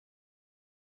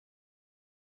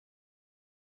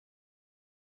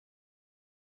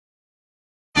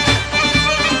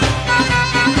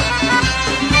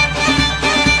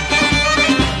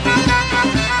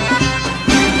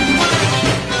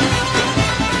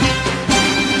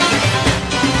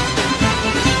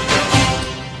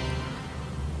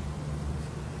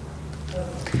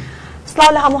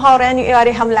سڵاو لە هەموو هاوڕێیانی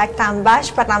ئێواری هەمولاکتان باش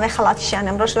بەرنامەی خەڵاتیشیان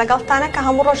ئەمڕۆژ لەگەڵتانە کە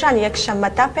هەموو ڕۆژان یەکشەممە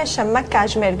تا پێنجشەممە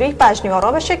کاتژمێر 2 پاژنیوەڕۆ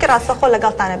بەشێکی ڕاستەخۆ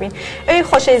لەگەڵتانە بین. ئەوی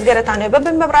خۆشەویستگەرەتانێ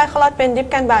ببن بە برای خەڵات پێندی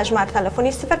بکەن بە ئاژمار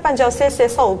تەلەفۆنی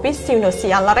 053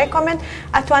 یان لە ڕێی کۆمنت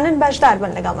ئەتوانن باشدار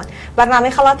بن لەگەڵمان.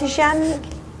 بەرنامەی خەڵاتیشیان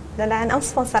لەلایەن ئەم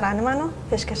سپۆنسەرانەمانەوە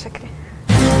پێشکەشەکرێ.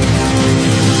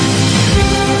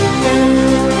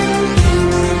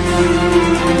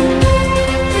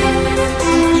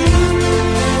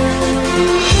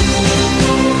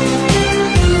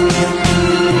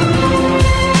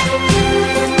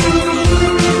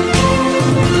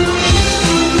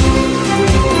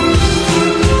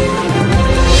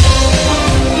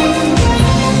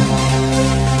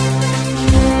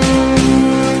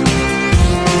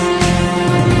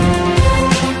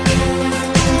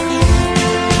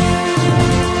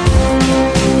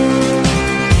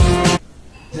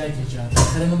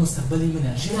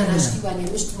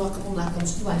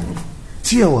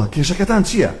 چیەوە کێشەکەتان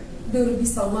چییە؟ دەوروبی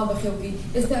ساڵما بەخێوکەی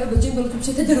ئێستا بەجێ دڵتم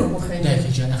بچێتە دەرەوە بخێن.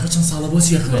 دایکەجان ئەخە چەند ساڵە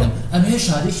بۆچی خوێنم ئەمە هێ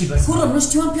شارێکی بەرز کوڕە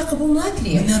مشتیوان پێ قبوڵ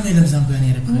ناکرێ. من نامێ لەم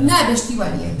زانکۆیانێرە بکەم.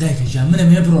 نابەشتیوانیە. دایکەجان منە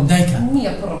مێ بڕۆم دایکە.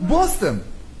 نییە بڕۆ. بۆستم.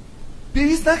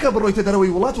 پێویست ناکە بڕۆیتە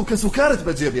دەرەوەی وڵات و کەس و کارت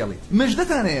بەجێ بێڵیت.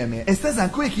 مژدەتانە ئێمێ ئێستا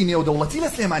زانکۆیەکی نێودەوڵەتی لە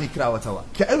سلێمانی کراوەتەوە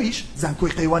کە ئەویش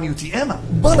زانکۆی قەیوانی UTM-ە.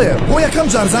 بەڵێ بۆ یەکەم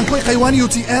جار زانکۆی قەیوانی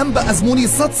UTM بە ئەزموونی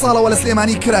 100 ساڵەوە لە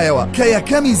سلێمانی کرایەوە کە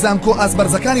یەکەمی زانکۆ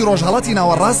ئاسبەرزەکانی ڕۆژهەڵاتی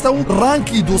ناوەڕاستە و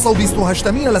ڕانکی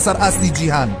 228مینە لەسەر ئاستی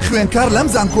جیهان. خوێنکار لەم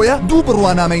زانکۆیە دوو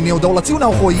بڕوانامەی نێودەوڵەتی و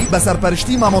ناوخۆیی بەسەر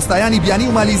پەرشتی مامۆستایانی بیانی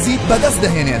و مالیزی بەدەست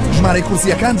دەهێنێت. ژمارەی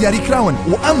کورسیەکان دیاری کراون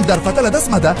و ئەم دەرفەتە لە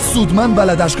دەستمەدا سوودمەند بە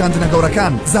لە داشکاندنە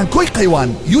گەورەکان. زانکۆی قەیوان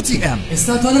UTM.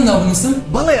 ئێستا توانم ناوبنووسم؟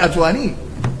 بەڵێ ئەتوانی.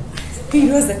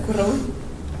 پیرۆزە کوڕەوە.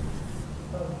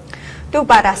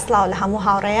 دووبارە سڵاو لە هەموو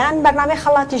هاوڕێیان. بەرنامەی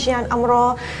خەڵاتی ژیان ئەمڕۆ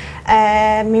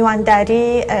میوانداری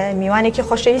میوانێکی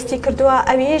خۆشەویستی کردووە،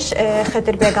 ئەویش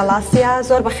خدر بێگڵاسیە.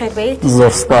 زۆر بەخێربێیت.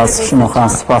 زۆر سپاس شمەخان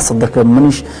سپاست دەکەم.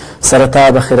 منیش سەرەتا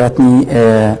بە خێراتنی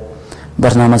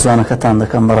بەرنامە جوانەکەتان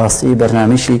دەکەم. بەڕاستی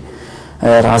بەرنامەیشی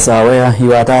ڕازاوەیە.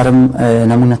 هیوادارم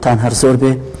نمونەتان هەر زۆر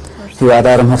بێ.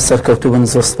 هیوادارم هەر سەرکەوتوو بن.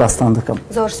 زۆر سپاستان دەکەم.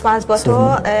 زۆر سپاس بۆ تۆ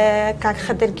کاک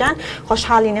خدرگیان.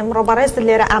 خۆشحاڵینم ڕۆبەڕێز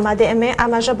لێرە ئامادە ئەمێ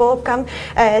ئاماژە بۆ بکەم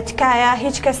تکایە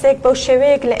هیچ کەسێک بەو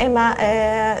شێوەیەک لە ئێمە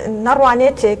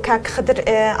نەڕوانێت کاک خدر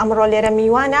ئەمڕۆ لێرە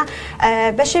میوانە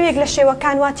بە شێوەیەک لە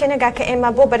شێوەکان وا تێنەگا کە ئێمە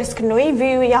بۆ بەرزکردنەوەی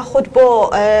ڤیو یاخود بۆ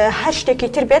هەر شتێکی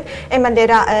تر بێت ئێمە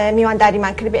لێرە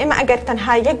میوانداریمان کرد. ئێمە ئەگەر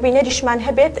تەنها یەک بینەریشمان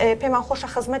هەبێت پێمان خۆشە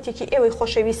خزمەتێکی ئێوەی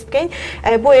خۆشەویست بکەین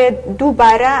بۆیە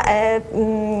دووبارە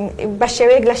بە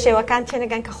شێوەیەک لە شێوەکان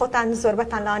تێنەگەن کە خۆتان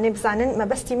زۆربەتان لەوانێ بزانن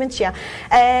مەبەستی من چییە.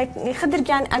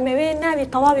 خدرگیان ئەمەوێ ناوی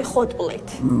تەواوی خۆت بڵێیت.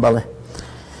 بەڵێ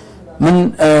من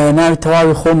ناوی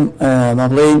تەواوی خۆم مە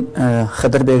بڵێین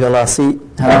خدر بێگەڵاسی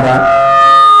هەمدا.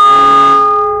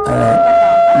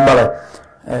 بەڵێ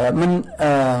من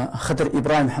خدر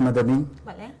ئیبراهیم حەمەدەبین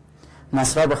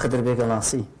ناسرا بە خدر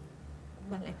بێگەڵاسی.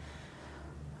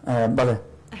 بەڵێ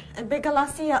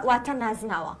بێگەڵاسی واتە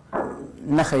نازناوە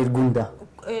نەخەیر گوندە.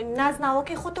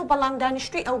 نازناوەکەی خۆتۆ بەڵام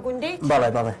دانیشتووی ئەو گوندەیت. بەڵێ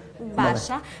بەڵێ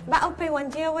باشە بە ئەو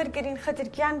پەیوەندیە وەرگرین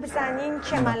خدرگیان بزانین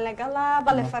کێمان لەگەڵا.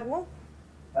 بەڵێ فەرموو.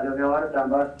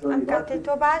 ئەم کاتێ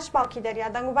تۆ باش باوکی دەریا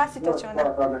دەنگ و باسی تۆ چۆنە؟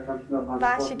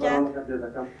 باشی گیان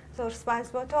زۆر سپاس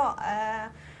بۆ تۆ.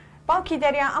 باوکی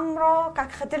دەریا ئەمڕۆ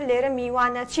کاک خدر لێرە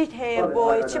میوانە چیت هەیە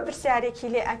بۆی چ پرسیارێکی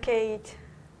لێ ئەەکەیت؟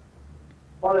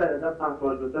 بەڵێ دەستان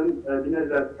خۆش بتن بینە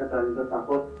کەتانی دەستان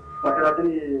خۆش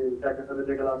بەکەراتنی کاکە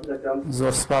بێگەڵاسی دەکەم.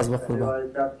 زۆر سپاس بە قوربان.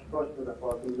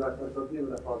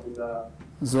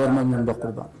 زۆر مەمنون بە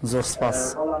قوربان. زۆر سپاس.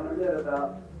 بەڵام لێرەدا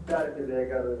جارێکی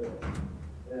لێگەر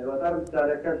وەدارم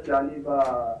جارەکەش یانی بە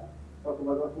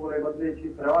ڕێبەتێکی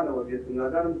فراوانەوە بێتن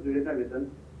وەدارم زورێ نەبێتن.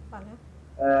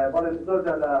 بەڵێ زۆر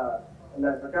جار لە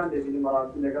لایفەکان دەبینی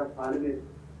مەڕاستی لەگەڵ خانمێ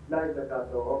لای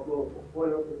دەکاتەوە وەکو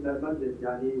خۆی وەکو نەرمەندێک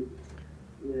یانی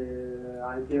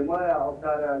پێم وایە ئەو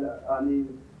کارە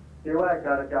پێوایە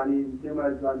کارەکانی پێمە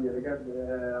جوانی لەگەر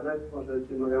ڕێز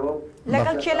خۆشەویستیەوە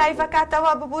لەگەڵ کێ لای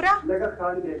دەکاتەوە ببوورە؟ لەگەڵ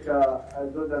خانمێک کە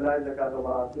زۆر لای دەکاتەوە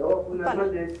بەڕاستی ئەوە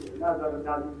نەرمەندێک نازانم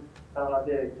نازم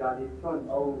تاڕادەیەک یانی چۆن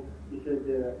ئەو ئیشێک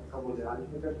قبوڵ یانی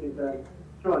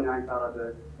چۆن یانی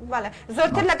تاڕادەیەک. بەڵێ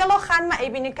زۆرتر لەگەڵ ئەو خانمە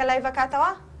ئەیبینی کە لای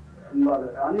دەکاتەوە؟ بەڵێ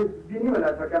ینی بینیوە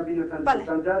لایفەکان بینیوە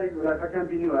چەند جارێک لایفەکان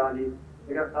بینیوە ینی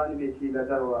لەگەڵ خانمێکی لە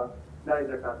دەرەوە لای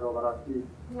دەکاتەوە بەڕاستی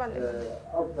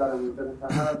ئەو کارم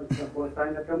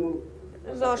خۆشتانی دەکەم و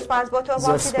زۆر سپاس بۆ تۆ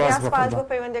باوکی دەریا سپاس بۆ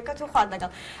پەیوەندەکەت و خوارد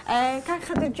لەگەڵ. کاک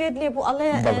خدر گوێت لێ بوو ئەڵێ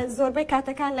زۆربەی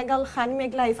کاتەکان لەگەڵ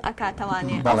خانمێک لایف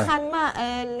ئەکاتەوانێ. ئەو خانمە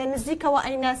لە نزیکەوە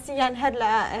ئەیناسی یان هەر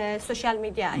لە سوشیال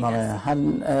میدیا ئەیناسی؟ هەر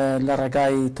لە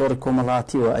ڕێگای تۆڕی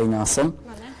کۆمەڵاتیەوە ئەیناسم.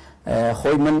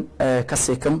 خۆی من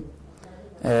کەسێکم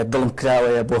دڵم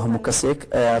کراوەیە بۆ هەموو کەسێک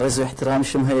ڕێز و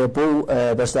احترامشم هەیە بۆ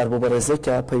بەشدار بۆ بەڕێزەی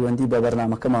کە پەیوەندی بە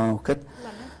بەرنامەکەمانەوە کرد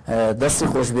دەستی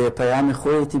خۆش بێ پەیامی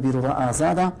خۆیەتی بیرروڕە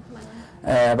ئازادە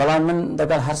بەڵام من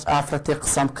دەگەڵ هەر ئافرەتێک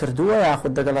قسەم کردووە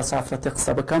یاخود دەگەڵ لە ئافرەتێک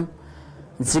قسە بکەم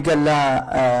جگەل لە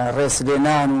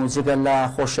ڕێسلێنان و جگەل لە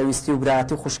خۆشەویستی و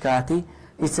براتی و خوشکاتی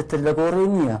هیچتر لە گۆڕی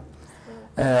نییە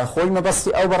خۆی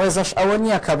مەبەستی ئەو بەڕێزەش ئەوە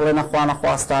نییە کە بڵێ نەخوا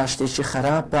نەخواستا شتێکی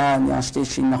خراپە یان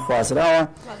شتێکی نەخوازراوە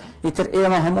ئیتر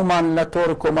ئێمە هەمومان لە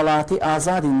تۆڕ کۆمەڵاتی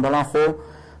ئازادین بەڵام خۆ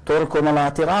تۆڕ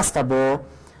کۆمەڵاتی ڕاستە بۆ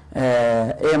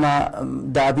ئێمە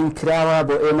دابین کراوە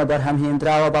بۆ ئێمە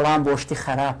بەرهەمهێنراوە بەڵام بۆ شتی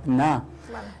خراپ نا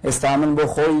ئێستا من بۆ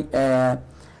خۆی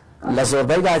لە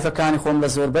زۆربەی لایڤەکانی خۆم لە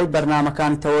زۆربەی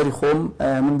بەرنامەکانی تەوەری خۆم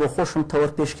من بۆ خۆشم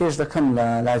تەوەر پێشکەش دەکەم لە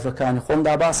لایڤەکانی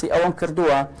خۆمدا باسی ئەوەم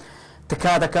کردووە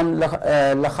تکا دەکەم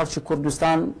لە خەڵکی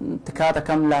کوردستان تکا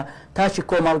دەکەم لە تاچی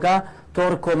کۆمەلگا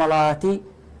تۆڕ کۆمەڵایەتی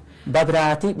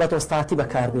بەبراتی بە دۆستاتی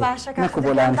بەکاربێت نەکو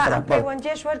بۆ لایەن خراپ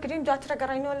پەیوەندیش وەرگرین دواترە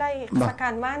گەڕینەوە لای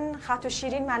قسەکانمان خات و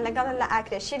شیرینمان لەگەڵ لە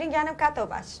ئاکرێ شیرین گیانم کاتەوە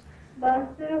باش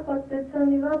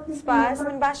سپاس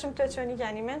من باشم تۆ چۆنی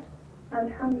گیانی من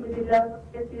الحمدلله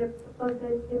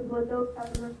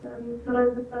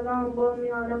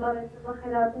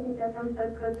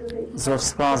زۆر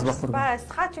سپاس بەخۆ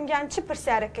باس خاتون گیان چ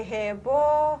پرسیارەکە هەیە بۆ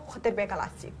خودت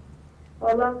بێگەڵاسی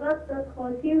والله قصد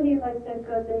خوشی و هیوای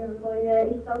سرکردنم باید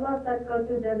ایشالله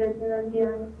سرکردو دەبێتنم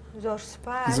دیان زۆر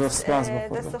سپاس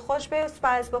دەست خۆش بێ و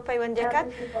سپاس بۆ پەیوەندیەکەت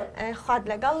خواد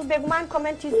لەگەڵ بێگومان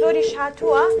کۆمنتی زۆریش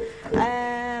هاتووە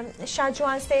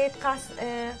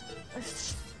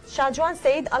شاجوان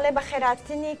سەید ئەڵێ بە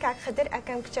خێراتنی کاک خدر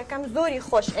ئەەکەم کچەکەم زۆری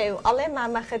خۆش ئێ و ئەڵێ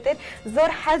مامە خدر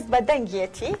زۆر حەز بە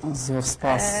دەنگێتی زۆر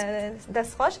سپاس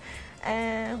دەستخۆش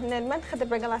هونەرمەند خدر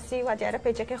بەگەڵاسی وا دیارە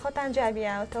پێیجەکەی خۆتان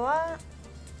جابیاوتەوە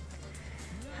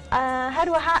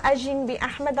هەروەها ئەژینبی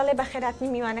ئەحمەد دەڵێ بە خێراتنی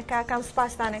میوانەکەکەم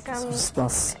سپاسدانەکەم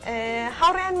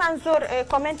هاوڕێیانمان زۆر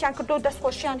کۆمنتیان کردو و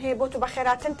دەستخۆشیان هەیە بۆ تو بە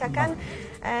خێراتن تەکەن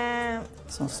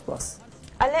سپاس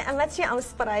ئەلێ ئەمە چی ئەم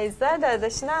سپرایزە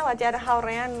دەدەشناوە دیارە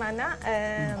هاوڕێیانمانە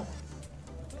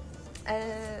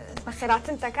بە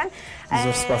خێراتن تەکەن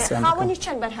خاوەنی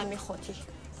چەند بەرهەمی خۆتی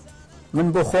من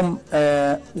بۆ خۆم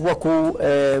وەکو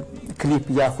کلیپ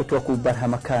یاخود وەکو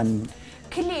بەرهەمەکانی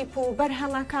کلیپ و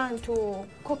بەرهەمەکان و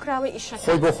کۆکراوی ئیشەکە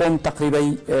خۆی بۆ خۆم تقریبەی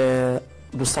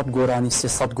 200 گۆرانی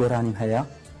 300 گۆرانیم هەیە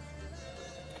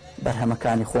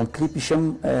بەرهەمەکانی خۆم کلیپیشم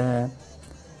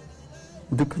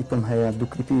دوو کلیپم هەیە دوو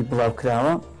کلیپی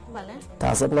بڵاوکراوە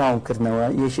تازە بڵاوکردنەوە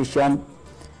یەکێکیان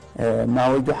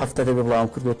ماوەی 2 هەفتە دەبێ بڵاو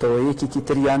کردوێتەوە یەکێکی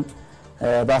تریان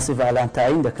باسی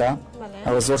ڤالانتاین دەکا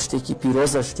ئەوە زۆر شتێکی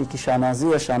پیرۆزە شتێکی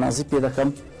شانازیە شانازی پێ دەکەم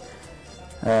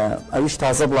ئەویش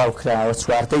تازە بڵاوکراوە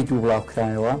چواردەی دوو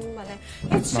بڵاوکرایەوە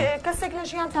هیچ کەسێک لە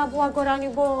ژیان تا بووە گۆرانی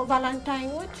بۆ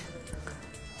ڤالانتاین وت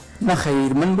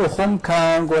نەخەیر من بۆ خۆم کە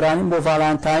گۆرانیم بۆ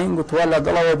ڤالانتاین گوتووە لە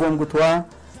دڵەوە بۆم گوتووە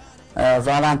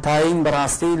ڤالانتاین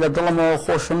بەڕاستی لە دڵمەوە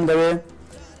خۆشم دەوێ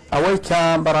ئەوەی کە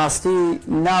بەڕاستی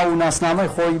ناو و ناسنامەی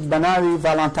خۆی بە ناوی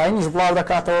ڤالانتاینیش بڵاو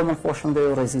دەکاتەوە من خۆشم دەوێ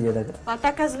و ڕێزی لێ دەگرێت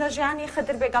تا کەس لە ژیانی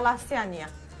خدر بێگەڵاسیان نییە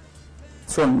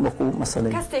چۆن وەکو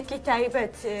مەسەلەی کەسێکی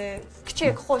تایبەت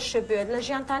کچێک خۆش بێت لە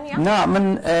ژیانتان نییە نا من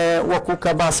وەکو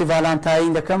کە باسی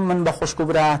ڤالانتاین دەکەم من بە خوشک و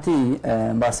براتی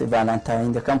باسی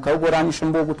ڤالانتاین دەکەم کە ئەو گۆرانیشم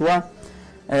بۆ گوتووە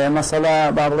مەسەلە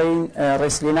با بڵێین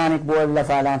ڕێسلێنانێک بۆ لە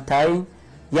ڤالانتاین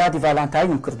یادی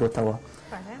ڤالانتاینم کردوتەوە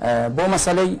بۆ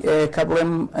مەسەلەی کە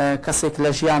بڵێم کەسێک لە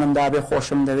ژیانمدا بێ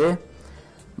خۆشم دەوێ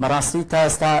بەڕاستی تا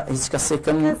ئێستا هیچ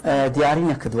کەسێکم دیاری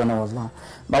نەکردوەنەوە وەڵڵا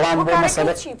بەڵام بۆ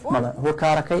مەسەلە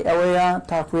هۆکارەکەی ئەوەیە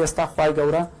تاکو ئێستا خوای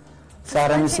گەورە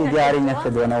شارەنووسی دیاری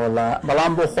نەکردوەنەوە وەڵڵا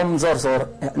بەڵام بۆ خۆم زۆر زۆر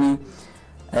یعنی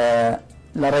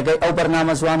لە ڕێگەی ئەو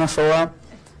بەرنامە جوانەشەوە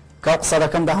کە قسە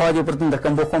دەکەم داهاوادی بردن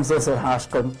دەکەم بۆ خۆم زۆر زۆر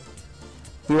عاشقم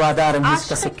هیوادارم هیچ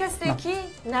کەسێکی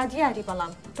نادیاری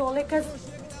بەڵام تۆڵێ کەس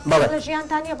لە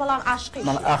ژیانتانیە بەڵام عاشقی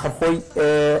ئاخر خۆی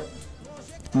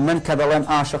من کە دەڵێم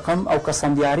عاشقم ئەو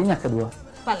کەسم دیاری نەکردووە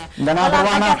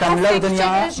لەناوڕواناکەم لەو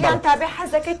دنیا ژیان تابێ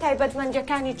حەزەکەی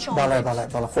تایبەتمەندیەکانی چۆن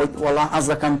بەڵێ خۆی وەڵا حەز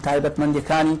دەکەم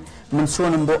تایبەتمەندیەکانی من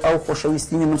چۆنم بۆ ئەو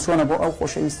خۆشەویستینی من چۆنە بۆ ئەو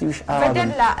خۆشەویستیش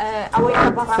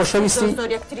خۆشەویستی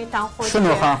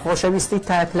شنوخان خۆشەویستی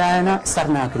تایپلایەنە سەر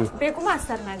ناگرێت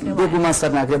بێگومان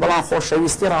سەر ناگرێت بەڵام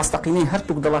خۆشەویستی ڕاستەقینەی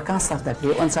هەردووک دڵەکان سەر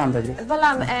دەگرێت ئەنجام دەگرێت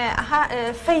بەڵام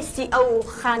فەیسی ئەو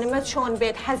خانمە چۆن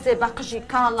بێت حەزێ بە قژی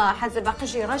کاڵە حەزێ بە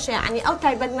قژی ڕەشە یعنی ئەو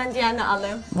تایبەتمەندیانە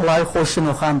ئەڵێم وڵای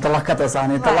خۆشنوخان دڵەکە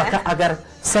دەزانێت دڵەکە ئەگەر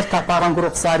سەر تا پاڕەنگ و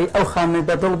ڕوخساری ئو خانمەی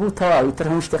بەدڵ بوو تەواوی تر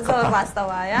هەموو شتێک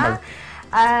ڕاستەوایە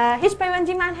هیچ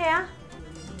پەیوەندیمان هەیە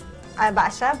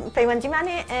باشە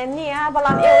پەیوەندیمانێ نییە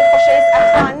بەڵام ئێوە خۆشەویست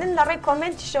ئەتوانن لە ڕێی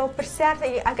کۆمنتیشەوە پرسیار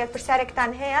ئەگەر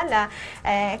پرسیارێکتان هەیە لە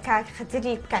کاک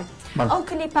خەدری بکەن ئەو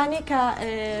کلیپانەی کە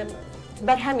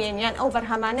بەرهەمێن یان ئەو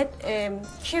بەرهەمانت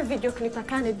چێ ڤیدیۆ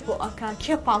کلیپەکانت بۆ ئەکا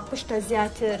چێ پاڵپشتە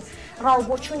زیاتر ڕاو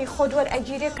بۆچوونی خۆت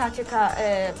وەرئەگیرێ کاتێکە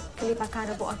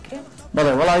کلیپەکانە بۆ ئەکرێن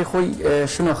بەڵێ وەڵی خۆی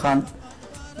شنۆخان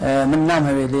من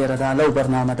نامهەوێت لێرەدا لەو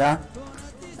بەرنامەدا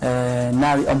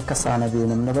ناوی ئەم کەسانە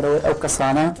بێنم لەبەرەوەی ئەو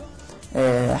کەسانە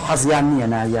حەزیان نییە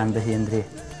ناویان بهێنرێ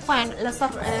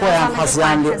خۆیان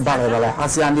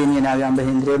حەزیان لێ نییە ناویان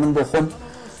بهێنرێ من بۆ خۆم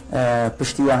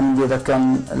پشتیوانی لێ دەکەم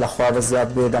لەخوا بە زیاد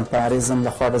بێ دەمپارێزم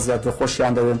لەخوا بە زیاد بێ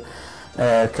خۆشیان دەوێن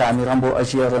کامیران بۆ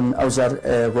ئەژێڕن ئەو جار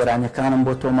گۆرانیەکانم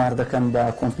بۆ تۆمار دەکەن بە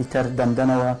کۆمپیوتەر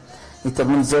دەمدەنەوە ئیتر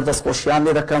من زۆر دەست خۆشیان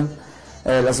لێ دەکەم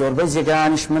لە زۆربەی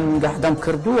جێگانیش من گەحدەم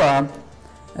کردووە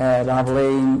با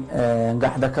بڵێین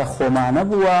گەحدەکە خۆمانە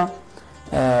بووە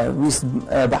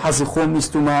بە حەزی خۆم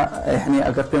ویستومە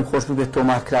ئەگەر پێم خۆش بێت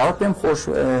تۆمار کراوە پێم خۆش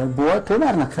بووە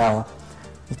تۆمار نەکراوە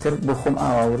ئیتر بۆ خۆم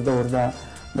ئاوا وردە وردە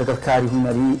لەگەڵ کاری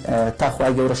هوەری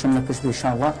تاخوای گەورەشم لە پشت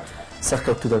بێشانوە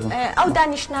سەرکەوتو دەبووم ئەو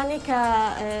دانیشتانەی کە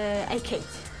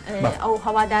ئەیکەیت ئەو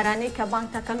هەوادارانەی کە بانک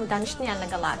دەکەن و دانیشتنیان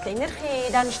لەگەڵاکەی نرخی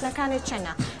دانیشتەکانت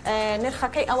چەنە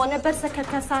نرخەکەی ئەوەنە بەرزە کە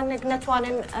کەسانێک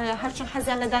نەتوانن هەرچەند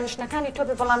حەزیان لە دانیشتەکانی تۆ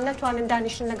بێ بەڵام نەتوانن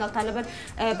دانیشتن لەگەڵتا لەبەر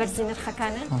بەرزی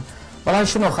نرخەکانە بەڵام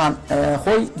شنۆخان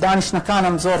خۆی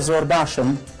دانیشتەکانم زۆر باشن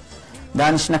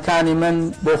دانیشتەکانی من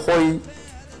بۆ خۆی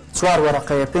 4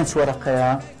 وەرەقەیە 5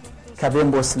 وەرەقەیە کە بێن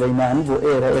بۆ سلەیمانی بۆ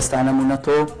ئێرە ئێستا نەمونە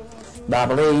تۆ با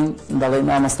بڵێین دەڵێ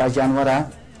مامەستاجان وەرە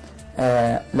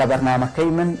لە بەرنامەکەی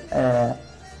من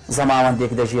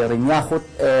زەماوەندێک دەژێڕین یاخود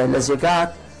لە جێگات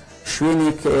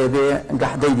شوێنێک بێ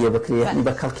گەحدەی لێ بکرێت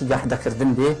بە کەڵکی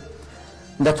گەحدەکردن بێ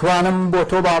دەتوانم بۆ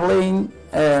تۆ با بڵێین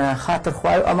خاتر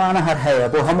خوای ئەمانە هەر هەیە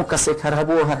بۆ هەموو کەسێک هەر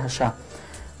هەبوو هەر هەشا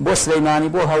بۆ سلەیمانی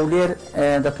بۆ هەولێر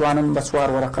دەتوانم بە 4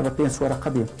 وەرەقە بە 5 وەرەقە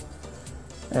بێ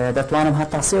دەتوانم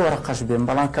هەتا 3 وەرەقەش بێم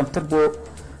بەڵام کەمتر بۆ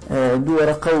 2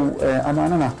 وەرەقە و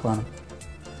ئەمانە ناتوانم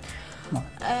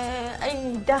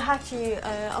ئەی داهاتی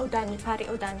ئەو پاری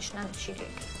ئەو دانیشتانە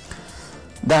چیرێک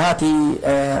داهاتی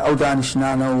ئەو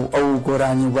دانیشتانە و ئەو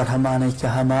گۆرانی وەرهەمانەی کە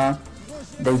هەما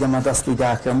دەیدەمە دەستی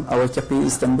داکەم ئەوەی کە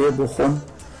پێویستم بێ بۆ خۆم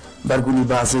بەرگولی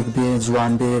بازێک بێ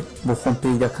جوان بێ بۆ خۆم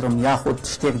پێی دەکڕم یاخود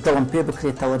شتێک دڵم پێ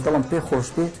بکرێتەوە دڵم پێ خۆش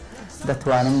بێ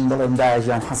دەتوانم بڵێم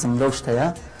دایژان حەزم لەو شتەیە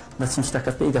بەچین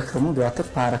شتەکە پێی دەکڕم و دواتر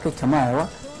پارەکەی کەمایەوە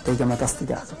دەیدەمە دەستی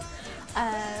داکەم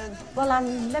بەڵام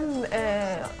لەم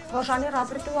ڕۆژانی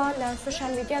ڕابردووە لە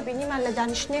سوشال میدیا بینیمان لە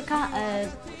دانیشتێکە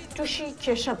تووشی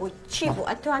کێشە بوو چی بوو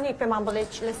ئەتوانی پێمان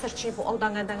بڵێت لەسەر چی بوو ئەو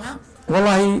دەنگە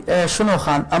وەڵاهی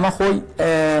شنۆخان ئەمە خۆی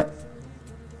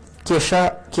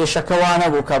کێشەکەوانە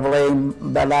بوو کە بڵێم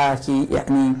بەلاکی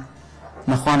یعنی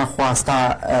نەخوانە خواستا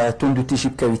تونند و تیژی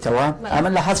بکەویتەوە ئەمە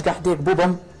لە هەچ گەحدێک بوو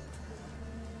بم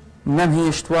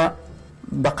نەمهێشتووە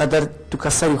بەقەدەر تو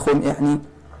کەسەری خۆم یعنی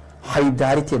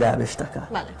حەیبداری تێدا بێشتەکە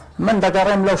من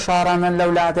دەگەڕێم لەو شارانە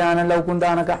لەو لادیانە لەو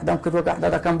گوندانە گەحدەم کردووە گەحدە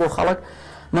دەکەم بۆ خەڵک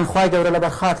من خوای گەورە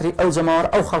لەبەر خاتری ئەو جەماوەڕ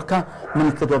ئەو خەڵکە من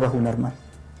کردووە بە هونەرمەند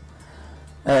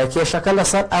کێشەکە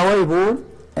لەسەر ئەوەی بوو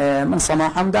من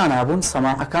سەماحەم دانابوون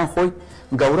سەماحەکان خۆی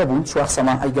گەورە بوون 4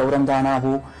 سەماحەی گەورەم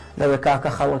دانابوو لەوێ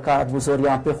کاکە خەڵکات بوو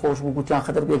زۆریان پێ خۆش بوو گوتیان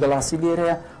خەدر بێگڵاسی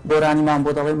لێرەیە بۆرانیمان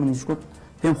بۆ دەڵێ منیش گوت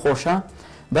پێم خۆشە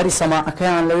بەری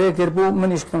سەماحەکەیان لەوێ گربوو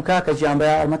منیش گوتم کاکە گیان بە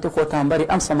یارمەتی خۆتان بەری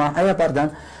ئەم سەماحەیە بەردەن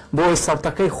بۆی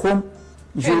سەڵتەکەی خۆم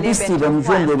ژێبیستی لە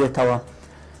جۆم لێبێتەوە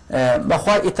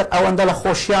بەخوا ئیتر ئەوەندە لە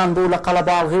خۆشیان بوو لە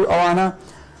قەڵەباڵغی و ئەوانە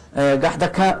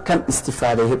گەحدەکە کەم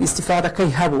ئیستیفادەی هەب ئیستیفادەکەی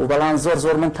هەبوو بەڵام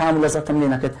زۆر من تام و لەزەتم لێ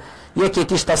نەکرد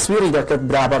یەکێکیش تەسویری دەکرد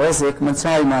برابەڕێزێک من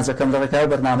چاوی مازەکەم دەڕێکای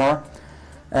بەرنامەوە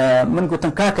من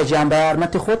گوتم کاکە گیان بە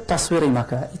یارمەتی خۆت تەسویری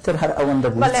مەکە ئیتر هەر ئەوەندە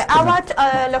بوو بەڵێ ئاوات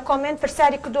لە کۆمنت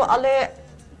پرسیاری کردو ئەڵێ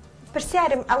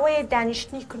پرسیارم ئەوەیە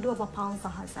دانیشتنی کردووە بە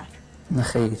 15,000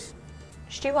 نەخەیر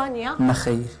شتیوان نییە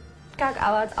نەخەیر کاک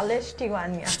ئاوات ئەڵێ شتیوان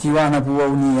نییە شتیوانە بووە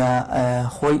و نییە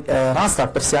خۆی ڕاستە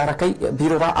پرسیارەکەی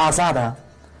بیرڕا ئازادە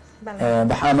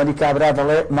بە حامەلی کابرا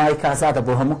دەڵێ مای کازادە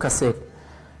بۆ هەموو کەسێک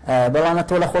بەڵامە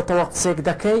تۆ لە خۆتەوە قسێک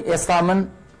دەکەی ئێستا من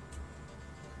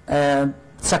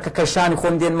چەکە کەشانی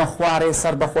خۆم دێنمە خوارێ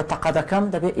سەر بە خۆ تەقە دەکەم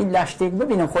دەبێت ئیلا شتێک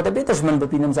ببینم خۆ دەبێتش من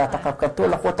ببینم زا تەقە بکەم تۆ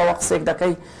لە خۆتەوە قسێک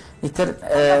دەکەی ئیتر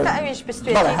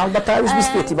هەڵبەتاویش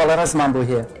بستێتی بەڵێ ڕێزمان بۆ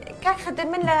هەیە کاک خەدر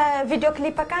من لە ڤیدیۆ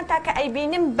کلیپەکان تاکە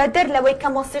ئەیبینم بەدەر لەوەی کە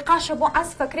مۆسیقاشە بۆ ئەس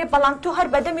فەکرێ بەڵام تو هەر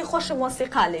بەدەمی خۆشە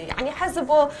مۆسیقالێ یعنی حەز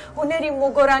بۆ هونەری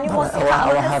مۆگۆرانی مۆسیقا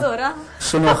ئەوە زۆرە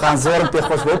شنۆخان زۆرم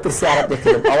پێخۆش بۆ پرسیارت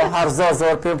لێکردم ئەوە هەر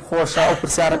زۆر پێم خۆشە ئەو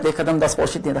پرسیارت لێکردم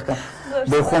دەستخۆشی تێ دەکەم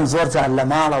بۆ خۆم زۆر جار لە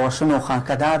ماڵەوە شنۆخان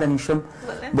کە دادەنیشم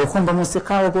بۆ خۆم بە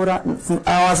موسیقاوە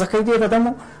ئاوازەکەی دێ دەدەم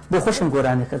و بۆ خۆشم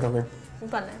گۆرانیەکە دەڵێم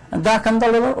داکەم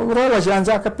دەڵێ ڕۆڵە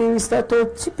ژیانجا کە پێویستە تۆ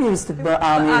چی پێویستت بە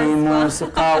ئامێری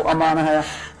مۆسیقا و ئەمانە هەیە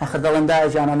ئەخر دەڵێن دایە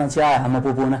ژیان ئەمە جیایە هەمە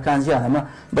بۆ بۆنەکان جیا هەمە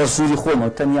بە ژووری خۆمەوە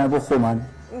تەنیا بۆ خۆمان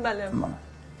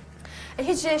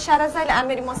هیچ شارەزای لە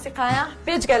ئامێری مۆسیقایە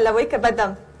بێجگەل لەوەی کە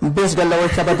بەدەم بێجگەل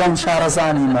لەوەی کە بەدەم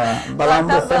شارەزانیمە بەڵام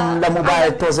بۆ خۆم لە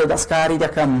موبایل تۆزێ دەستکاری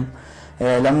دەکەم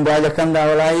لە موبایلەکەمدا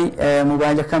وەڵای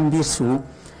موبایلەکەم بیرسوو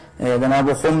لەنا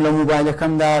بۆ خۆم لە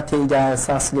موبایلەکەمدا تێیدا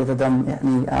ساس لێ دەدەم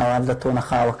یعنی ئاوان لە تۆنە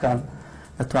خاوەکان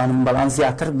دەتوانم بەڵام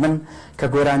زیاتر من کە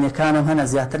گۆرانیەکانم هەنە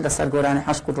زیاتر لەسەر گۆرانی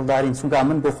حەشق و دڵدارین چونکە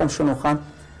من بۆ خۆم شنۆخان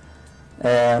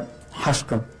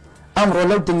حەشقم ئەمڕۆ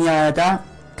لەو دنیادا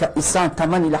کە ئینسان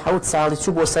تەمەنی لە 7 ساڵی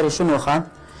چوو بۆ سەری شنۆخان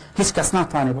هیچ کەس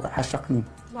ناتوانێت بڵێ حەشق نیم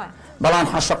بەڵام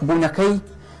حەشق بوونەکەی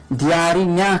دیاری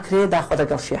ناکرێ داخۆ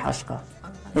دەگەڵشی حەشقە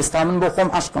ئێستا من بۆ خۆم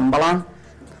حەشقم بەڵام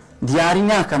دیاری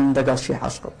ناکەم دەگەڵشی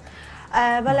حەشقم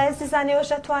بەلای زیزانەوەش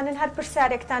دەتوانن هەر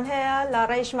پرسیارێکتان هەیە لە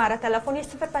ڕێی ژمارە تەلەفۆنی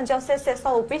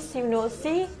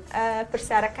 053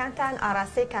 پرسیارەکانتان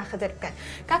ئاراستەی کاخدر بکەن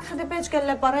کاک خدر بێجگەل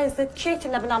لە بەڕێزت کێیت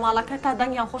لە بنەماڵەکە تا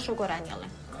دەنگیان خۆش و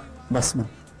گۆرانیەڵێن بەسمە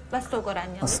بەس تۆ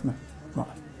گۆرانیەڵێ بەسمە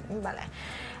بەڵێ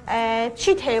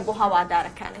چیت هەیە بۆ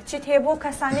هەوادارەکانت چیت هەیە بۆ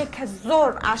کەسانی کە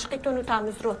زۆر عاشقی تۆن و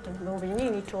تامزرۆتن بۆ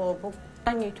بینینی تۆ بۆ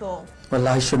بەنی تۆ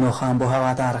وەڵاهی شنۆخان بۆ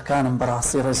هەوادارەکانم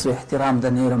بەڕاستی ڕێز و احتیرام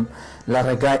دەنێرم لە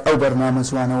ڕێگای ئەو بەرنامە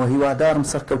جوانەوە هیوادارم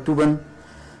سەرکەوتوو بن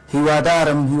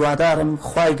هیوادارم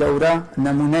خوای گەورە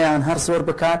نەمونەیان هەر زۆر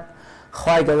بکات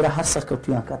خوای گەورە هەر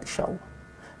سەرکەوتویان کاتی شاوە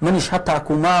منیش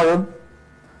هەتاکو ماوم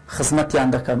خزمەتیان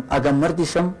دەکەم ئەگەم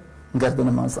مردیشم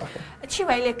گردنم ئازاکەم چی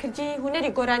وای لێ کردی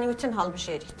هونەری گۆرانی وتن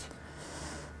هەڵبژێریت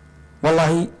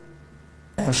وەڵاهی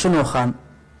شنۆخان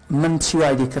من چی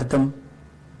وای لێ کردم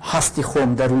هەستی خۆم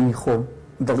دەرونی خۆم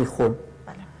دڵی خۆم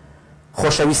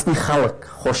خۆشەویستنی خەڵک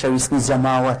خۆشەویستنی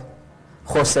جەماوەت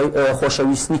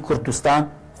خۆشەویستنی کوردستان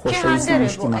خۆشەویستنی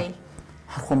نیشتیمانی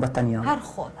هەر خۆم بەتەنیا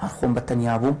هەر خۆم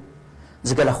بەتەنیا بووم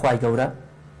جگە لە خوای گەورە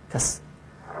کەس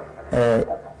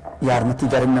یارمەتی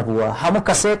دەرم نەبووە هەموو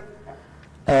کەسێک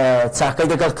چاکەی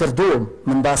دەگەڵ کردووم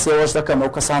من باسی ئەوەش دەکەم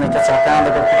ئەو کەسانێک کە چاکیان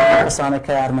لەگەڵ کەسانێک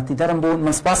کە یارمەتی دەرم بوون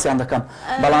من سپاسیان دەکەم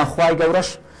بەڵام خوای گەورەش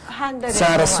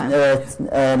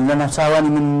لە ناوچاوانی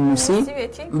من نووسی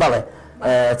بەڵێ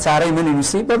چارەی منی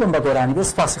نووسی ببم بە گۆرانی بێ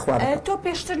سپاسی خوارد تۆ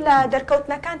پێشتر لە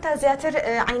دەرکەوتنەکان تا زیاتر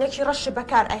عینەکی ڕەش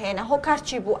بەکار ئەهێنە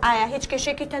هۆکارچی بوو ئایا هیچ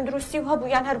کێشێکی تەندروستی و هەبوو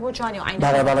یان هەر بۆ جوانی و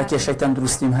عینە بەڵێ کێشەی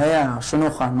تەندروستیم هەیە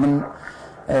شنۆخان من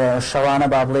شەوانە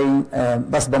با بڵێین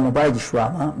بەس بە موبایلی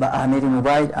شوامە بە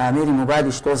ئامێری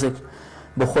موبایلیش تۆزێک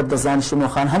بە خۆت دەزانی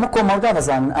شنۆخان هەموو کۆمەڵگا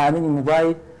دەزانن ئامێری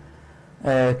موبایل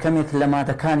کەمێک لە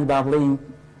مادەکانی با بڵێین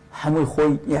هەمووی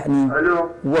خۆی یعنی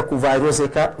وەکو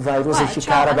ڤایرۆزێکی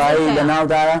کارەبایی لە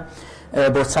ناودایە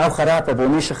بۆ چاو خراپە بۆ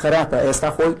میشە خراپە ئێستا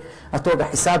خۆی ئەتۆ بە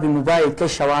حیسابی موبایل کەی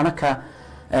شەوانە کە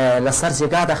لەسەر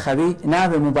جێگا دەخەوی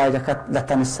نابێ موبایلەکەت لە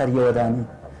تەنش سەریەوەدانی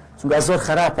چونکە زۆر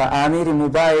خراپە ئامێری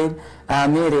موبایل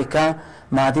ئامێرێکە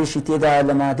مادێشی تێدا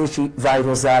لە مادێکی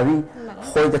ڤایرۆزاوی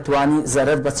خۆی دەتوانی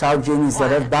زەرەر بە چاو جێنی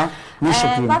زەرەر بە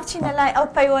میشەگرین با بچینە لای ئەو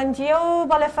پەیوەندیە و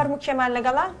بەڵێ فەرموو کێمان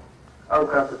لەگەڵا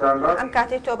ئەم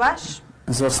کاتێ تۆ باش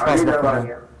زۆر سپاس دەکەم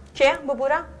کێ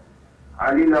ببوورە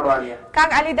علی لەوانە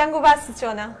کاک علی دەنگ و باسی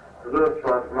چۆنە زۆر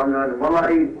سپاس مەمنون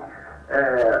وەڵی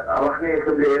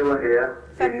ئەوەخنەیەکم لە ئێوە هەیە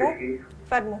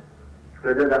فەرموو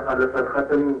کەدە دەخات لەسەر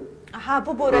خەتم ها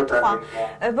ببوورە توخوا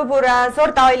ببوورە زۆر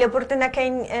داوای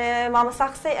لێبوردنەکەین مامەسا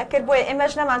قسەی ئەکرد بۆیە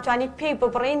ئێمەش نەمانتوانیت پێی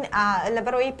ببڕین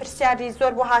لەبەرەوەی پرسیاری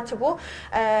زۆر بۆ هاتبوو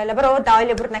لەبەرەوە داوای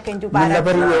لێبوردنەکەین دووبارە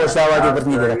لەبەری ئێوەش داوای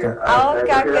لێبوردنی دەکەم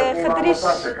کاک خدریش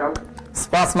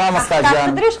سپاس مامەستا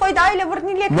گیان خدریش خۆی داوای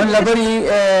لێبوردنی لێ من لەبەری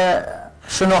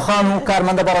شنۆخان و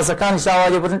کارمەندە بەڕێزەکانیش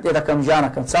داوای لێبوردن پێ دەکەم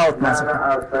گیانەکەم چاوت مازەکەم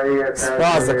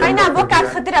سپاس دەکەم قەینا بۆ کاک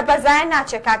خدرە بەزایە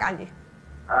ناچێت کاک علی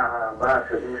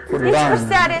هیچ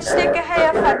پرسیارێک شتێکە هەیە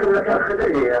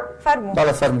فەرموو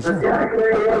بەڵێ فەرموو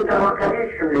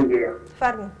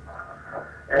فەرموو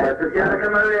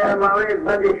پرسیارەکەم ماوەیەک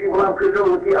بەندێکی وڵام کردو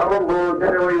وتی ئەوەم بۆ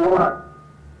دەرەوەی وڵات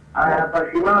ئایا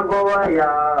پەشیمان بۆوە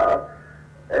یا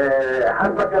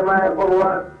هەر بەتەمایە بۆ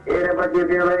وڵات ئێرە بەجێ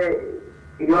بێڵێ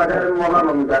هیوادارم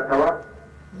وەڵامە مداتەوە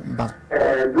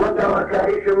دووە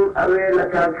داواکاریشم ئەوێ لە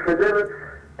کاک خدر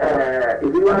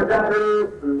هیوادارم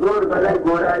زۆر بەلای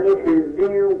گۆرانی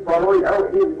حیزبی و پەڕۆی ئەو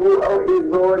حیزب و ئەو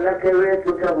حیزبەوە نەکەوێت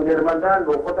چونکە بنەرمەندان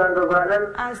بۆ خۆتان دەزانن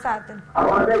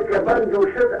ئەوانەی کە بەند و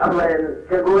شت ئەڵێن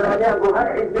کە گۆرانیان بۆ هەر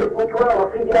حیزبێک گوتووە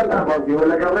وەسیدیان نابەڵدیوە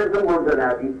لەگەڵ ڕێزم بۆ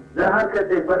دەنابی لە هەر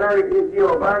کەسێک بە ناوی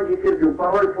حیزبیەوە بانگی کرد و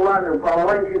پەڕۆی فڵان و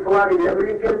پاوەڵەنجی فڵانی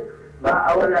لەبری کرد با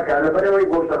ئەوە نەکات لەبەرەوەی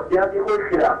بۆ شەخصیاتی خۆی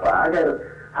خراپە ئەگەر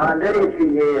هاندەرێکی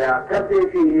هەیە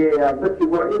کەسێکی هەیە بچی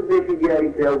بۆ حیزبێکی دیاری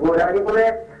کرا و گۆرانی بڵێ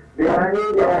بەیانی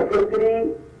لەکردری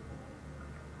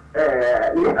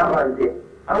لێ ئەوانتێ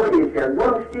ئەوە یەکیان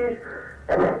دووەم شتیش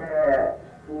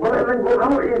بڵێ من بۆ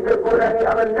هەموو حیزب گۆرانی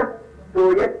ئەمە نە تۆ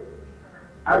یەک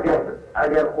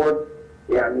ئەگەر خۆت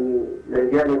یعنی لە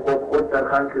ژیانی خۆت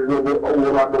تەرخان کردەوە بۆ ئەو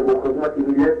وڵاتە بۆ خزمەتی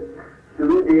میلەت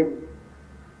سرودێک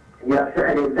یا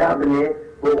شعرێک دابنێ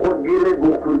بۆ خۆت گیرێت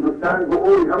بۆ کوردستان بۆ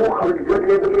ئەوی هەموو خەڵک گوێت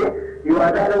لێ بگرێ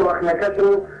هیوادارە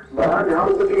وەخنەکەتم بەهان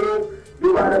هەڵ بگرێ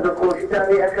دووبارە بە خۆشیتان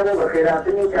لێ ئەەکەم و بە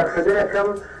خێراتنی کارخەدەر ئەەکەم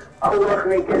ئەو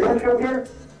وەخنەی کە لێشم کرد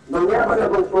دڵنیابە لە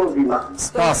بۆ سۆزیمە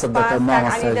سپاست دەکەم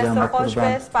مامۆستا گیان بە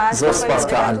قوربان زۆر سپاس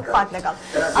کە عەلی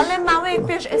ئەڵێم ماوەیەک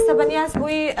پێش ئێستا بەنیاز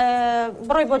بووی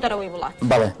بڕۆی بۆ دەرەوەی وڵات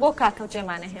بەڵێ بۆ کاکە و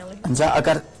جێمانە هێڵی ئەنجا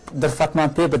ئەگەر دەرفەتمان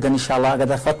پێ بدەن ئینشاڵڵا ئەگەر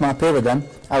دەرفەتمان پێ بدەن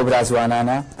ئەو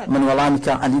برازوانانە من وەڵامی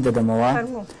کە عەلی دەدەمەوە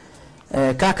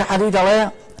کاکە عەلی دەڵێ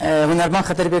هونەرمەند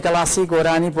خەتەر بێگڵاسی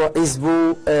گۆرانی بۆ حیزب و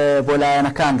بۆ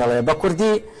لایەنەکان دەڵێ بە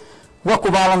کوردی وەکو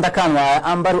باڵندەکان وایە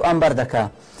ئەمبەر و ئەمبەر دەکا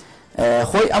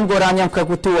خۆی ئەم گۆرانیان کە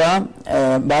گوتووە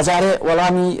بازارێ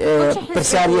وەڵامی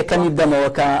پرسیاری یەکەمی بدەمەوە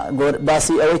کە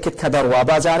باسی ئەوەی کرد کە دەڕوا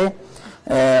بازارێ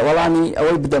وەڵامی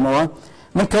ئەوەی بدەمەوە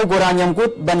من کە گۆرانیان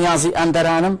گوت بەنیازی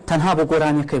ئەندەرانم تەنها بۆ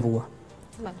گۆرانیەکەی بووە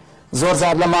زۆر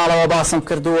زار لە ماڵەوە باسم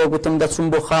کردووە گوتم دەچم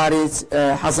بۆ خارج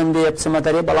حەزم لێ بچمە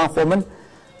دەرێ بەڵام خۆ من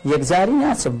یەکجاری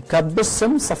ناچم کە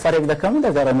بسم سەفەرێک دەکەم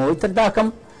دەگەڕمەوەی تر داکەم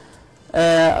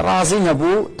ڕازی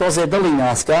نەبوو تۆزێ دڵی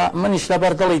ناسکە منیش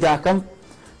لەبەر دڵی داکەم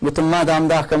گوتم مادام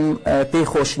داکەم پێی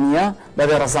خۆش نییە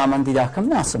بەبێ ڕەزامەندی داکەم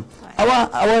ناسم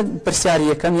ئەوە پرسیاری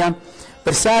یەکەمیان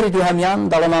پرسیاری دووهەمیان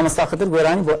دەڵێ مامۆستا خەتەر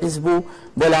گۆرانی بۆ حیزب و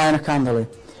بۆ لایەنەکان دەڵێ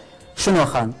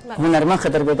شنۆخان هونەرمەند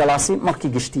خەتەر بێگڵاسی مەڵکی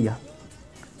گشتیە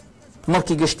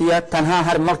مەڵکی گشتیە تەنها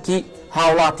هەر مەڵکی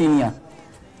هاوڵاتی نییە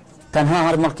تەنها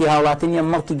هەر مەڵکی هاوڵاتی نییە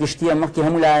مەڵکی گشتیە مەڵکی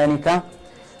هەموو لایەنێکە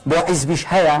بۆ حیزبیش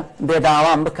هەیە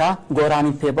بێداوام بکە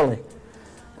گۆرانی پێ بڵێ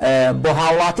بۆ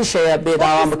هاوڵاتیش هەیە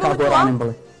بێداوام بکە گۆرانیم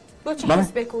بڵێ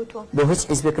بۆ هیچ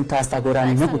حیزبێکم تا ئێستا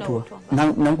گۆرانی نەگوتووە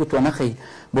نەمگوتووە نەخەی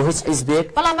بۆ هیچ حیزبێک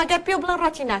بەڵام ئەگەر پێ بڵێن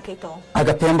ڕەتی ناکەیتەوە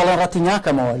ئەگە پێم بڵێن ڕەتی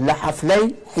ناکەمەوە لە حەفلەی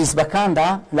حیزبەکاندا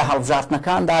لە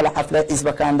هەڵبژاردنەکاندا لە حەفلەی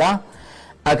حیزبەکاندا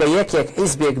ئەگە یەکێک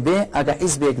حیزبێک بێ ئەگە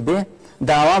حیزبێک بێ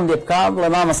داوام لێ بکە بڵێ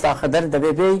مامۆستا خەدەر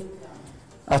دەبێ بێی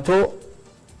ئەتۆ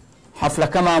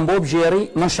حەفلەکەمان بۆ بژێری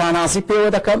من شانازی پێوە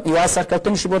دەکەم یا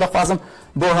سەرکەوتنیشی بۆ دەخوازم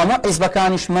بۆ هەموو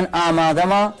حیزبەکانیش من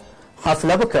ئامادەمە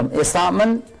حەفلە بکەم ئێستا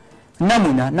من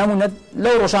نەمونە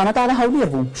لەو ڕۆژانەدا لە هەولێر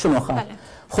بووم شنۆخان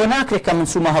خۆ ناکرێت کە من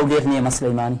چوومە هەولێر نییە مە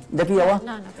سلەیمانی دەبیەوە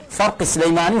فەرقی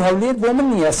سلەیمانی و هەولێر بۆ من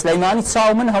نییە سلەیمانی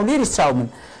چاو من هەولێری چاو من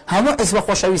هەموو حیزبە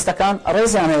خۆشەویستەکان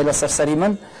ڕێزیان هەیە لە سەرسەری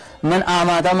من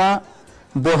ئامادەمە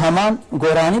بۆ هەمان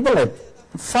گۆرانی بڵێ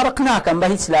فەرق ناکەم بە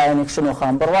هیچ لایەنێک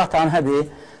شنۆخان بڕواتان هەبێ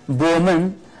بۆ من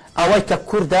ئەوەی کە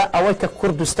کووردە ئەوەی کە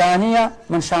کوردستانیە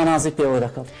من شانازی پێوە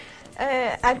دەکەم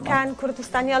ئەرکان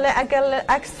کوردستانی ئەڵێ ئەگەر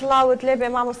ئەکس لاوت لێ بێ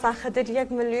مامۆستا خەدەر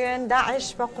 1 ملیۆن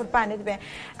داعش بە قوربانت بێ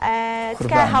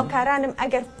تکا هاوکارانم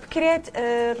ئەگەر بکرێت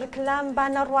ڕکلام با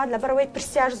نەڕوات لەبەرەوەی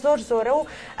پرسیار زۆرە و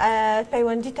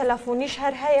پەیوەندی تەلەفۆنیش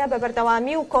هەر هەیە بە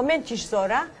بەردەوامی و کۆمنتیش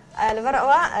زۆرە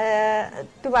لەبەرەوە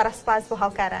دووبارە سپاس بۆ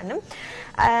هاوکارانم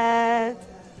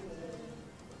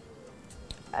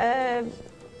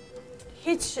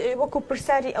هیچ وەکو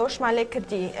پرسیاری ئەوشمان لێ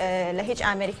کردی لە هیچ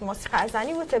ئامێرێکی مۆسیقا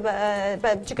ئەزانی وتە بە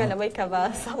جگەلەوەی کە بە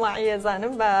سەماعی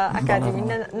ئەزانم بە ئەکادمی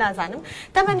نازانم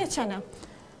تەمەنێت چەنە؟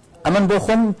 ئەمن بۆ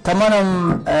خۆم تەمەنم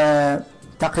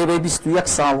تقریبا 21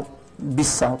 ساڵ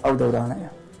 20 ساڵ ئەو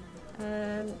دەورانەیە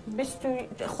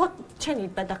خۆت چەنی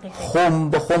بە دقیق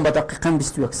خۆم بە خۆم بە دقیقەن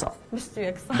 21 ساڵ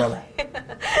 21 ساڵ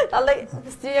ئەڵێ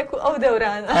 21 و ئەو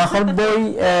دەورانە ئاخر بۆی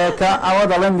کە ئەوە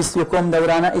دەڵێم 21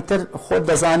 دەورانە ئیتر خۆت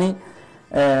دەزانی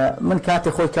من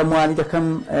کاتێ خۆی کە موالی دەکەم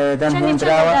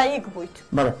دەنهێنراوە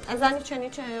بەڵێ ئەزانی چەنی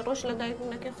ڕۆژ لە دایک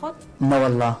بوونەکەی خۆت؟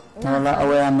 نەوەڵڵا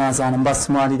ئەوەیان نازانم بەس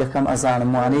موالی دەکەم ئەزانم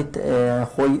موانیت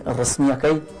خۆی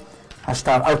ڕسمیەکەی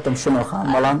هەشتا ئەوتم شنۆخان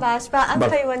بەڵام باش بە ئەم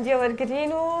پەیوەندیە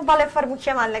وەرگرین و بەڵێ فەرموو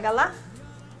کێمان لەگەڵا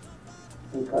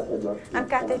ئەم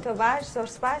کاتەی تۆ باش زۆر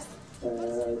سپاس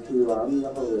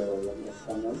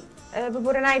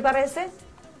ببوورنای بەڕێزێ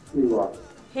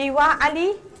هیوا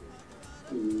عەلی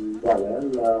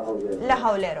لە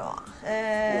هەولێرەوە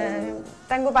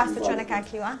دەنگ و باس چۆنە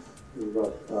کاکیوە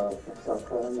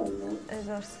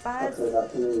زۆر سپاس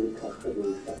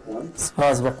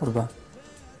سپاس بە قوربان.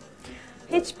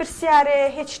 هیچ پرسیارێ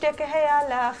هیچ شتێکە هەیە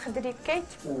لە خدری بکەیت؟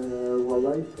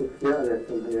 وەڵای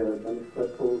پرسیارێکم هەیە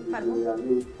بەنسبەت ئەو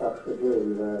ڤیدیۆیانەی چاپکردووە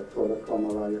لە تۆڕە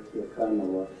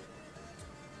کۆمەڵایەتیەکانەوە.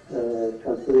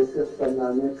 چەند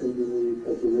بەرنامەیەکم بینی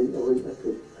کە دوای ئەوەی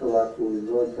دەکرد کەوات و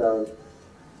زۆر جار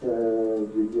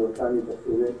ڤیدیۆکانی بە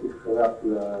سوورێتی خراپ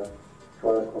لە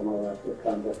تۆڕە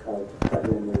کۆمەڵایەتیەکان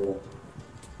دەکارێنەوە.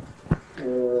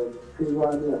 پێی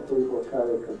وانە خۆی بۆ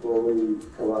کارێکە بۆ ئەوەی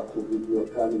کەوات و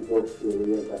ڤیدیۆکانی بۆ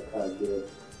سوورەیە دەکاردێت.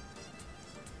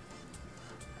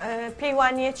 پێی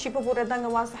وانیە چی ببوورە دەنگە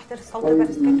وازەحتر سەڵتە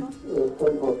بەرزکەیتەوە؟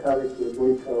 خۆی بۆ کارێکی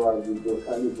بۆی کەوا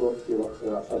ڤیدیۆکانی بۆستیەوە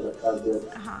خراپە دەکاردێت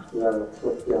لە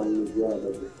سۆسیال میدیا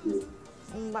بەگشتی.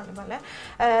 بەڵێ بەڵێ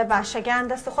باشە گیان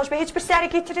دەست خۆش بە هیچ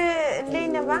پرسیارێکی تر لێی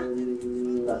نەما؟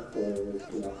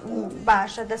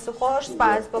 باشە دەست خۆش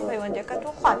سپاس بۆ پەیوەندیەکەت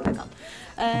و خوات لەگەڵ.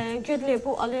 گوێت لێ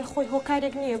بوو ئەڵێ خۆی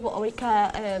هۆکارێک نییە بۆ ئەوەی کە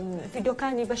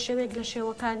ڤیدیۆکانی بە شێوەیەک لە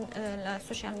شێوەکان لە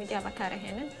سوشیال میدیا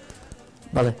بەکارەهێنن.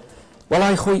 بەڵێ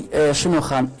وەڵای خۆی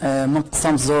شنۆخان من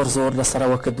قسەم زۆر زۆر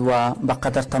لەسەرەوە کردووە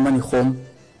بەقەدەر تەمەنی خۆم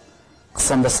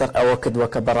قسەم لەسەر ئەوە کردووە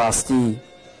کە بەڕاستی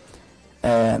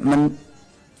من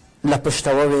لە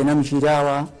پشتەوە وێنەم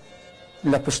گیراوە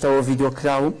لە پشتەوە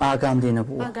ڤیدیۆکراوم ئاگام لێ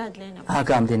نەبووە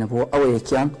ئاگام لێ نەبووە ئەوە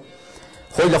یەکیان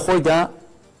خۆی لە خۆیدا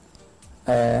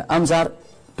ئەمجار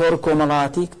تۆڕ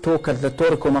کۆمەڵاتی تۆ کرد لە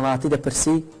تۆڕ کۆمەڵاتی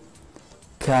دەپرسی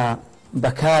کە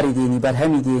بەکاری دێنی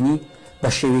بەرهەمی دێنی بە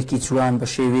شێوێکی جوان بە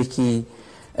شێوێکی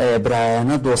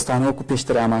برایانە دۆستانەوەکو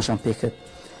پێشتر ئاماژەم پێکرد.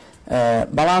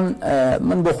 بەڵام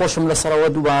من بۆ خۆشم لەسەرەوە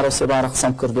دووبارە سێبارە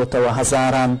قسەم کردوتەوە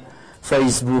هەزاران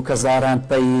فەیسبووک هەزاران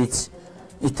پەیج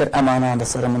ئیتر ئەمانان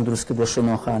لەسەر من دروست کردووە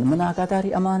شنۆخان من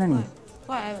ئاگاداری ئەمانە نییە.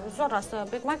 زۆر ڕاستە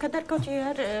بێگومان کە دەرکەوتی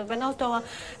هەر بەناوتەوە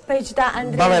پەیجدا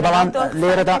بەڵێ بەڵام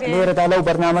لێرەدا لەو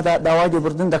بەرنامەدا داوای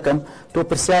لێبوردن دەکەم تۆ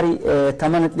پرسیاری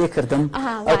تەمەنت لێ کردم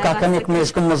ئەو کاکەمێک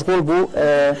مێشکم مەشغوڵ بوو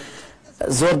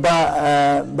زۆر بە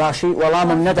باشی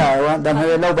وەڵامم نەدایەوە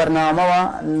دەمهەوێت لەو بەرنامەوە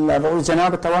لە ڕۆی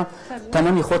جەنابەتەوە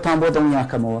تەمەنی خۆتان بۆ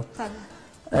دڵنیاکەمەوە.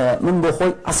 من بۆ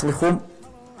خۆی ئەسڵی خۆم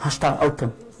هەشتا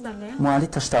ئەوتم مالی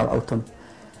تەشتا ئەوتم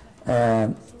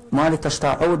مالی تەشتا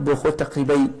ئەوت بۆ خۆی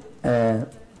تەقریبەی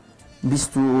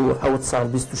 27 ساڵ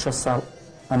 26 ساڵ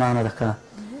ئەمانە دەکات.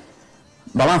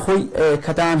 بەڵام خۆی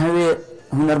کەدان هەوێ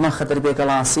هونەرمەند خەدر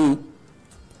بێگڵاسی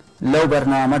لەو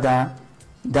بەرنامەدا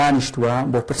دانیشتووە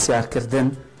بۆ پرسیارکردن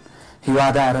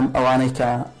هیوادارم ئەوانەی کە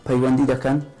پەیوەندی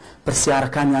دەکەن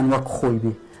پرسیارەکانیان وەک خۆی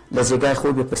بێ لە جێگای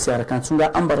خۆی بێ پرسیارەکان چونکە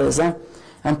ئەم بەڕێزە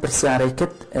ئەم پرسیارەی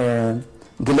کرد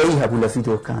گلەی هەبوو لە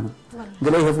ڤیدیۆکانم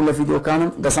گلەی هەبوو لە ڤیدیۆکانم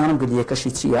دەزانم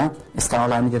گلیەکەشی چییە ئێستا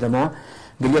وەڵامی دەدەمەوە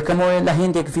گلیەکەمەوە لە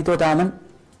هێندێک ڤیدیۆدا من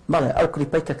بەڵێ ئەو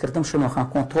کلیپەی کە کردم شنۆخان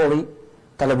کۆنتڕۆڵی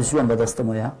تەلەڤیزیۆن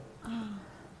بەدەستمەوەیە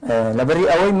لەبەری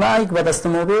ئەوەی مایک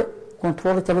بەدەستمەوە بێ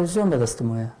کۆنتڕۆڵی تەلەڤیزیۆن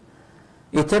بەدەستمەوەیە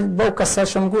ئیتر بەو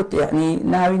کەسەشم گوت یعنی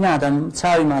ناوی نادەم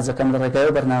چاوی مازەکەم لە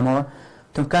ڕێگایەوە بەرنامەوە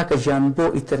تم کاکە ژیان بۆ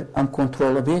ئیتر ئەم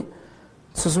کۆنتڕۆڵە بێ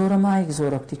چ زۆرە مایک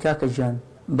زۆرە قوتی کاکە ژیان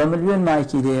بە ملیۆن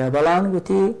مایکی دەیە بەڵام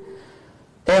گوتی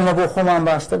ئێمە بۆ خۆمان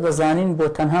باشتر دەزانین بۆ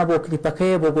تەنها بۆ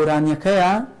کلیپەکەیە بۆ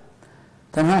گۆرانیەکەیە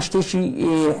تەنها شتێکی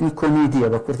کۆمیدیە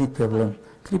بە کوردیت پێ بڵێم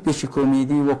کلیپێکی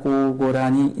کۆمیدی وەکو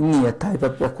گۆرانی نییە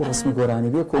تایبەت وەکو ڕسمی گۆرانی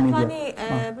بێ کۆمیدیە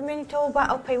بمێنیتەوە بە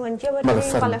ئەو پەیوەندیە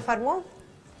بەڵێ فەرموو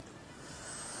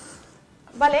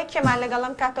بەڵێ کێمان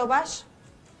لەگەڵم کاتەوە باش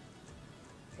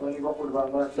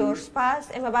زۆر سپاس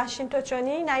ئێمە باشین تۆ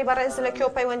چۆنی نای بەڕێز لە کێو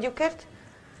پەیوەندی و کرد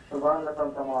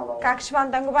کاکشمان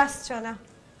دەنگ و باس چۆنە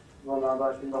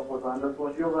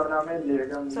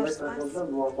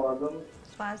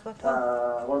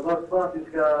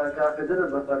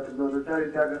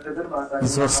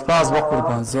زۆر سپاس بە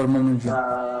قوربان زۆر مەمنون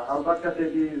هەڵبەت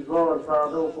کەسێکی زۆر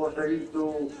سادە و خۆشەویست و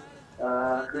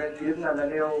خوێنگیرنە لە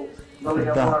نێو دڵی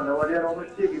هەمووانەوە لێرە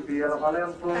شتێکی پێڵە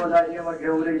هەڵێم تۆ لای ئێمە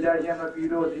گەورەی لای ئێمە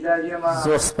پیرۆزی لای ئێمە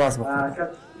زۆر سپاس بە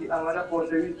کەسی ئەمەنە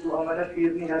خۆشەویست و ئەمەنە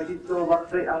شیرنی هەرگیز تۆ بە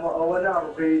قسەی ئەوە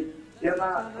ناڕووکەی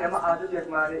ئێمە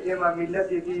عادەتێکمانێ ئێمە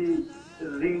میلەتێکی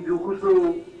زیند و کوش و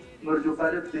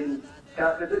مردوپەرستین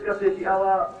کاکەتر کەسێکی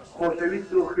ئەوە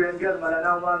خۆشەویست و خوێنگەرمە لە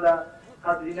ناوماندا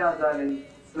قەدری نازانین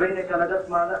دوێنێکە لە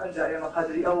دەستمانە ئەنجا ئێمە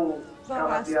قەدری ئەو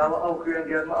کەمەتیاوە ئەو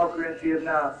خوێنگەرمە ئەو خوێن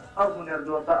شیرنا ئەو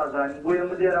هونەردۆستە ئەزانین بۆیە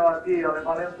من لێرەوە پێڵێم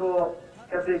ئەڵێم تۆ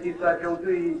کەسێکی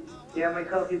سەرکەوتووی ئێمەی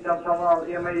خەڵکی تەمتەماڵ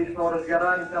ئێمەی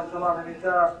شۆڕشگەرانی تەمتەماڵ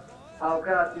هەمیشە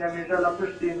هاوکاتی هەمیشە لە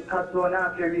پشتین قەت تۆ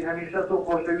ناکەوی هەمیشە تۆ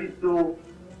خۆشەویست و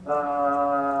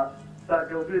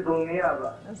سەرکەوتوی دڵنیا بە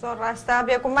زۆر ڕاستە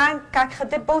بێگومان کاک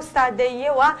خەدر بەو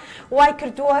سادەییەوە وای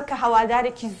کردووە کە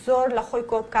هەوادارێکی زۆر لە خۆی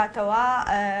کۆ بکاتەوە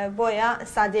بۆیە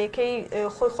سادەیەکەی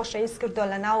خۆی خۆشەویست کردو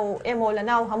لە ناو ئێمە و لە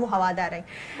ناو هەموو هەوادارین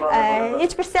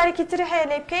هیچ پرسیارێکی تر هەیە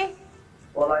لێ بکەی؟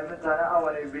 وەڵای متانە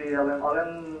ئەوەی بێ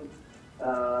ئەڵێن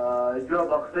جۆ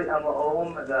بە قسەی ئەمە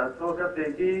ئەومەدا تۆ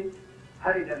کەسێکی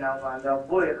هەری لە ناوماندا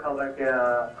بۆی خەڵک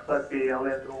قسە پێ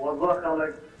ئەڵێت وە زۆر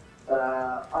خەڵک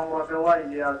ئەمڕۆکە وای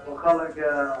یاسۆ خەڵک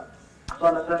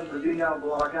قسەلەتەن ببینە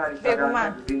گۆڕەکانی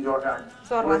بینجۆکان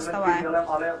زۆر ڕاستەوە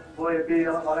ئەڵێ بۆیە پێ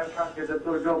ئەڵێن کام کردە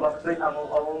تۆ جۆ بە قسەی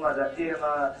ئەومەدا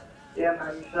ئێمە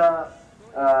هەمیشە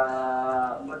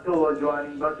بە تۆوە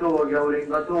جوانین بە تۆوە گەورەین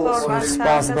بە تۆ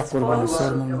سپاس بە قوربان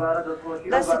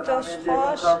دەستی تۆش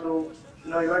خۆش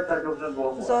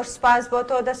زۆر سپاس بۆ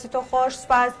تۆ دەستی تۆ خۆش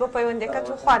سپاس بۆ پەیوەندەکەت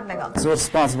و خوارد لەگەڵ زۆر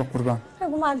سپاس بە قوربان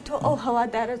بەگومان تۆ ئەو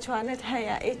هەوادارە جوانت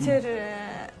هەیە ئیتر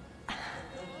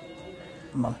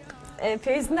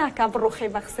پێویست ناکە بڕوخی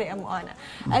بە قسەی ئەموانە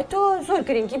تۆ زۆر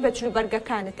گرنگی بە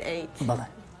جلوبەرگەکانت ئەیت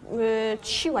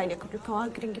چی وای لێ کردوکەوە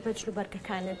گرنگی بە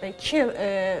جلوبەرگەکانت بە کێ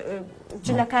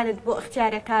جلەکانت بۆ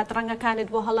اختیارەکات ڕەنگەکانت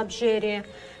بۆ هەڵەبژێرێ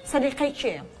سەلیقەی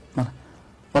کێیە؟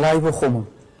 وەڵای بۆ خۆمم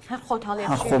هەر خۆت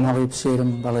خۆم هەڵی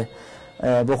بشێرم بەڵێ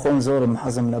بۆ خۆم زۆرم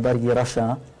حەزم لە بەرگی ڕەشە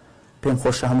پێم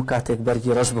خۆشە هەموو کاتێک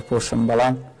بەرگی ڕەش بپۆشم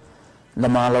بەڵام لە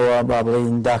ماڵەوە با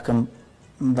بڵێین داکەم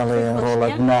دەڵێ ڕۆڵە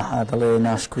گوناحە دەڵێ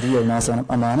ناشکوریە و نازانم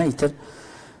ئەمانە ئیتر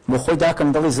بۆ خۆی داکەم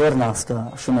دڵی زۆر ناسکە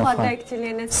شنۆخان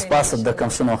سپاست دەکەم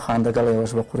شنۆخان دەگەڵ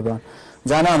ئێوەش بە قوربان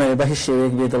جا نامەوێت بە هیچ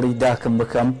شێوەیەک بێ دڵی داکەم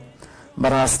بکەم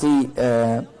بەڕاستی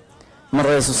من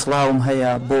ڕێز و سڵاوم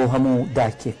هەیە بۆ هەموو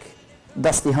داکێک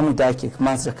دەستی هەموو داکێک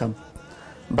ماچ دەکەم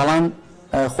بەڵام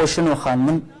خۆی شنۆخان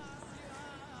من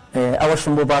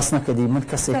ئەوەشم بۆ باس نەکردی من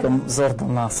کەسێکم زۆر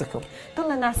دڵناسەکەم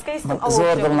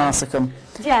زۆر دڵناسەکەم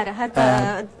دیارە هەتا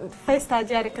فەیستا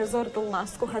دیارێکە زۆر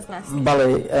دڵناسک و هەزناسی بەڵێ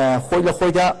خۆی لە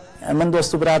خۆیدا من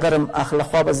دۆست و برادرم ئاخ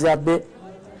لەخوا بە زیاد بێ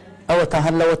ئەوە تا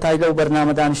هەر لەوە تای لەو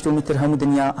بەرنامە دانیشتومی تر هەموو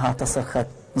دنیا هاتە سەرخەت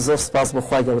زۆر سپاس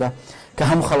بەخوای گەورە کە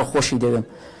هەموو خەڵک خۆشی دەوێم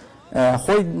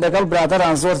خۆی لەگەڵ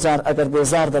برادەران زۆر جار ئەگەر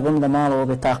بێزار دەبم لە ماڵەوە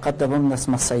بێتاقەت دەبم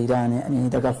دەچمە سەیرانێ ئەنی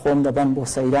دەگەڵ خۆم دەبەن بۆ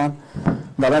سەیران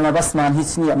دەڵێمە بەسمان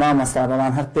هیچ نییە مامەستا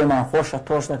بەمان هەر پێمان خۆشە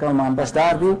تۆش دەگەڵمان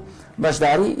بەشدار بی و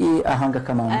بەشداری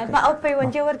ئاهەنگەکەمان بە ئەو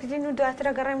پەیوەندی وەرگرین و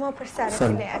دواترە گەڕێمەوە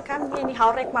پرسیارێکی لێ ئەەکەم یعنی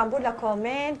هاوڕێکمان بوو لە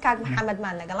کۆمنت کاک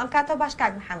محەممەدمان لەگەڵم کاتەوە باش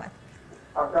کاک محەممەد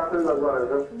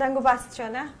دەنگ و باست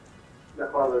چۆنە؟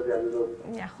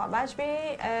 یاخوا باش بێ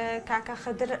کاکە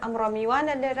خەدر ئەمڕۆ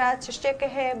میوانە لێرە چ شتێکە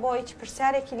هەیە بۆ هیچ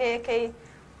پرسیارێکی لێ یەکەی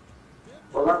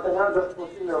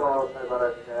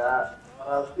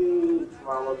ڕاستی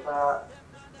مامۆستا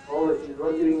ڕۆڵێکی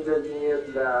زۆر گرنگ دەبینێت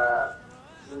لە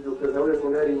مندووکردنەوەی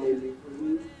هونەری مێلی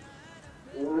کوردی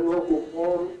من وەکو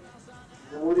خۆم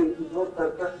جمهورێکی زۆر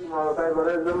سەرکەشتی مامۆستای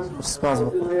بەڕێزم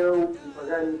مێ و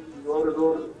بەگانێکی زۆر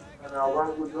زۆر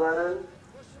بەناوبانگ و جوانن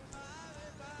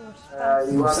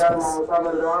هیوادار مامۆستا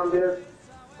بەردەوام بێت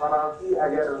بەڕاستی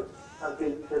ئەگەر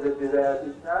هەرکێکی کە بێت جزایەتی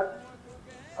بکات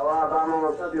ئەوە با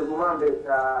مامۆستا بێگومان بێت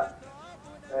کە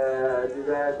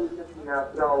جزایەتی کەسی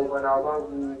ناسرا و بەناوبانگ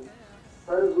و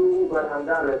فەرز و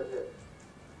بەرهەمدار بێت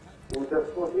و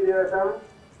دەستخۆشی دەکەم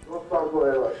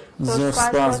زۆر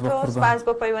سپاس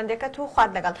بۆ پەیوەندەکەت و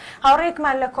خوارد لەگەڵ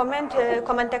هاوڕێکمان لە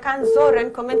کۆمنتەکان زۆرن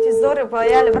کۆمنتی زۆر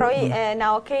بۆیە لە بڕۆی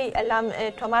ناوەکەی لام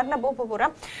تۆمار نەبوو ببوورە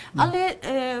ئەڵێ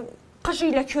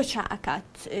قژی لە کوێ چاکات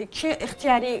کێ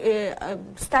اختیاری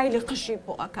ستایلی قژی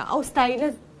بۆ ئەکا ئەو ستایلە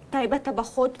تایبەتە بە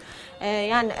خۆت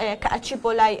یان کە ئەچی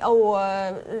بۆ لای ئەو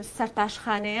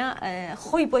سەرتاشخانەیە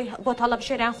خۆی بۆ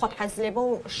تەڵەبژێریان خۆت حەز لێ بۆ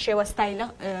شێوە ستایلە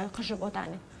قژە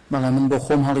بۆدانێ بەڵێ من بۆ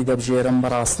خۆم هەڵی دەبژێرم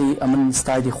بەڕاستی ئەمن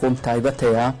ستایلی خۆم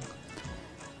تایبەتەیە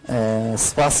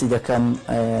سپاسی دەکەم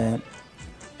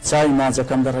چاوی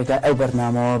ماجەکەم لە ڕێگای ئەو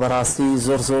بەرنامەوە بەڕاستی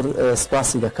زۆر زۆر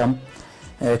سپاسی دەکەم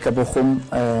کە بۆ خۆم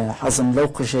حەزم لەو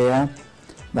قژەیە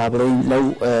با بڵێین لەو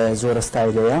زۆرە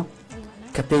ستایلەیە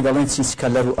کە پێی دەڵێن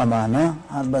چینچکەلەر و ئەمانە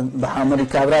بە حاملی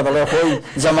کابرا دەڵێ خۆی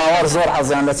جەماوەڕ زۆر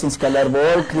حەزیان لە چینچکەلەر بۆ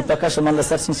کلیپەکەش من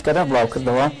لەسەر چینچکەلەر بڵاو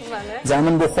کردەوە جا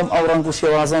من بۆ خۆم ئەو ڕەنگ و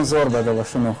شێوازەم زۆر بەدەوە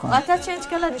شنۆخان واتە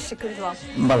چینچکەلەریشی کردووە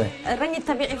بەڵێ ڕەنگی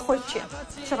تەبیعی خۆی چییە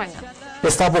چ ڕەنگە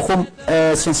ئێستا بۆ خۆم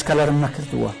چینچکەلەرم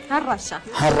نەکردووە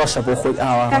هەر ڕەشە بۆ خۆی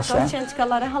ئاوا ڕەشە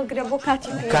چینچکەلەرە هەڵگرێ بۆ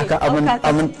کاتی کاکە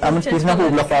ئەمن پیر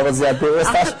نەبوو لە خوا بەزیاد بێ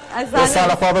ئێستا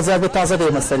لە خوا بەزیاد بێ تازە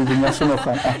دێمە سەری دنیا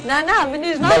شنۆخان نا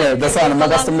منیش بەڵێ دەزانم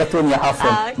مەبەستم لە تۆنیە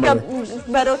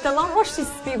بەرەوتەڵان ڕۆشتی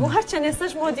سپی بوو هەرچەند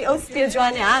ئێستاش مۆدی ئەو سپێ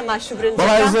جوانێ ئاماشو برنج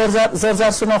بەڵای زۆر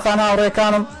جار شنۆخانە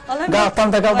هاوڕێکانم گاڵتەم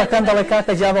دەگەڵ دەکەن دەڵێ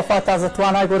کاکە جا بەخوا تازە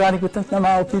توانای گۆرانی گوتنت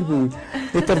نەماوە پیر بووی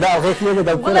ئیتر داڵغێکی لێ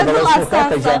دەکوڵە دەڵێ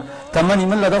تەمەنی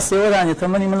من لە دەستێوەدانێت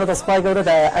تەمەنی من لە دەست خوای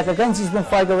گەورەدایە ئەگەر گەنجیش بم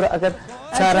خوای گەورە ئەگەر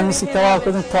چارەنووسی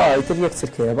تەواوکردن تا ئیتر یەک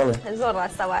چرکەیە بڵێ زۆر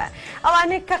ڕاستەوەیە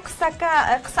ئەوانەی کە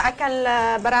قسەکەن لە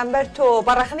بەرامبەر تۆ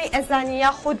بەڕەخنەی ئەزانی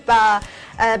یاخود بە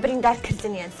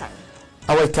بریندارکردنی ئەنسان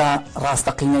ئەوەی کە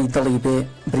ڕاستەقینەی دڵی بێ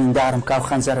بریندارم کاو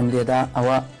خەنجەرم لێدا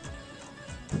ئەوە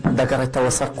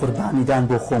دەگەڕێتەوە سەر قوربانیدان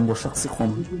بۆ خۆم بۆ شخصی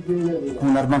خۆم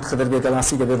هونەرمەند خدر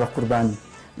بێگەڵاسی دەبێت بە قوربانی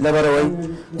لەبەرەوەی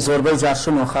زۆربەی جار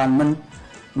شنۆخان من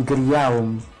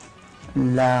گریاوم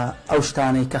لە ئەو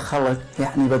شتانەی کە خەڵک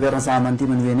یعنی بەبێ ڕەزامەندی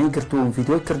من وێنەی گرتووم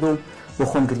ڤیدۆی کردووم بۆ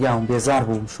خۆم گریاوم بێزار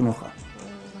بووم شنۆخان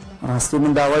ڕاستی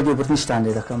من داوای دێبرنیشتان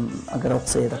لێ دەکەم ئەگەر ئەو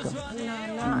قسەیە دەکەم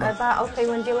با ئەو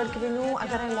پەیوەندی وەرگرن و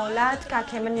ئەگەر مۆلات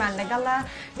کاکێ منمان لەگەڵە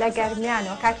لە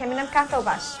گەرمیانەوە کاکێ منم کاتەوە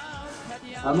باش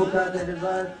هەموو کاتێک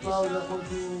باش پاو لە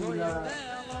خۆتی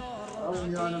ئەو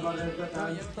میوانە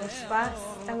بەڕێزەکان سوپاس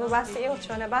ئەمە باسی ئێوە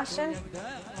چۆنە باشن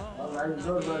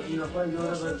زۆر باشینەخوای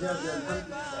گەورە بەزیاد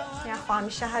یاخوا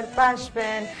هەمیشە هەر باش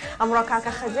بن ئەمڕۆ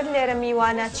کاکە خەزر لێرە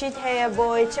میوانە چیت هەیە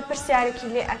بۆی چه پرسیارێکی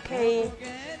لێ ئەەکەی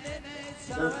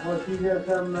دەستخۆشی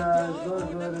لێکەم زۆر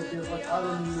زۆر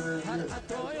خۆشحاڵم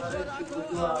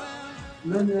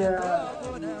من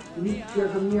هیچ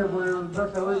شتێکم نییە بۆ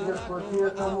بەسەوەی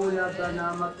دەستخۆشیەکەم و یا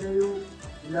بەرنامەکەی و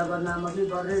لە بەرنامەکەی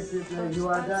بەڕێزێک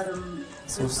هیوادارم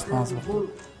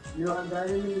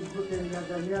هیواداری منیش بکەین لە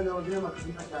دەمیانەوە بێمە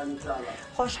خزمەتان ئینشاڵڵا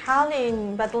خۆشحاڵین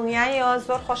بە دڵنیایەوە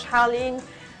زۆر خۆشحاڵین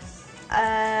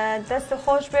دەست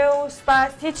خۆش بێ و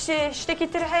سپاس هیچ شتێکی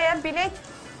تر هەیە بینیت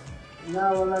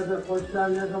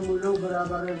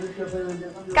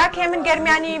کاکێ من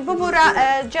گەرمیانی ببوورە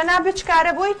جەنا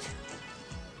بچکارە بوویت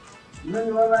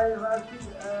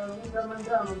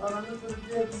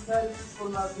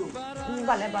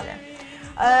بەڵێ بەڵێ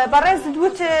بەڕێز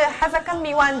دوت حەزەکەم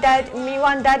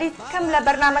میوانداری کەم لە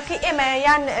بەرنامەکەی ئێمە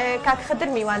یان کاک خدر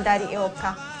میوانداری ئێوە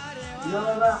بکە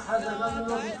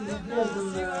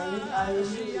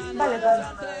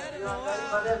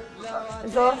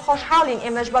زۆر خۆشحاڵین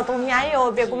ئێمەش بە دڵنیاییەوە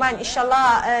بێگومان ئیشەڵا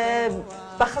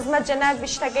بە خزمەت جەناب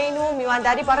بیشتەگەین و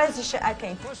میوانداری بەڕێزیش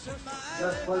ئەکەین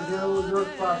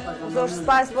زۆر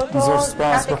سپاس بۆ تۆ زۆر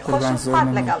سپاس بە قوربان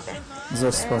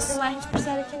زۆر سپاس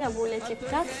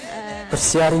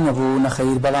پرسیاری نەبوو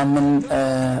نەخەیر بەڵام من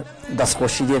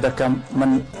دەستخۆشی لێ دەکەم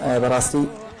من بەڕاستی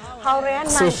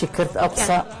قسێکی کرد ئەو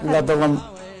قسە لە دڵم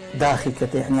داخی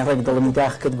کرد یعنی ڕێک دڵمی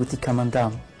داخ کرد گوتی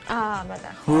کەمەندام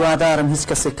هیوادارم هیچ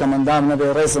کەسێک کەمەندام نەبێ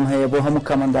ڕێزم هەیە بۆ هەموو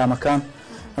کەمەندامەکان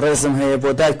ڕێزم هەیە بۆ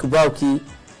دایک و باوکی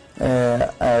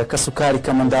کەس و کاری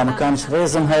کەمەندامەکانش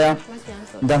ڕێزم هەیە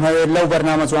دەمەوێت لەو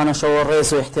بەرنامە جوانەشەوە ڕێز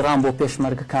و احتیرام بۆ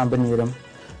پێشمەرگەکان بنیرم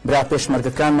برا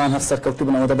پێشمەرگەکانمان هەر سەرکەوتوو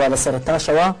بنەوە دەبا لە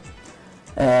سەرەتاشەوە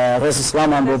ڕێز و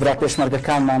سڵامان بۆ برا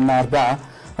پێشمەرگەکانمان ناربا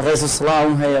ڕێز و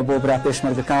سڵاوم هەیە بۆ برا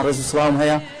پێشمەرگەکان ڕێز و سڵاوم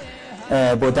هەیە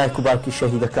بۆ دایک و باوکی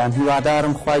شەهیدەکان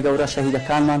هیوادارم خوای گەورە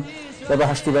شەهیدەکانمان لە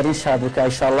بەهەشتی بەرین شاد بکە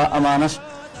ئینشاءڵڵا ئەمانەش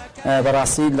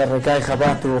بەڕاستی لە ڕێگای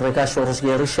خەبات و ڕێگای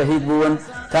شۆڕژگێڕی شەهید بوون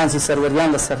تانزی سەروەریان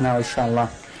لەسەر ناوە ئینشاءڵڵا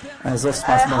زۆر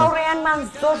سپاس هاوڕێیانمان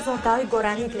زۆر زۆر داوای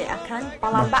گۆرانیت لێ ئەکەن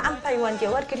بەڵام بە ئەم پەیوەندی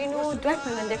وەرگرین و دوای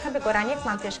پەیوەندەکە بە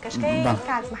گۆرانیەکمان پێشکەشکەی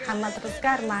کاک محەممەد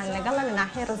ڕزگارمان لەگەڵە لە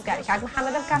ناحیەی ڕزگاری کاک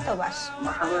محەممەدم کاتەوە باش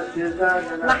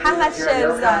محەممەد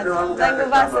شێرزاد دەنگ و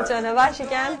باسە چۆنە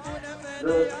باشیکەن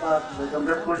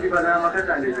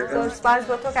زۆر سپاس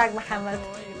بۆ تۆ کاک محەممەد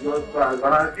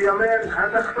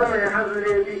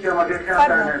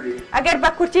ئەگەر بە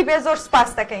کورتی بێ زۆر سپاس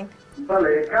دەکەین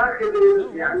بەڵێ کاکرد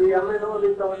یعنی ئەمە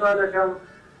نۆڵی تەوەسا دەکەم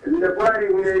لە بواری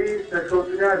هونەری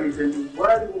سەرکەوتنابیتن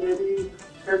بواری هونەری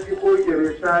کەسی خۆی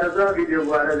دەبێت شارەزابی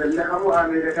دێبوارە لە هەموو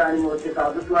ئامێرەکانی مۆسیقا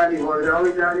بتوانی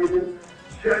هۆدراوی دانیدن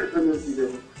شعر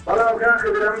بنووسیدن بەڵام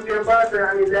کاکرد ئەم پێم باشە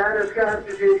یعنی لایەنەکە هەر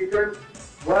پێشێریتن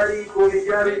بواری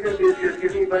کۆمیدیاریتن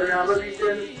پێشکەشکردنی بەرنامە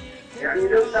بیتن یعنی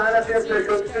لەو شتانە پێم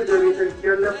سەرکەوتکرد دەبێتن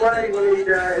کە لە بواری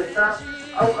هونەریدا ئێستا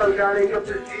ئەو خەلکانەی کە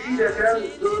پشتگیری دەکەن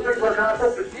زۆربەی بەکاتە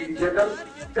پشتگیری دەکەن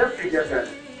دەستی دەکەن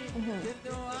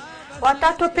واتە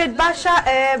تۆ پێت باشە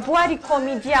بواری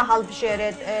کۆمیدیا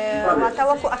هەڵبژێرێت واتە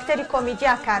وەکو ئەکتەری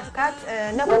کۆمیدیا کار بکات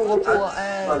نەبوو وەکو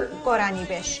گۆرانی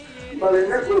بێش بەڵێ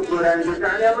نەبوو گۆرانی بێش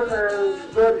یعنی من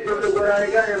زۆر لە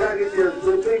گۆرانیەکانی ڕاگەی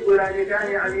زۆربەی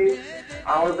گۆرانیەکانی یعنی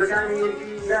ئاوازەکانی یەکی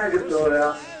ناگرتەوە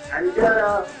یعنی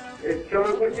جارە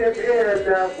کەمە گوتێک ئێرە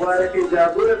لە بوارەکەیدا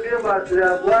بۆرە پێم باشترە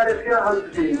بوارەکە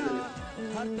هەڵبژێریتن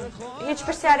هیچ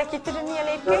پرسیارێکی تر نییە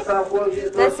لێ بکەیت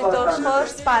دەستی تۆش خۆش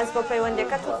سپاس بۆ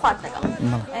پەیوەندەکەت و خوات لەگەڵ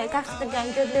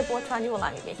کاکسگەنجت لێ بۆ توانی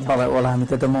وەڵامی بێت بەڵێ وەڵامی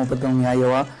دەدەمەوە بە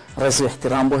دڵنیایەوە ڕێز و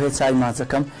احتیرام بۆ هێچ چای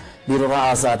ماچەکەم بیرڕە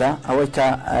ئازادە ئەوەی کە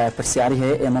پرسیاری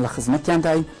هەیە ئێمە لە خزمەتیان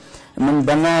دای من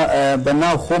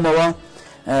بەناو خۆمەوە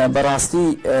بەڕاستی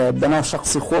بەناو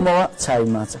شخصی خۆمەوە چاوی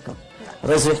ماچەکەم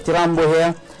ڕێز و احترام بۆ هەیە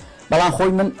بەڵام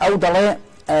خۆی من ئەو دەڵێ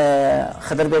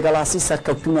خەدەر بێگەڵاسی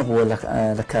سەرکەوتوو نەبووە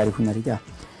لە کاری هونەریدا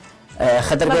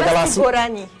خەدەر بێگەڵاسی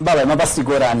بەڵێ مەبەستی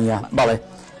گۆرانیە بەڵێ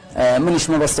منیش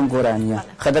مەبەستم گۆرانیە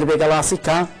خەدەر بێگەڵاسی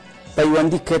کە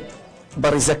پەیوەندی کرد بە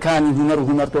ڕیزەکانی هونەر و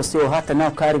هونەردۆستیەوە هاتە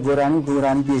ناو کاری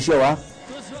گۆرانی بێژەوە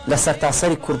لە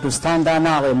سەرتاسەری کوردستاندا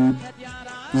ناڵێم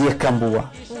یەکەم بووە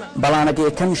بەڵام ئەگە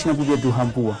یەکەمیش نەبوو بێ دووهەم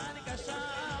بووە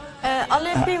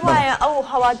ئەڵێ پێی وایە ئەو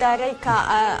هەوادارەی کە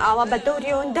ئاوا بە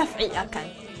دەوریەوە دەفعی ئەکەن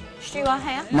شتی وا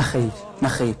هەیە؟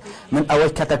 نەخەیر من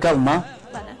ئەوەی کە دەگەڵمە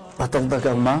بەدڵ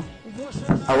دەگەڵمە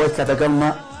ئەوەی کە دەگەڵمە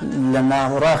لە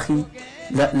ناوەڕاخی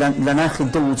لە ناخی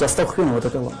دڵ و جەستە و خوێنەوە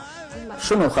دەگەڵمە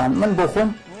شنۆخان من بۆ خۆم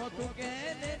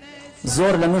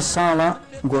زۆر لە من ساڵە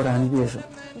گۆرانی بێژم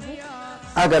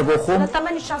ئەگەر بۆ خۆم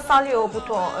تەمەنی چەند ساڵیەوە بوو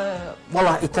تۆ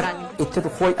وەڵا ئیتر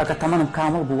خۆی ئەگە تەمەنم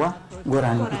کامڵ بووە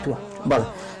گۆرانی بووە بەڵێ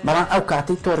بەڵام ئەو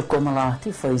کاتی تۆڕی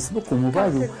کۆمەڵایەتی فەیسبوک و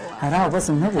موبایل و هەرا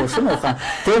بەسم نەبووە شنۆخان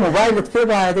تۆ موبایلت پێ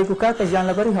وایە دەیگو کاکە ژیان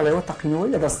لەبەری هەڵەوە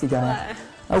تەقینەوەی لە دەستیدایە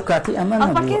ئەو کاتی ئەمە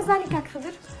نەبووە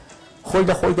خۆی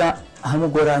لە خۆیدا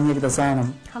هەموو گۆرانیەک دەزانم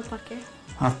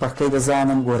هەڵپەرکەی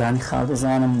دەزانم گۆرانی خاو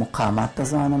دەزانم مقامات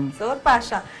دەزانم زۆر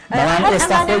باشە بەڵام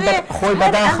ئێستا خۆی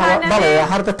بەداخەوە بەڵێ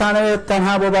هەر دەتانەوێت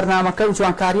تەنها بۆ بەرنامەکە و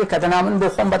جوانکاریە کە دەنامن بۆ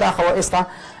خۆم بەداخەوە ئێستا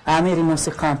ئامێری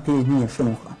مۆسیقام پێ نییە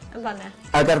شنوخان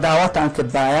ئەگەر داواتان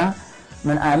کردبایە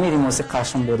من ئامێری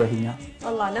مۆسیقاشم بۆ دەهینە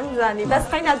والله نەمزانی بەس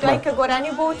قەینا دوای کە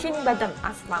گۆرانی بۆتین بەدەم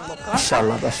ئاسمان بۆ بکەوە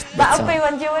ئینشاءالله باش بە ئەو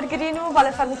پەیوەندی وەرگرین و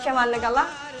بەڵێ فەرمووتێمان لەگەڵا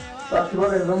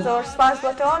زۆر سپاس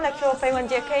بۆتەوە لەکوێوە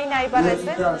پەیوەندیەکەی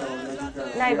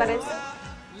نایبەرێز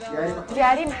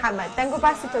دیاری محەممەد دەنگ و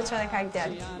باسی تۆ چۆنە کاک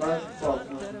دیاری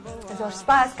زۆر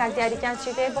سپاس کاک دیاریتان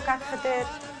چی دێ بۆ کاک خەدر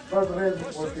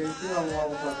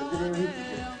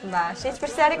باش هیچ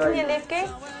پرسیارێکی نییە لێ بکەی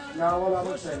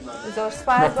زۆر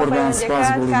سپاس بۆ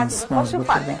پەیوەندیەکە کاتی خۆش و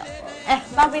پاک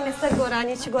بابینە سەر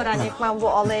گۆرانی چ گۆرانێکمان بۆ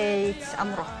ئەڵێیت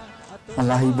ئەمڕۆ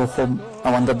واللهی بۆ خۆم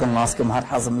ئەوەندە دڵناسکەم هەر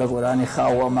حەزم لە گۆرانی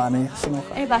خاوەمانەیە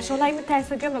ئەی باشە وڵای من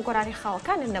تایسەگەم لە گۆرانی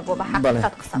خاوەکانت نەبوو بە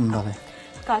حەقیقەت قسەم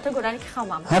کاتە گۆرانێکی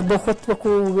خاومان هەر بۆ خۆت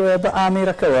وەکو بە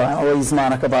ئامێرەکەوە ئەوەی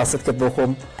زمانەکە باست کرد بۆ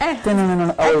خۆم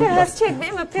هەرچێک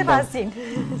بێمە پێ ڕازین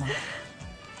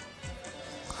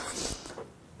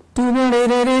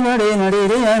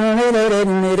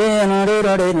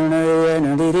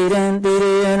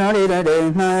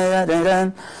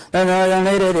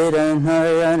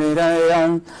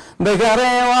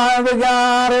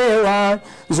بگەڕێوە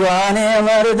جوانێ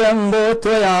مەردم بۆ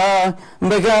تۆیە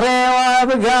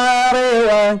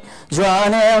بگەڕێوە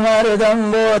جوانێ مەردم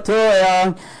بۆ تۆیە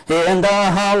هێندا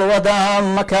هەڵوەدام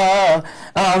مەکە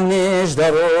ئەم نیش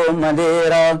دەڕۆمە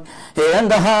لێرە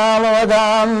هێندە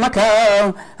هەڵوەدام مەکە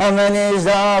ئەمە نیش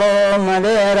دەڕۆمە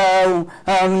لێرە و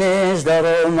ئەم نیش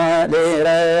دەڕۆمە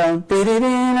لێرە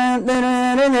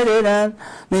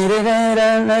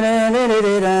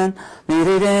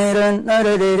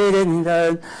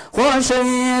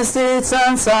خۆشەویستی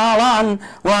چەند ساڵان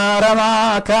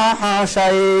وارەماکە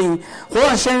حاشایی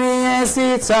خۆشەویستی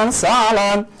چەند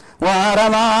ساڵان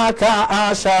وارەماکە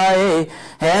ئاشایی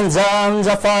هێنجام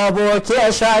جەفا بۆ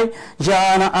کێشای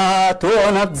جانە ئاتۆ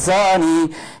نەتزانی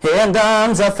هێندام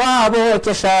جەفا بۆ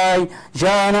کێشای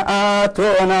جانە ئاتۆ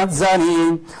نەتزانی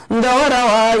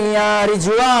دەوەرەوە یاری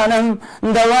جوانم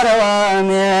دەوەرەوە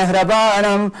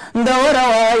مێهرەبانم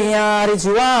دەوەرەوە یاری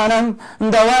جوانم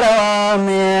دەوەرەوە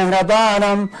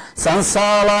مێهرەبانم چەند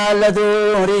ساڵە لە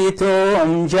دووری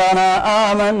تۆم جانە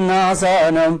ئامن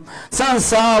نازانم چەند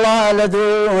ساڵە لە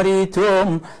دووری تۆم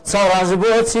چاوەڕ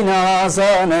بۆچی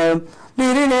نازانم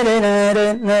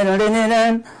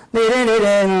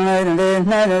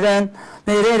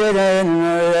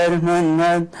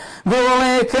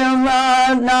گوڵێکم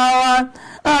ناوان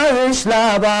ئەوش لە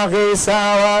باغی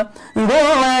ساوان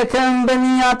گوڵێکم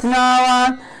بنیات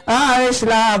ناوان ئاش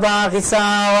لە باغی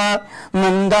ساوە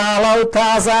منداڵە و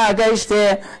تازە گەیشتێ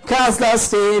کەس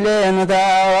دەستی لێ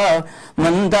نەداوە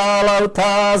منداڵە و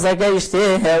تازە گەیشتێ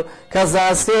هێو کەس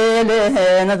دەستی لێ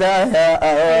نەداوە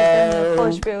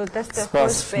خۆش بێ و دەستە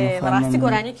خۆش بێ بەڕاستی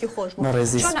گۆرانێکی خۆش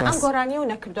بوو چۆن ئەم گۆرانی و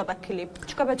نەکردووە بە کلیپ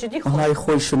چکە بە جدی خۆی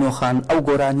خۆی شنۆخان ئەو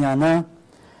گۆرانیانە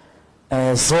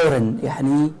زۆرن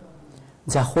یعنی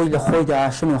جا خۆی لە خۆیدا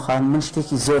شنۆخان من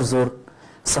شتێکی زۆر زۆر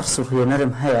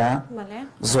سەرسوڕهێنەرم هەیە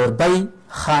زۆربەی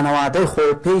خانەوادەی خۆ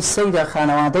پێی سەیرە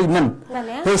خانەوادەی من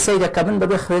پێی سەیرە کە من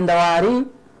بەبێ خوێندەواری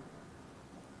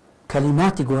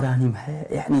کەلیماتی گۆرانیم هەیە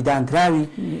یعنی دانراوی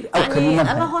ئەو کەلیمەم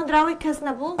ئەمە هۆندراوی کەس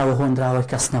نەبوو ئەوە هۆندراوی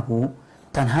کەس نەبوو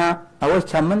تەنها ئەوەی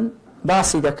کە من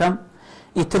باسی دەکەم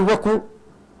ئیتر وەکو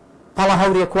پەڵە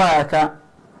هەورێک وایە کە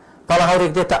بەڵام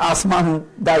هەورێک دێتە ئاسمان و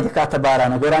دای دەکاتە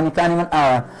بارانە گۆرانیەکانی من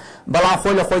ئاوان بەڵام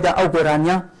خۆی لە خۆیدا ئەو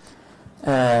گۆرانیە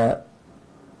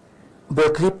بۆ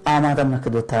کلیپ ئامادەم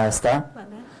نەکردو تا ئێستا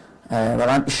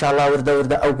بەڵام ئیشاڵڵا وردە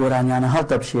وردە ئەو گۆرانیانە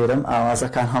هەڵدەبژێرم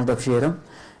ئاوازەکان هەڵدەبژێرم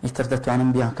ئیتر دەتوانم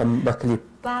بیانکەم بە کلیپ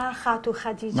با خاتو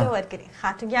خەدیجە وەرگری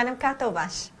خاتو گیانم کاتەوە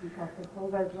باش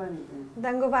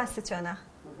دەنگ و باسی چۆنە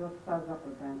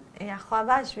یاخوا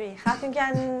باشوی خاتون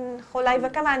گیان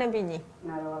خۆلایڤەکەمانە بینی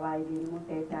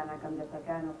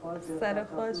سەرە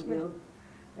خۆش بێ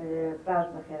باش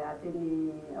بەخێراتنی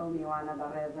ئەو میوانە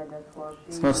بەڕێزە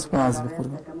سپاس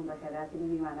دەستخۆشەکەم بەخێراتنی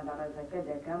میوانە بەڕێزەکە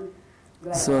دەکەم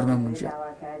زۆر مەمنون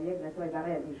داواکاریەک لە تۆی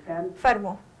بەڕێزیشکان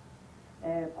فەرموو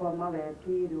کۆمەڵێ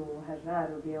پیر و هەژار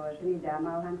و بێوەژنی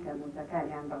داماو هەن کە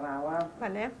موزەکانیان بڕاوە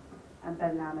ئەم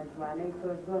بەرنامە جوانەی تۆ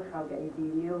زۆر خەڵگەی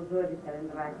بینی و زۆری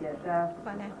سەرنجڕاکێشە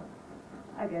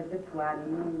ئەگەر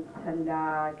بتوانین چەندە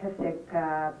کەسێک کە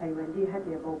پەیوەندی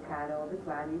هەبێ بەو کارەوە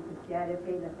بتوانین پرسیارێ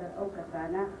بکەین لەسەر ئەو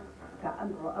کەسانە کە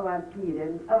ئەمڕۆ ئەوان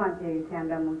پیرن ئەوان پێویستیان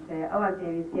لە موچەیە ئەوان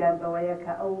پێویستیان بەوەیە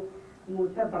کە ئەو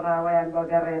موچە بڕاوەیان بۆ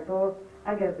گەڕێتەوە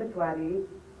ئەگەر بتوانی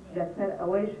لەسەر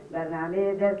ئەوەیش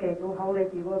بەرنامەیە دەرکەیت و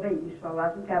هەوڵێکی بۆ بەی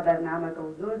ئیشەڵاتن کا بەرنامەکە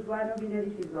و زۆر جوان و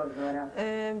بینەریشی زۆر زۆرە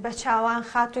بە چاوان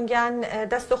خاتونگیان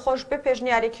دەست و خۆش بێ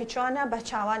پێشنیارێکی چۆنە بە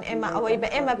چاوان ئێمە ئەوەی بە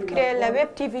ئێمە بکرێ لە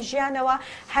وێب تیڤی ژیانەوە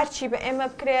هەرچی بە ئێمە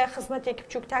بکرێ خزمەتێکی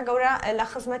بچووک تا گەورە لە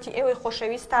خزمەتی ئێوەی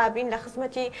خۆشەویستا بین لە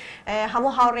خزمەتی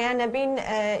هەموو هاوڕێیانە بین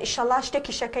ئیشەڵا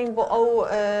شتێکی شەکەین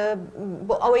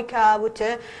بۆ ئەوەی کە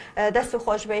وتە دەست و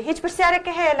خۆش بێ هیچ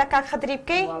پرسیارێکە هەیە لە کاک خەدری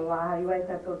بکەی هیوای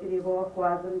سەرکەوتنی بۆ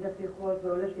خوازم دەستی خۆش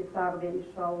بۆ لەشی ساڵ بێ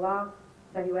ئیشەڵا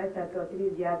بە هیوای سەرکەوتنی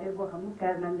زیاتر بۆ هەموو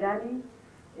کارمەندانی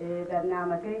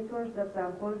بەرنامەکەی تۆش دەستان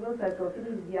خۆش بۆ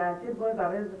سەرکەوتنی زیاتر بۆ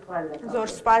بەڕێز بخوال لەگەڵ زۆر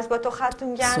سپاس بۆ تۆ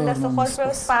خاتونگیان دەست و خۆش بێ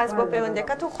و سپاس بۆ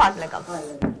پەیوەندەکەت و خوارد لەگەڵ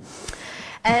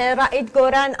ڕائید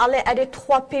گۆران ئەڵێ ئەرێ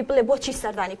تخوا پێی بڵێ بۆچی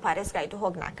سەردانی پارێزگای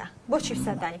دهۆک ناکە بۆچی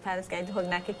سەردانی پارێزگای دهۆک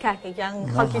ناکە کاکەگیان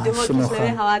خەڵکی دهۆکیش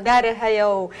لەوێ هەوادارە هەیە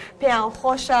و پێیان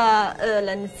خۆشە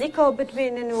لە نزیکەوە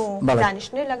بتبێنن و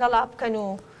دانیشتنی لەگەڵا بکەن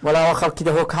و وەڵاوە خەڵکی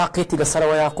دهۆک حاقێتی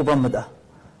لەسەرەوە یاقوبەم بدە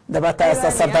دەبات تا ئێستا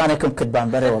سەردانێکم کردبان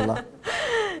بەرێ وەڵڵا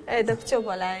دەبچۆ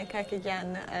بۆ لایەن کاکەگیان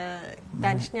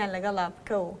دانیشتنیان لەگەڵا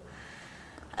بکە و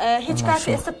هیچ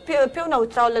کاتی ئێستا پێو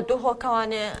نەوتراو لە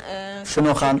دهۆکەوانێ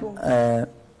شنۆخان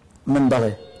من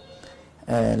بەڵێ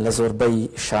لە زۆربەی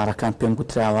شارەکان پێم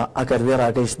گوتراوە ئەگەر وێ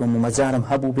ڕاگەیشت بم و مەجارم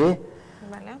هەبوو بێ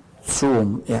چووم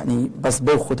یعنی بەس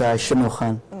بەو خودای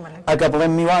شنۆخان ئەگە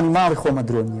بڵێم میوانی ماڵی خۆمە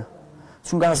درۆ نییە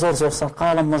چونکە زۆر زۆر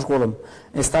سەرقاڵم مەشغوڵم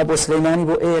ئێستا بۆ سلەیمانی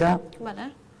بۆ ئێرە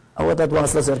ئەوە دە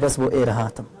 12 بەس بۆ ئێرە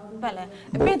هاتم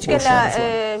بێجگە لە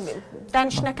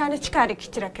دانیشتەکانت چ کارێکی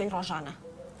ترەکەی ڕۆژانە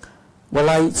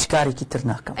وەڵای چ کارێکی تر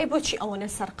ناکەم ئەی بۆچی ئەوەنە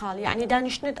سەرقاڵ یعنی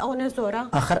دانیشتنت ئەوەنە زۆرە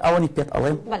ئاخر ئەوەنی پێت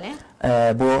ئەڵێم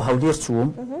بۆ هەولێر چووم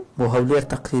بۆ هەولێر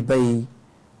تەقریبەی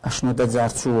 8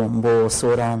 جار چووم بۆ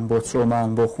سۆران بۆ چۆمان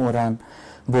بۆ خۆران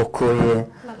بۆ کۆیێ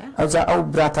ئەوجا ئەو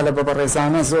براتە لە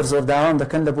بەڕێزانە زۆر زۆر داوام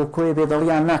دەکەن لە بۆ کۆیە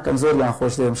بێدەڵیان ناکەم زۆریان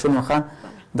خۆش دێم شنۆخان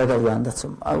دەگەڵیان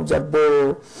دەچم ئەوجا بۆ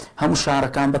هەموو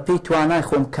شارەکان بە پێی توانای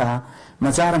خۆم کە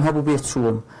مەجارم هەبوو بێت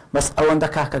چووم بەس ئەوەندە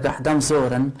کاکە گەحدەم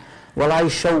زۆرن وەڵای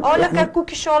شەو لە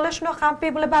کەرکووکی شۆڵەش نۆخان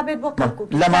پێی بڵێ بابێت بۆ کەرکووک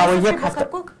لە ماوەی یەک هەفتە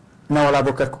نەوەڵا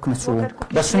بۆ کەرکووک نەچووم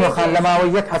بە شنۆخان لە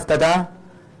ماوەی یەک هەفتەدا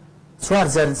 4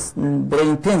 جار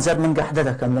برین 5 جار من گەحدە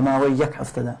دەکەم لە ماوەی یەک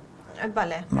هەفتەدا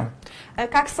بەڵێ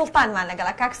کاک سڵتانمان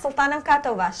لەگەڵا کاک سڵتانم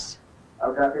کاتەوە باش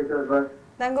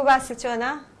دەنگ و باسی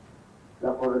چۆنە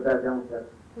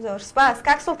زۆر سپاس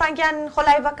کاک سڵتانگیان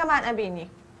خۆلایڤەکەمان ئەبینی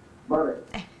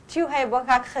چی هەیە بۆ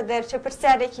کاک خەدەر چه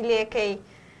پرسیارێکی لێەکەی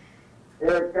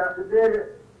کاکدر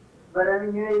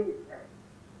بەرەمی نوێی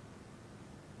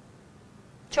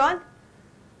چۆن؟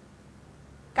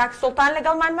 کاک سڵتان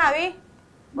لەگەڵمان ماوی؟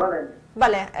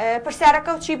 بەڵێ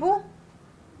پرسیارەکە و چی بوو؟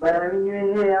 بەرهەمی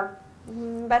نوێی هەیە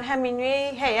بەرهەمی نوێی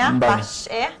هەیە باش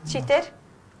چیتر؟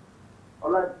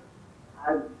 وڵات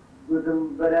گوتم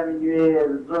بەرهەمی نوێی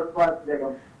زۆر سپاس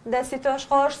دەکەم دەستی تۆش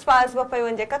خۆش سپاس بۆ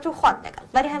پەیوەندیەکەت و خوارد لەگەڵ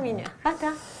بەرهەمی نوێ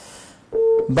هاتە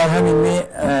بەرهەمی نوێ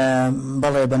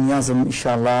بەڵێ بەنیازم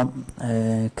ئیشاڵڵا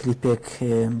کلیپێک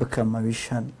بکەم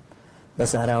ئەویشان بە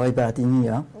زاراوەی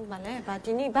بادینیە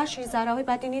بادینی باشی زاراوەی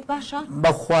بادینیت باشە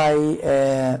بەخوای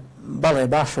بەڵێ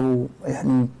باشە و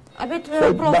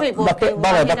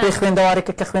بەڵێ بە پێی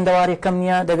خوێندەوارێکە کە خوێندەوارێکەم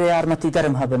نییە دەبێ یارمەتی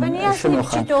دەرم هەبن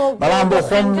شنۆخان بەڵام بۆ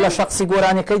خۆم لە شخصی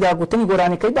گۆرانەکەیدا گوتنی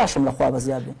گۆرانەکەی باشم لە خوا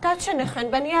بەزیاد بێ تا چ نەخوێن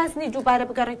بەنیازنی دووبارە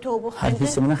بگەڕێتەوە بۆ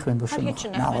هیچم نەخوێن بۆ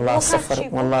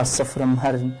وەڵڵا سفرم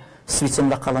هەر سویچم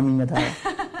لە قەڵەمی نەداوە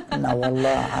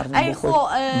ئەی خۆ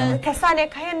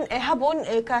کەسانێک هەیەن هەبوون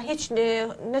کە هیچ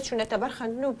نەچوونەتە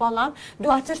بەرخەندن و بەڵام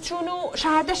دواتر چوون و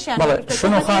شەهادەشیان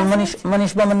شنوخان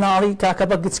منیش بە مناڵی کاکە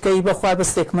بە گچکەی بەخوا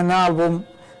بستێک مناڵ بووم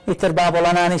ئیتر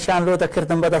بابڵەنانیشان لۆ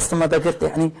دەکردم بەدەستمە دەگرت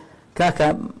یعنی کاکە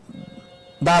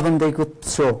بابم دەیگوت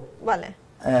چۆ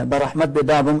بەڕەحمەت بێ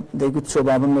بابم دەیگوت چۆ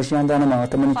بابم لە ژیاندا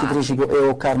نەماوەتە منیکی درێژی بۆ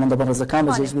ئێوە کارمەندە بەڕێزەکان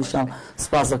بەجێش بشام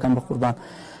سپاس دەکەم بە قوربان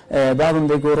بابم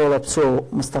دەیگۆڕۆڵە بچۆ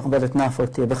مستەقبلت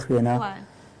نافەوتێ بخوێنە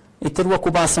ئیتر وەکو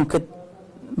باسم کرد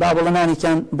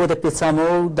بابڵەنانێکیان بۆ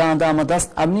دەپێچامەوە و داندامە دەست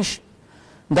ئەمنیش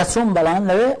دەچوم بەڵام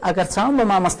لەوێ ئەگەر چاوم بە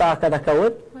مامەستاکە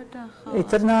دەکەوت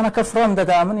ئیتر نانەکە فڕۆم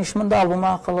دەدا منیش منداڵ بووم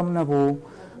عاقڵم نەبوو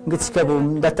گچکە بووم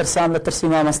دەترسام لە ترسی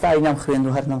مامەستایی نەم خوێند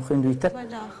و هەر نەم خوێند و ئیتر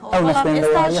ئەو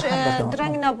نەخوێندەوە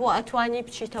درەنگ نەبوو ئەتوانی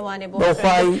بچیتەوانێ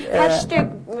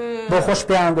بۆ خۆش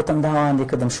پێیان گوتم داوان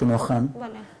کردم شنۆخان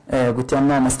گوتیان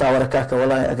مامەستاوەرە کاکە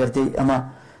وەڵای ئەگەر دەی ئەمە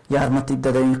یارمەتی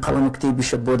دەدەین قەڵم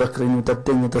کتێبیشت بۆ دەکڕین و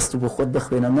دەبدەین و دەست بۆ خۆت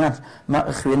بخوێنە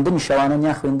خوێندنی شەوانە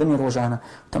یا خوێندنی ڕۆژانە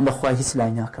تم بەخوای هیچ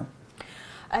لای ناکەم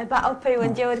با ئەو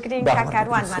پەیوەندی وەرگرین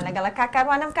کاکاروانمان لەگەڵە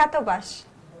کاکاروانم کاتەوە باش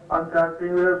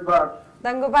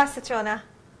دەنگ و باست چۆنە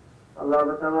الله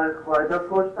بەتەمای خوای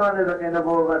دەستخۆشتانێ دەکەینە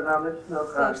بۆ بەرنامەی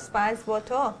شنۆخان سپاس بۆ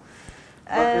تۆ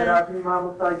بەخێراتی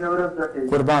مامۆستای گەورەم دەکەین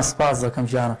قوربان سپاس دەکەم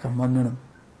ژیانەکەم مەمنونم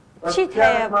چیت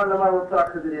هەیە لە مامۆستا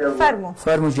خدریە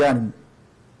فەرموو ژیانم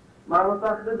مامۆستا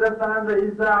خدر دەستەهەن بە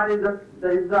ئیزاعی لە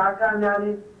ئیزاعەکان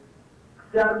یانی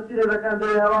قسیار بچیرە دەکەن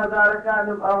دەوێ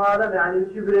هەوادارەکانم ئەوانە یانی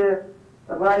چی برێ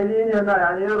ڕایلین هێنا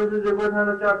یانی ڕۆژێ بۆن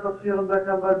هەنە چار تەفسیرم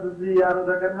دەکەن بە دزی یارە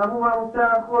دەکەن هەموو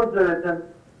مامۆستایان خۆش دەوێتن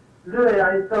لێ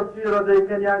یانی تەفسیرە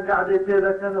دەیکەن یان گعدەی پێ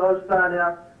دەکەن ئەو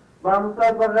شتانیان مامۆستا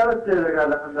بەغەرەت تێ دەگات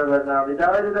لە هەندە بەرنامی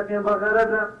داوای دەکەین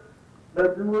بەغەرەتە بە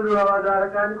جمهور و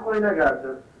هەوادارەکانی خۆی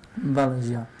نەگاتن بەڵێ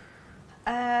ژیان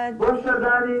بۆ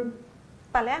سەردانی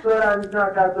سۆرانی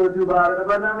ناکاتەوە دووبارە لە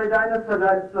بەرنامەی داینە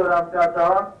سەردانی سۆران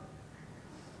بکاتەوە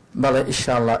بەڵێ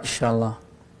ئیشاءالله ئیشاءالله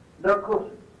دەکۆش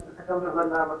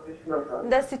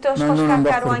دەستی تۆش خۆش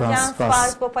کاکاروانیان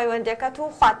سپاس بۆ پەیوەندیەکەت و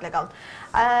خوات لەگەڵ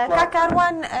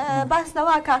کاکاروان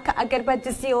باسنەوە کاکە ئەگەر بە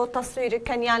دزیەوە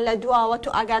تەسویرکەنیان لە دواوە تو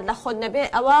ئاگاد لە خۆت نەبێ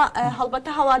ئەوە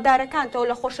هەڵبەتە هەوادارەکانتەوە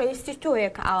لە خۆشەویستی تۆیە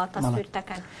کە ئاوا تەسویر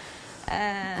دەکەن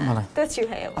تۆ چی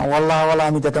هەیە وەڵڵا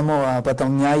وەڵامی دەدەمەوە بە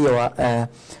دڵنیاییەوە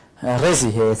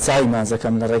ڕێزی هەیە چای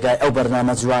مازەکەم لە ڕێگای ئەو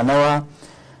بەرنامە جوانەوە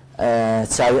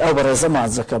چاوی ئەو بەڕێزە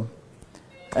مازەکەم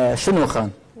شنوخان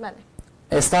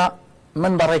ئێستا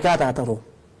من بە ڕێگادا دەڕۆ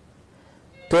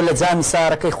تۆ لە جامی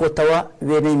سارەکەی خۆتەوە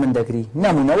وێنەی من دەگری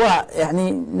نەمونەوە یعنی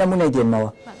نەمونەی دێنمەوە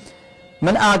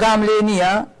من ئاگام لێ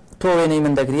نییە تۆ وێنەی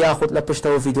من دەگری یاخود لە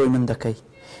پشتەوە ڤیدۆی من دەکەی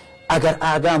ئەگەر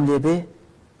ئاگام لێ بێ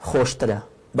خۆشترە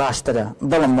باشترە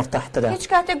بەڵام مرتاحترە هیچ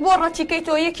کاتێک بۆ ڕەتیکەی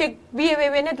تۆ یەکێک بیەوێ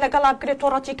وێنێت لەگەڵا بکرێت تۆ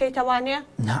ڕەتیکەی تەوانێ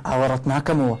نا ئەوە ڕەت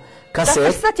ناکەمەوە کەسێک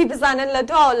قسەتی بزانن لە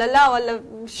دواوە لە لاوە لە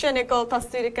شوێنێکەوە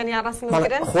تەسویرەکەن یا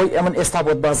ڕەسمیگرن خۆی ئەمن ئێستا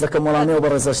بۆت باز دەکەم وەڵامەوە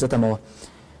بەڕێزەش دەتەمەوە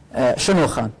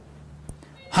شنوخان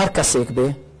هەر کەسێک بێ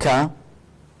کە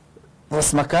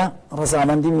ڕسمەکە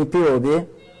ڕەزامەندی منی پێوە بێ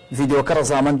ڤیدۆکە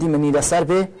ڕەزامەندی منی لەسەر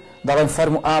بێ دەڵێن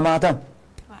فەرمو ئامادەم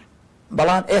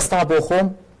بەڵام ئێستا بۆ خۆم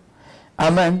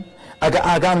ئەمن ئەگە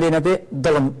ئاگام لێ نەبێ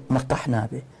دڵم مرتاح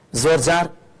نابێ زۆر جار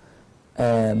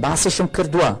باسیشم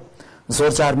کردووە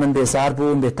زۆر جار من بێزار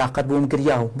بووم بێتاقەت بووم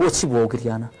گریاوە بۆچی بووە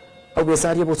گریانە ئەو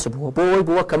بێزاریە بۆچ بووە بۆ ئەوەی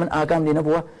بووە کە من ئاگام لێ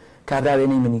نەبووە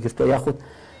کابراوێنەی منی گرتووە یاخود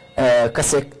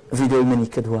کەسێک ڤیدۆی منی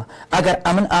کردووە ئەگەر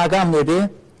ئەمن ئاگام لێ بێ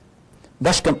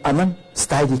بەشکم ئەمن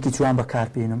ستایلێکی جوان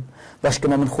بەکاربێنم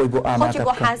بەشکم ئەمن خۆی بۆ ئامادە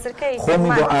بکەم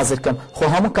خۆمی بۆ ئازرکەم خۆ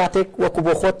هەموو کاتێک وەکو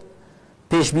بۆ خۆت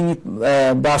پێشبینی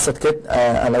باست کرد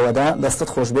ئەلەوەدا دەستت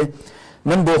خۆش بێ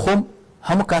من بۆ خۆم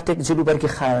هەموو کاتێک جلو بەرگی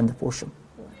خاوێن دەپۆشم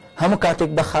هەموو کاتێک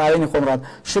بە خاوێنی خۆمڕات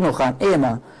شنوخان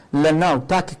ئێمە لە ناو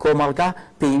تاکی کۆمەڵگا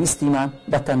پێویستیمان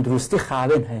بە تەندروستی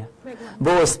خاوێن هەیە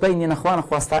بۆ سپەینی نەخوانە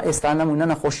خواستا ئێستا نەمونە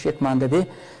نەخۆشیەکمان دەبێ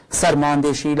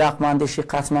سەرماندێشی لاقماندێشی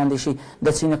قاچماندێشی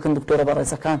دەچینە کن دکتۆرە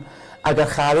بەڕێزەکان ئەگەر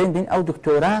خاوێن بین ئەو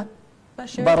دکتۆرە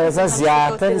بەڕێزە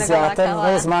زیاتر زیاتر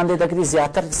ڕێزمان لێ دەگری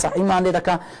زیاتر سەعیمان لێ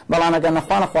دەکات بەڵام ئەگەر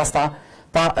نەخوانە خواستا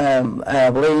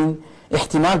بڵێین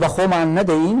احتیمال بە خۆمان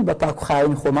نەدەین بە پاک و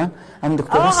خاوێنی خۆمان ئەم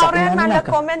دکتۆرە سەعیمان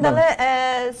ناکەم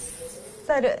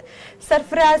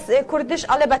سەرفراز کوردش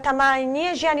ئەڵێ بە تەمای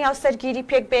نییە ژیانی هاو سەرگیری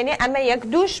پێک بێنێ ئەمە یەک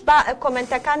دووش بە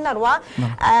کۆمنتەکان نەڕوە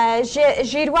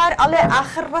ژیروار ئەڵێ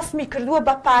آخر ڕسمی کردووە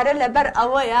بە پارە لەبەر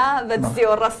ئەوەیە بە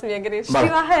دزیەوە ڕسمیەگرێت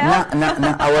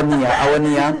ئەوە نییە ئەوە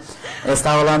نییە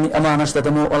ئێستا وەڵامی ئەمانەش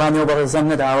دەدەمەوە وەڵامیەوە بەڕێزەم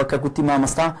نەداوە کە گوتی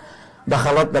مامەستا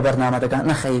بەخەڵەت لە بەرنامە دەکات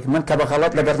نەخەیر من کە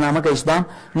بەخەڵەت لە بەرنامە گەیشتبام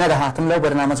نەدەهاتم لەو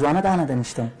بەرنامە جوانەدا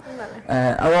نەدەنیشتم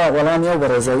ئەوە وەڵامی ئەو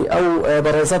بەڕێزەی ئەو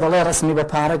بەڕێزە دەڵێ ڕسمی بە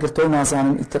پارە گرتەوە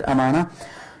نازانم ئیتر ئەمانە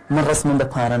من ڕسمم بە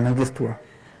پارە نەگرتووە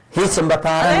هیچم بە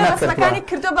پارە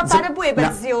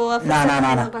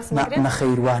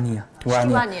نەخەیروانیە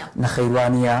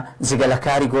نەخەیروانیە جگە لە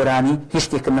کاری گۆرانی هیچ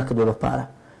شتێکم نەکردووە بە پارە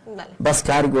بەس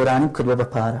کاری گۆرانیم کردووە بە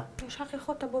پارە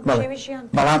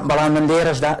بەڵام من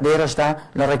لێرەشدا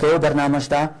لە ڕێگەی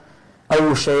بەرنامەشدا ئەو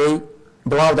وشەیەی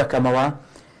بڵاو دەکەمەوە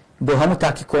بۆ هەموو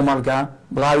تاکی کۆمەڵگا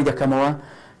بڵاوی دەکەمەوە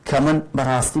کە من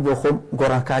بەڕاستی بۆ خۆم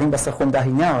گۆڕانکاریم بەسەر خۆم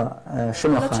داهیناوە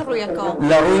شمەخان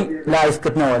لە ڕووی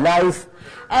لایفکردنەوە لایف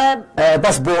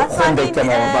بەس بۆ خۆم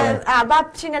دەیکەمەوە با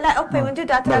بچینە لای ئەو پەیوەندی و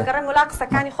داتەگەڕێم وڵا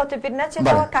قسەکانی خۆتە بیر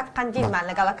نەچێتەوە کاک قەندیلمان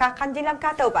لەگەڵە کاک قەندیل لەم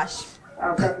کاتەوە باش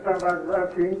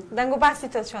دەنگ و باسی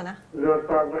تۆ چۆنە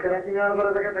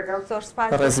زۆر سپاس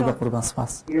ڕێزی بە قوربان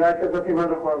سپاس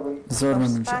زۆر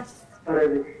مەمنون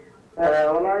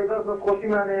وڵی بەس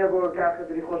خۆشیمانەیە بۆ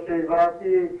کاخدری خۆشەوی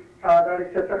بەڕاستی هاواداری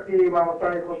سەرسەختی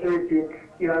مامۆستای خۆشەویستی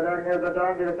هیواداری هەیە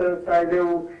بەدەوام لەسەر سایلێ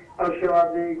و ئەو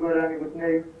شێوازەی گۆرانی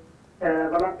گوتنەی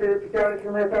بەڵام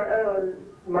پرسیارێکم هێتا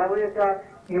ماوەیەکە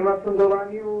نیمە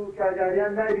سندۆڵانی و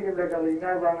کارگاریان نابینم لەگەڵی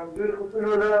نازانم دوور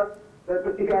خستنەوە لە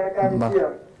پرسیارەکانی چییە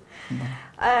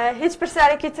هیچ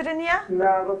پرسیارێکی تر نییە؟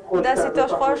 دەستی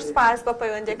تۆش خۆش سپاس بە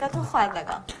پەیوەندیەکەت و خوارد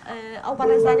لەگەڵ ئەو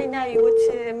بەڕێزانی ناوی وت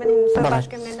من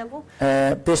سەرباشکەم لێ نەبوو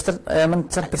پێشتر من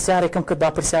چەند پرسیارێکم کرد با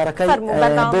پرسیارەکەی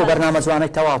بۆ بەرنامە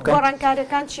جوانەی تەواو بکەم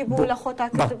گۆڕانکاریەکان چی بوو لە خۆتا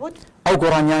کردبووت؟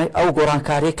 ئەو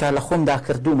گۆڕانکاریە کە لە خۆمدا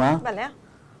کردومە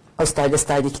ئەو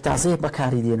ستایلێکی تازەیە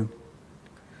بەکاری دێنم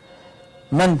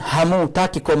من هەموو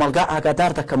تاکی کۆمەڵگا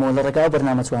ئاگادار دەکەمەوە لە ڕێگای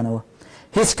بەرنامە جوانەوە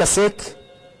هیچ کەسێک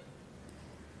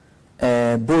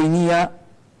بۆی نییە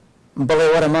بڵێ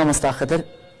وەرە مامۆستا خەدر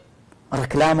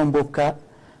ڕکلامم بۆ بکە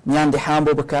نیان دیحام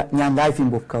بۆ بکە نیان لایفیم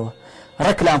بۆ بکەوە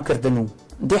ڕکلامکردن و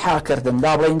دیحاکردن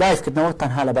دا بڵێن لایفکردنەوە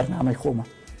تەنها لە بەرنامەی خۆمە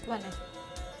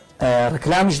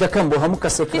ڕکلامیش دەکەم بۆ هەموو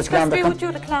کەسێک ڕکلام دەکەم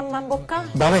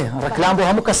بەڵێ ڕکلام بۆ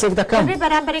هەموو کەسێک دەکەم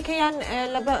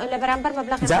لە بەرامبەر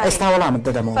مەبلەغی ئێستا وەڵامت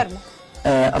دەدەمەوە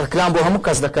ڕکلام بۆ هەموو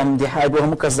کەس دەکەم دیحای بۆ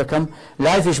هەموو کەس دەکەم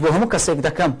لایڤش بۆ هەموو کەسێک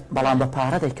دەکەم بەڵام بە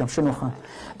پارە دەیکەم شنوخان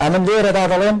ئەمن لێرەدا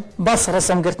دەڵێم بەس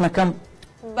ڕسەمگرتنەکەم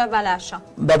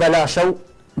بە بەلاشە و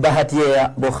بە هەدیەیە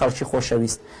بۆ خەڵکی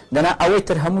خۆشەویست دەنا ئەوەی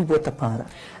تر هەمووی بۆتە پارە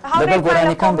لەگەڵ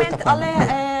گۆرانیەکان بۆتە پارە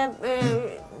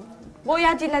بۆ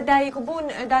یادی لە دایک بوون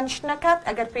دانیشتنەکەت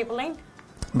ئەگەر پێی بڵین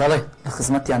بەڵێ لە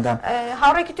خزمەتیاندام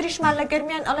هاوڕێکی تریشمان لە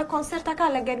گەرمیان ئەڵێ کۆنسەرتەکە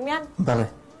لە گەرمیان بەڵێ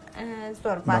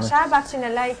زۆر باشە باچینە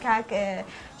لای کاک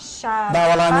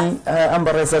باوەڵانی ئەم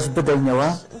بە ڕێزەش بدەینەوە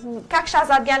کاک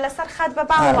شازادیان لەسەر خەت بە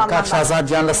باوەڵام کاک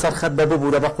شازادیان لەسەر خەت بە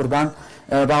ببوورە بە قوربان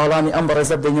باوەڵانی ئەم بە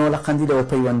ڕێزە بدەینەوە لە قەندیلەوە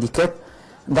پەیوەندی کرد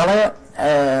دەڵێ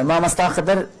مامەستا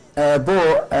خەدر بۆ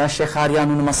شێخاریان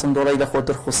و نمە سندۆڵەی لە خۆ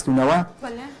دەرخستونەوە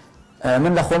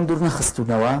من لە خۆم دوور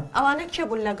نەخستونەوە ئەوانە کێ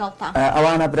بوون لەگەڵتا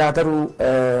ئەوانە برادر و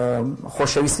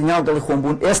خۆشەویستی ناو دڵی خۆم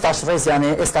بوون ئێستاش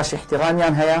ڕێزیانەیە ئێستاش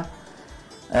احتیرامیان هەیە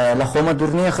لە خۆمە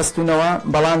دوورنیە خستونەوە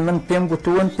بەڵام من پێم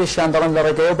گوتوون پێشیان دەڵێن لە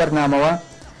ڕێگەیە بەرنامەوە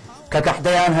کە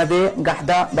گەحدەیان هەبێ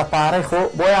گەحدا بە پارەی خۆ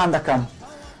بۆیان دەکەم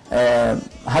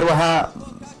هەروەها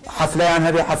حەفلەیان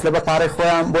هەبێ حەفلە بە پارەی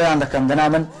خۆیان بۆیان دەکەم دەنا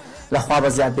من لەخوا بە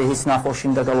زیاد بێ هیچ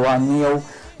ناخۆشیم دەگەڵوان نییە و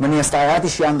من ئێستا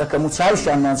یادیشیان دەکەم و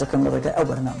چاویشیان نازەکەم لە ڕێگەی ئەو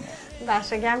بەرنامە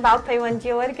باشەگیان باو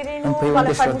پەیوەندی وەرگرین و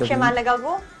بەڵێ فەرمووشێمان لەگەڵ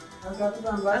بوو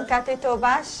ئەم کاتەی تۆ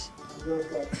باش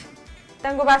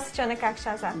دەنگ و باسی چۆنە کاک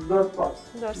شازاد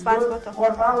زۆر سپاس بۆ تۆ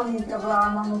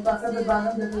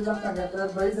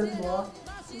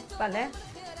بەڵێ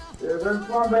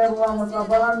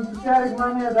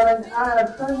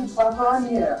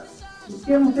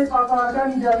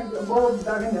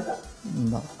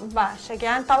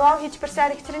باشەگیان تەواو هیچ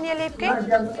پرسیارێکتر نییە لێ بکەین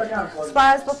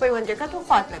سپاس بۆ پەیوەندیەکەت و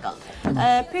خوات لەگەڵ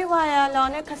پێی وایە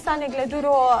لەوانەیە کەسانێک لە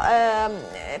دوورەوە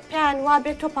پێیان وا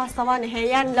بێت تۆ پاسەوانە هەیە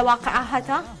یان لە واقعە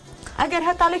هەتا ئەگەر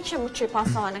هەتاڵی چێ موچێ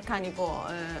پاسەوانەکانی بۆ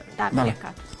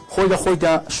دابکات خۆی لە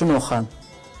خۆیدا شنۆخان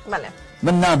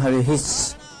من نامهەوێ هیچ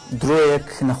درۆیەک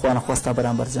نەخوا نەخواستا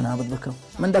بەرامبەر جەنابەت بکەم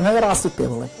من دەمهەوێ ڕاستی پێ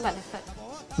بڵێ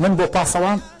من بۆ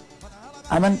پاسەوان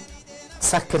ئەمن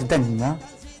سەرکردنە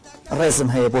ڕێزم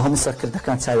هەیە بۆ هەموو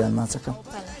سەرکردەکان چاویان ماچەکەم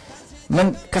من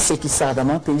کەسێکی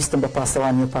سادەمە پێویستم بە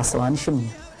پاسەوانی و پاسەوانیشم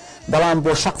نییە بەڵام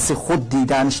بۆ شخصی خودی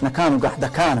دانیشتەکان و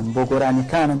گەحدەکانم بۆ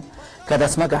گۆرانیەکانم کە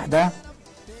دەچمە گەحدا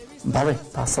بەڵێ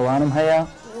پاسەوانم هەیە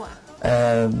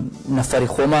نەفەری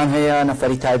خۆمان هەیە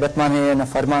نەفەری تایبەتمان هەیە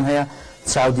نەفەرمان هەیە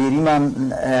چاودێریمان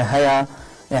هەیە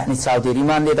یعنی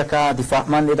چاودێریمان لێ دەکا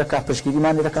دیفاعمان لێ دەکا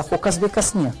پشتگیریمان لێ دەکا خۆ کەس بێ کەس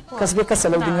نییە کەس بێ کەسە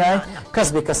لەو دنیای کەس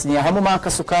بێ کەس نییە هەمومان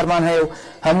کەس و کارمان هەیە و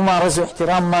هەمومان ڕێز و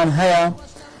احتیراممان هەیە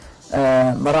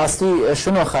بەڕاستی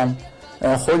شنۆخان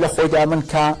خۆی لە خۆیدا من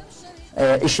کە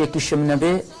ئیشێکیشم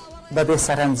نەبێ بەبێ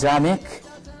سەرنجامێک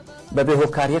بەبێ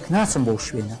هۆکاریەک ناچم بۆ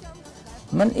شوێنە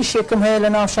من ئیشێکم هەیە لە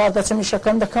ناو شار دەچم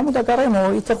ئیشەکەم دەکەم و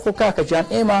دەگەڕێمەوە ئیتر خۆ کاکە جان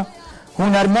ئێمە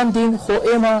هونەرمەندین خۆ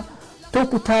ئێمە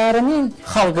تۆپ و تارەنین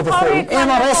خەڵک بخۆین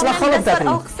ئێمە ڕێز لە خەڵک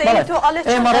دەگرین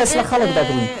ئێمە ڕێز لە خەڵک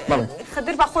دەگرین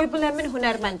خدر بەخۆی بڵێ من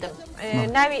هونەرمەندم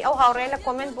ناوی ئەو هاوڕێ لە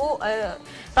کۆمنت بوو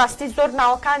ڕاستی زۆر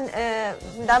ناوەکان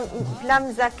لام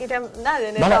زاکرم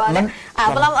نادێنێت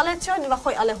بەڵام ئەڵێ چۆن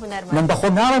بەخۆی ئەڵێ هونەرمەند من بەخۆ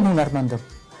ناڵێم هونەرمەندم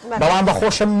بەڵام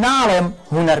بەخۆشم ناڵێم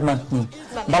هونەرمەندنی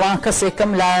بەڵام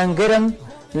کەسێکم لایەنگرم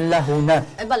لە هونەر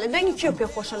دەنگی کێ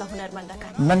پێخۆشە لە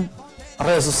هونەرمەندەکان من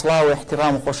ڕێز و سڵاو و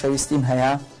احتیرام و خۆشەویستیم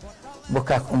هەیە بۆ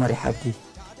کاک عومەری حەبدی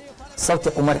سەوتی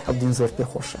عومەری حەبدیم زۆر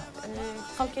پێخۆشە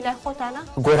خەڵکی لای خۆتانە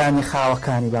گۆرانی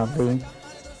خاوەکانی با بڵین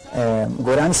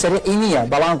گۆرانی سەرێعی نییە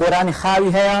بەڵام گۆرانی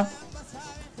خاوی هەیە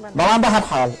بەڵام بە هەر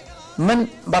حاڵ من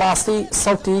بەڕاستی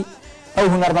سەوتی ئەو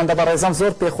هونەرمەندە بە ڕێزەم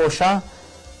زۆر پێخۆشە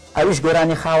ئەویش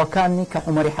گۆرانی خاوەکانی کە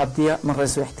عومەری حەبدیە من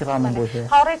ڕێز و احتیرامم بۆ هەیە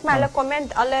هاوڕێکمان لە کۆمنت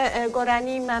ئەڵێ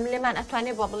گۆرانی ماملێمان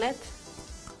ئەتوانێت بۆ بڵێت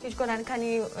هیچ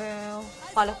گۆرانەکانی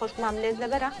خاڵە خۆش ماملێت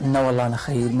لەبەرە نەوەڵا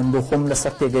نەخەیر من بۆ خۆم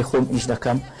لەسەر پێگەی خۆم ئیش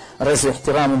دەکەم ڕێز و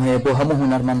احتیرامم هەیە بۆ هەموو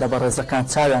هونەرمەندە بە ڕێزەکان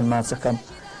چاویان ماچەکەم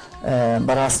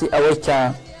بەڕاستی ئەوەی کە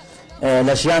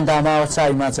لە ژیان داماوە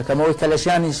چاوی ماچەکەم ئەوەی کە لە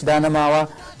ژیانیش دانەماوە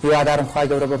هیوادارم خوای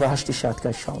گەورە بە بەهەشتی شادکە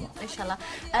ئینشاڵڵا ئینشاڵڵا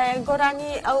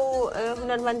گۆرانی ئەو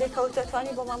هونەرمەندەی کەوتە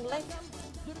توانی بۆ مان بڵێیت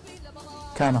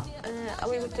کامە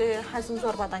ئەوەی وت حەزم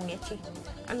زۆر بەدەنگێتی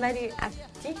عومەری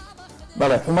حەبدی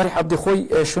بەڵێ عومەری حەبدی خۆی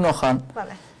شنۆخان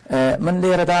من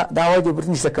لێرەدا داوای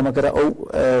دووبرنیش دەکەم ئەگەر ئەو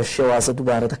شێوازە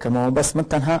دووبارە دەکەمەوە بەس من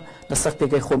تەنها لەسەر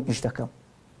پێگەی خۆم ئیش دەکەم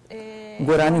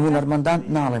گۆرانی هونەرمەندان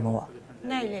ناڵێمەوە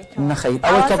نەخەیر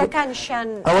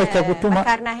ئەوەی کە گوتومە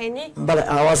بەڵێ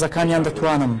ئاوازەکانیان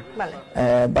دەتوانم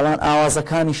بەڵام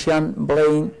ئاوازەکانیشیان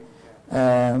بڵێین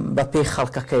بە پێی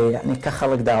خەڵکەکەی یعنی کە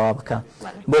خەڵک داوا بکە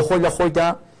بۆ خۆی لە خۆیدا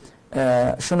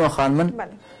شنۆخان من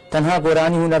تەنها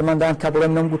گۆرانی هونەرمەندان کە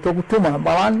بڵێم نەمگوتۆ گوتومە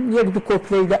بەڵام یەک دوو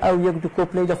کۆپلەیدا ئەو یەک دوو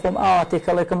کۆپلەی دەخۆم ئاوا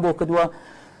تێکەڵێکم بۆ کردووە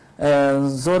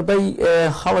زۆربەی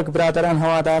خەڵک برادران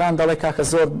هەواداران دەڵێ کاکە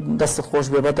زۆر دەستت خۆش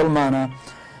بێ بە دڵمانە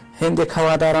هێندێک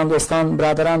هەواداران دۆستان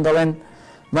برادران دەڵێن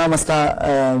مامەستا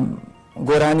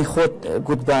گۆرانی خۆت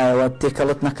گوتبایەوە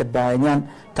تێکەڵت نەکرد باینیان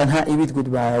تەنها ئیویت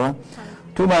گوتبایەوە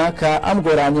تومە کە ئەم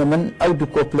گۆرانیە من ئەو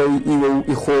دوو کۆپلەی ئیوە و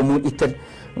ئیخۆم و ئیتر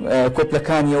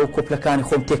کۆپلەکانی و کۆپلەکانی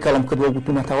خۆم تێکەڵم کردووە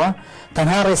گوتومەتەوە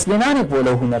تەنها ڕێسلێنانێک بووە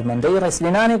لەو هونەرمەندەی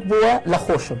ڕێسلێنانێک بووە لە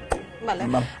خۆشم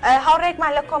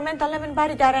هاوڕێکمان لە کۆمنت دەڵێ من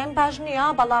باری داراییم باش نییە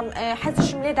بەڵام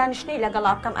حەزشم لێ دانیشتنی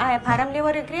لەگەڵا بکەم ئایا پارەم لێ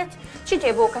وەرەگرێت چی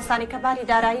تێ بۆ کەسانی کە باری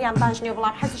داراییان باش نییە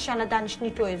بەڵام حەزشیان لە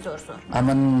دانیشتنی تۆی زۆر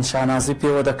ئەمن شانازی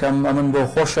پێوە دەکەم ئەمن بۆ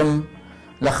خۆشم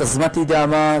لە خزمەتی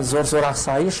داما زۆر زۆر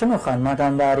ئاسایی شنۆخان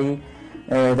مادامداری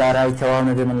دارایی تەواو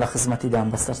نەبێ من لە خزمەتی دام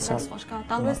بەسەر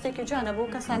چاو دەستێکی جوانە بۆ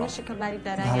کەسانیشی کە باری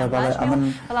داراییان باش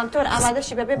بەڵام تۆر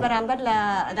ئامادەشی بەبێ بەرامبەر لە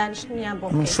دانیشتنیان بۆ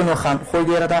من شنۆخان خۆی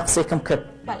لێرەدا قسێکم کرد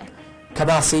کە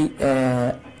باسی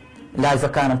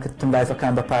لایڤەکانم کردتم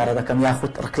لایڤەکان بە پارە دەکەم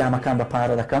یاخود ڕکلامەکان بە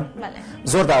پارە دەکەم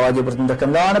زۆر داوای بردن دەکەم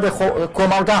لەوانە بێ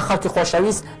کۆمەڵگان خەڵکی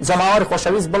خۆشەویست جەماوەری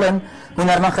خۆشەویست بڵێن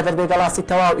هونەرمەند خەدەر بێگڵاسی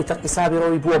تەواو ئیتر حیسابی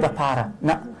ڕۆی بووە بە پارە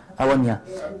نە ئەوە نییە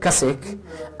کەسێک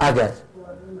ئەگەر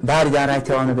باری دارایی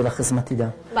تەواو نەبێ لە خزمەتیدا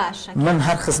من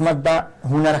هەر خزمەت بە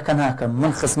هونەرەکە ناکەم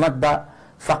من خزمەت بە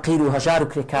فەقیر و هەژار و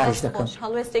کرێکاریش دەکەم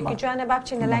هەڵوێستێکی جوانە با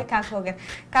بچینە لای کاکۆگر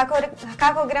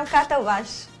کاکۆگرم کاتەوە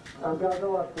باش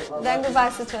دەنگ و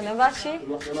باسی چۆنە باشی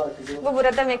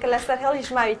ببوورە دەمێکە لەسەر هێڵیش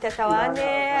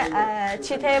ماویتەکەوانێ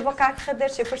چیت هەیە بۆ کاک خەدەر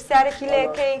چی پرسیارێکی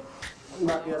لێەکەی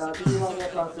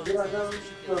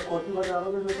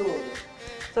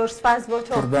زۆر سپاس بۆ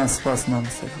تۆ قوربان سپاس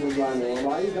مامەسەر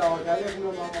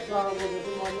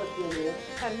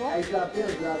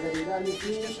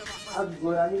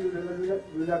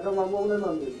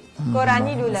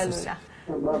گۆرانی لولە لولە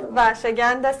باشە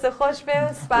گیان دەستە خۆش بێ و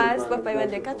سپاس بە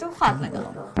پەیوەندەکەت و خوات لەگەڵ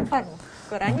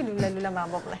گۆرانی لولە لولە مان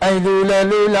بۆ بڵێ ئەی لولە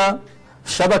لولە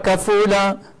شەبەکە فولە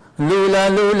لولە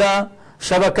لولە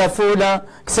شەبەکە فولە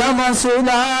کچە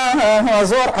مەسوولە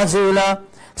زۆر عەجوولە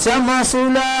کچە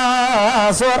مەسوولە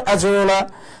زۆر عەجوولە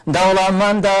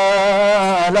دەوڵەمەندە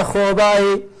لە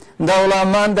خۆبایی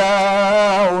دەوڵەمەندە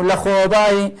و لە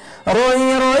خۆبایی ڕۆی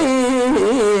ڕۆی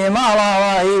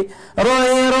ماڵاوایی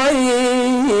ڕۆی ڕۆی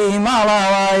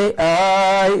ماڵاوایی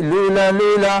ئای لولە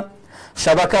لولە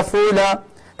شەبەکە فولە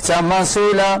کچە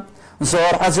مەسوولە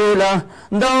زۆر عەجوولە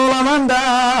دەوڵەمەندە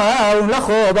و لە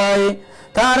خۆبایی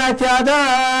تارای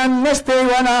پیادان نەش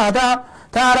پێیوە نادا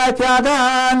تارای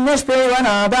پیادان نەش پێیوە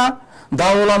نادا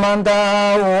دەوڵەمەندە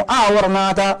و ئاوڕ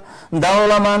نادا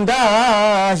دەوڵەمەندە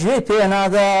ژێی پێ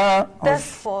نادا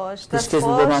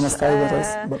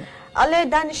ئەڵێ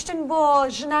دانیشتن بۆ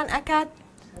ژنان ئەکات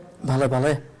بەڵێ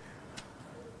بەڵێ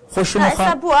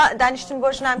ئێستا بووە دانیشتن بۆ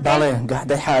ژنان بەڵێ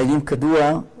گەحدەی حایلیم کردووە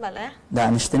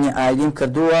دانیشتنی ئایلیم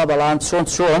کردووە بەڵام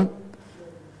چۆن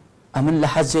ئەمن لە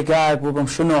حەجێگایەک بوو بم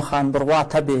شنۆخان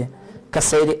بڕواتە بێ کە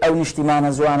سەیری ئەو نیشتیمانە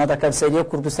جوانە دەکەم سەیری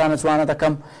کوردستانە جوانە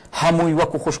دەکەم هەمووی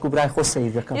وەکو خوشک و برای خۆ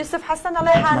سەیر دەکەم. یوسف حەسەن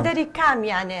دەڵێ هاندەری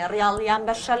کامیانێ ڕیاڵ یان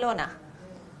بەرشەلۆنە؟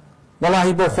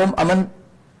 وەڵاهی بۆ خۆم ئەمن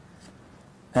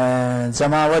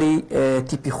جەماوەری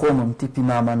تیپی خۆمم تیپی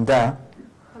مامەندە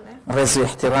ڕێزی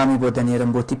احتیرامی بۆ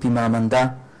دەنێرم بۆ تیپی مامەندە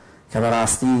کە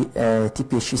بەڕاستی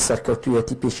تیپێکی سەرکەوتوویە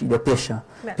تیپێکی لە پێشە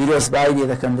پیرۆزبایی لێ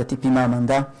دەکەم لە تیپی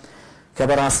مامەندە کە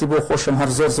بەڕاستی بۆ خۆشم هەر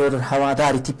زۆر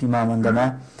هەواداری تیپی مامەندەمە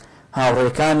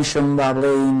هاوڕێکانیشم با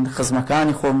بڵێین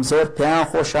خزمەکانی خۆم زۆر پێیان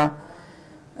خۆشە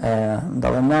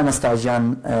دەڵێم نامەستا ژیان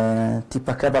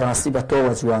تیپەکە بەڕاستی بە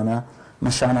تۆوە جوانە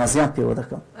من شانازیان پێوە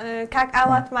دەکەم. کاک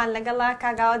ئاواتمان لەگەڵا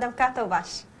کاگاوە دەمکاتەوە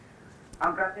باش.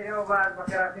 ئەم کاتێەوە باش بە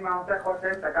خێراتی مامۆستای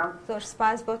خۆشەویست دەکەم. زۆر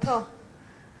سپاس بۆ تۆ.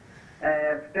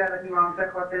 پرسیارێکی مامۆستای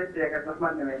خۆشەویست یەکە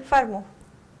زەحمەت نەوێت. فەرموو.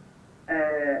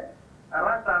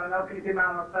 ڕاستە لەناو کلیپی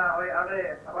مامۆستا ئەوەی ئەڵێ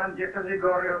ڕەنجی قزی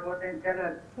گۆڕیەوە بۆ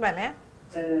تێنکردن. بەڵێ.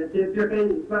 پێچەکەی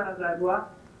 4000 بووە؟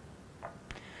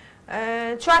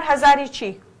 4000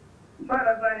 چی؟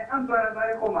 4000 ئەم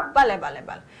 4000 خۆمان. بەڵێ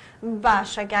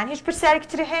باشە گیان هیچ پرسیارێکی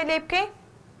تری هەیە لێ بکەی؟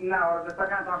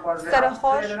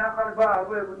 سەرخۆش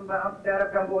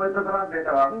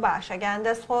باشە گیان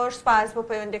دەست خۆش سپاس بۆ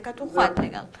پەیوەندیەکەت و خوات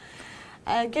لەگەڵ.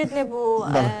 گێت لێ بوو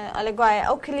ئەڵێ گوایە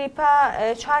ئەو کلیپە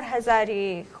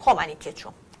 4000 خۆمانی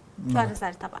تێچوو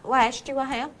 4000 تەبان وایە شتی وە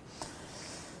هەیە؟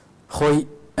 خۆی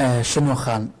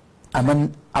شنۆخان ئەمن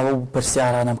ئەوە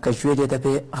پرسیارانم کە گوێ لێ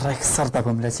دەبێ ڕێک سەر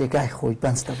دەبم لە جێگای خۆی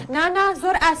بەنج دەبم نانا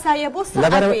زۆر ئاسایە بۆ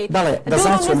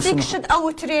سەرشت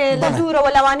ئەوترێ لە دوورەوە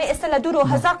لەوانەیە ئێستا لە دوور و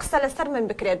هەزار قسە لەسەر من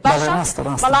بکرێت باشە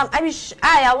بەڵام ئەویش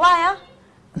ئایا وایە؟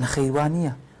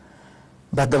 نەخەیوانیە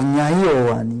بە دڵنیاییەوە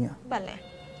وانییە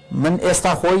من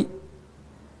ئێستا خۆی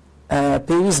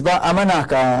پێویست بە ئەمە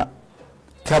ناکە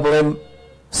کە بڵێم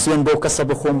سوێن بۆ کەسە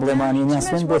بخۆم بڵێمانی نیە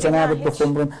سوێن بۆ جەنابەت بخۆم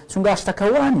بڵێم چونکە شتەکە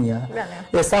وانییە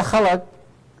ئێستا خەڵک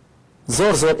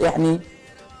زۆر یعنی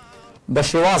بە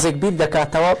شێوازێک بیر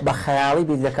دەکاتەوە بە خەیاڵی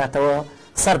بیر دەکاتەوە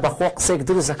سەر بەخۆ قسێک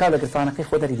دروست دەکات لە گرفانەکەی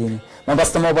خۆ دەریدێنی من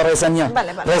بەستمەوە بە ڕێزە نییە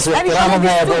ڕێز و احترامم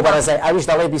هەیە بۆ بەڕێزای ئەویش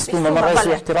دەڵێ بیستومە من ڕێز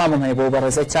و احترامم هەیە بۆ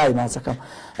بەڕێزای چای ماچەکەم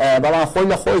بەڵام خۆی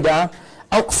لە خۆیدا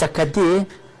ئەو قسەکە دێ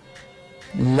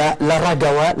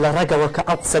لە ڕێگەوە کە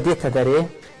ئەو قسە دێتە دەرێ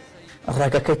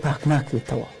ڕێگەکەی پاک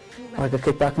ناکرێتەوە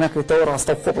ڕێگەکەی پاک ناکرێتەوە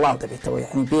ڕاستە خۆ بڵاو دەبێتەوە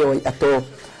یعنی بێەوەی ئەتۆ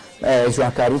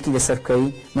جوانکاریکی لەسەر بکەی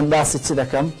من باسی چ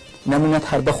دەکەم نەمونەت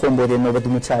هەر بەخۆم بۆ دێنەوە بە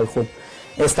دموچاوی خۆم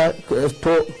ئێستا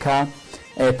تۆ کە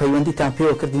پەیوەندیتان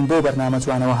پێوە کردین بۆ بەرنامە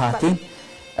جوانەوە هاتین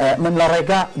من لە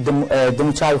ڕێگا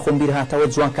دموچاوی خۆم بیر هاتەوە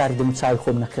جوانکاری دموچاوی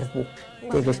خۆم نەکرد بوو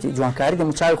تێگەشتی جوانکاری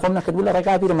دموچاوی خۆم نەکرد بوو لە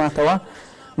ڕێگا بیرم هاتەوە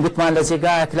گوتمان لە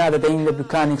جێگایەک لا دەدەین لە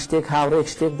دوکانێک شتێک هاوڕێک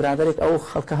شتێک برادێک ئەو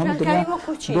خەڵکە هەموو دنیا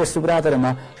دۆست و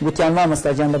برادرمە گوتیان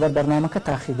مامۆستاجان لەبەر بەرنامەکە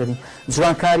تاخیر دەبین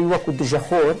جوانکاری وەکو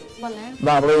دژەخۆر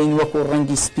با بڵێین وەکو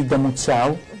ڕەنگی سپی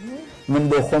دەموچاو من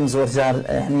بۆ خۆم زۆر جار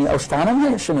هەنی ئەو شتانم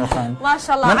هەیە شنۆخان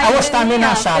من ئەوە شتان لێ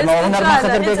ناشارمەوە هونەرمان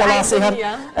خەدر بێگەڵاسی هەر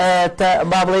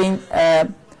با بڵێین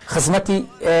خزمەتی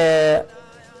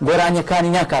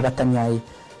گۆرانیەکانی ناکا بە تەنیایی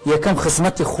یەکەم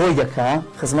خزمەتی خۆی دەکا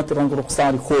خزمەتی ڕەنگ و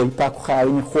ڕوخساری خۆی پاک و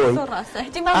خاوینی خۆی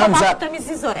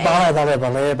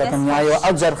بەڵێ بەتەنیایەوە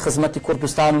ئەو جار خزمەتی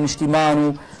کوردستان و نیشتیمان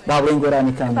و با بڵێن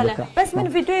گۆرانیەکان دەکا بەس من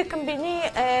ڤیدیۆیەکم بینی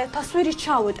تەسویری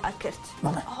چاوت ئەکرد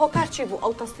هۆکار چی بوو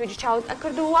ئەو تەسویری چاوت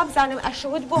ئەکرد و وا بزانم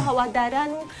ئەشەوت بۆ هەواداران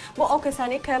و بۆ ئەو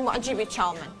کەسانی کە معجیبی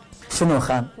چاو من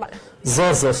شنۆخان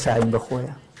زۆر شاین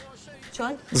بەخۆیە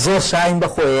چۆن زۆر شاین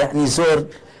بەخۆیە یعنی زۆر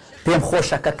پێم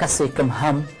خۆشە کە کەسێکم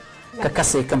هەم کە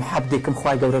کەسێکم حەبدێکم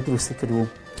خوای گەورە دروستی کردووم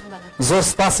زۆر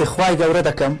سپاسی خوای گەورە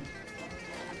دەکەم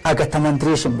ئەگە تەمەند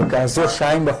درێژم بکە زۆر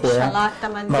شاین بەخۆیە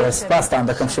مەڵێ سپاستان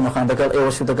دەکەم شنۆخان دەگەڵ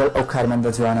ئێوەش و دەگەڵ ئەو کارمەندە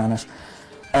جوانانش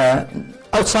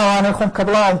ئەو چاوانەی خۆم کە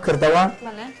بڵاوم کردەوە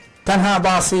تەنها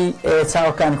باسی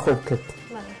چاوەکانی خۆ کرد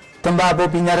تەنبا بۆ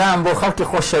بینەران بۆ خەڵکی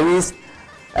خۆشەویست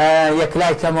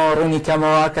یەکلای کەمەوە ڕوونی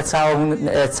کەمەوە کە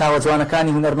چاوە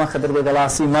جوانەکانی هونەرمەند خەدر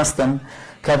بێگەڵاسی مەستن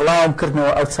کە بڵاوم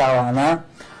کردنەوە ئەو چاوانە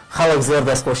خەڵک زۆر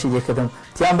دەستخۆشی لێکردم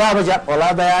تیان بابەجا وەڵا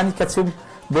بەیانی کە چوم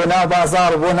بۆ ناو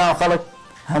بازار و بۆ ناو خەڵک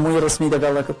هەمووی ڕسمی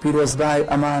دەگەڵەکە پیرۆزبای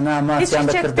ئەمانە ماچیان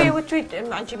دەکردم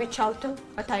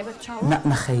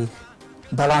نەخەیر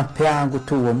بەڵام پێیان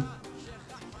گوتووم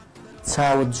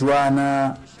چاوت جوانە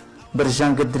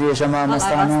برژەنگت درێژە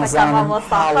مامۆستانە زانم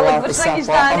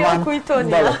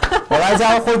وڵای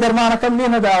جاوە خۆی دەرمانەکەم لێ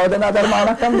نەداوە دەنا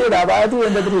دەرمانەکەم لێدا باەتی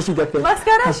وێندە درێژی دەکرد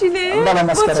مەسکەرەشی لێ بەڵێ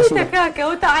مەسکەرەشی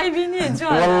دەکاکەوتە عیبی نییە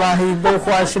جوان وەڵڵاهی بۆ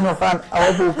خوای شنۆخان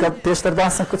ئەوە بوو کە پێشتر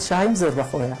باسم کرد شاهیم زۆر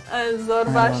بەخۆیە زۆر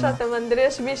باشە تەمەند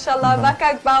درێژ بیشەڵڵا با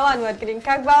کاک باوان وەرگرین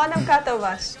کاک باوانم کاتەوە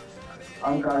باش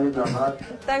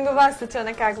دەنگ و باست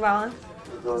چۆنە کاک باوان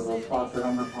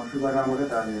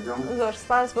زۆر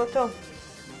سپاس بۆ تۆ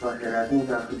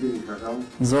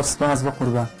زۆر سپاس بە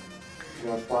قوربان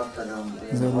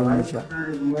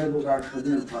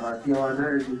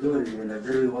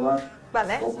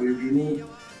بەڵێ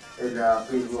إذا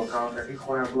فيسبوك أكاونتك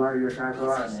خويا بلاي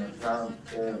يشاهدوني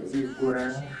هي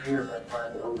كوراني خير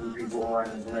أو يجيبوا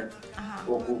أنا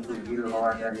وقوف الجيل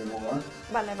الغواني هو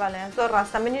بله بله زۆر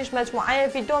ڕاستە منیش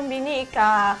مەجموعەیە ڤیدۆم بینی کە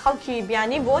خەڵکی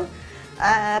بیانی بوون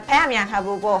پەیامیان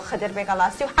هەبوو بۆ خدر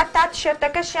بێگڵاسی و حتا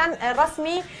تیشێرتەکەشیان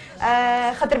ڕسمی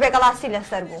خدر بێگڵاسی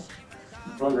لەسەر بوو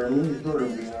بەڵێ من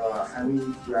زۆرم بینەوە هەمی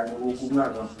یعنی وەکو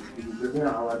نازانم پشتگیریکردنە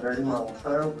هەواداری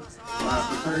مامۆستا و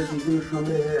مافەرێکی دیشم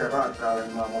هەیە ڕاستاوە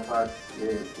مامۆستا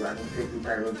یعنی پێکی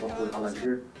تایبەت بە خۆی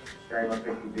هەڵەگرێت دایمە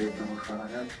پێکی بێت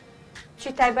دەمەشانەکە چی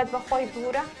تایبەت بە خۆی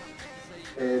بوورە؟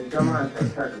 دەمان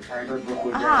تایبەت بە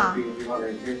خۆی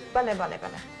بەڵێ بەڵێ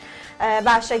بەڵێ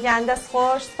باشە گیان دەست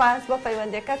خۆش سپاس بۆ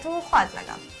پەیوەندەکەت و خوات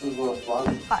لەگەڵ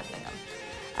خوات لەگەڵ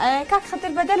کاک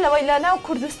خەتر بەدەر لەوەی لە ناو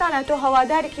کوردستانە تۆ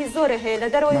هەوادارێکی زۆرە هەیە لە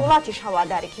دەرەوەی وڵاتیش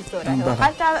هەوادارێکی زۆرە هەیە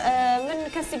حتا من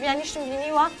کەسی بیانیشتم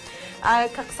بینیوە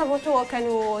کە قسە بۆ تۆکەن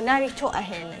و ناوی تۆ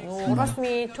ئەهێنن و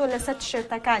ڕسمی تۆ لەسەر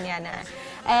تیشێرتەکانیانە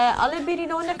ئەڵێ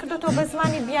بیرینەوە نەکردو تۆ بە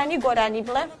زمانی بیانی گۆرانی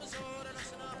بڵێ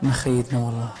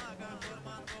نەخەیتنەوەڵە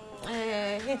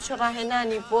هیچ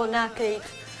ڕاهێنانی بۆ ناکەیت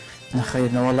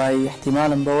نەخەیتنەوەڵی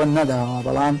احتیمالم بەوە نەداوە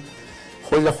بەڵام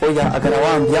خۆی لە خۆیدا ئەگەر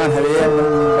ئەوان بیان هەوێ من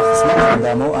بە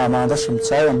خزمەتدامە و ئامادەشم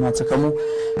چاوم ماچەکەم و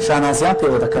شانازیان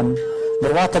پێوە دەکەم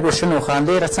بڕواتە بێ شنۆخان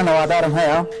لێرە چەند هەوادارم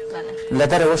هەیە لە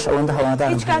دەرەوەش ئەوەندە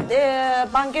هەوادارم هیچ کات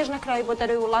بانگێژ نەکراوی بۆ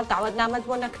دەروی وڵات داوەتنامەت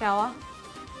بۆ نەکراوە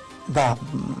با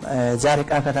جارێک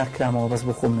ئاگادار کرامەوە بەس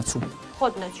بۆ خۆم نەچوو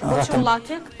خۆت نەچوو چ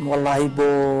وڵاتێک وەڵڵاهی بۆ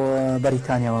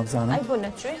بەریتانیاوە بزانم ئەی بۆ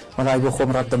نەچووی وەڵای بۆ خۆم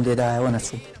ڕەتم لێدایەوە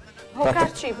نەچوو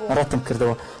هۆکار چی بوو ڕەتم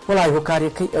کردەوە وەڵای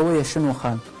هۆکارەکەی ئەوەیە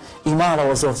شنۆخان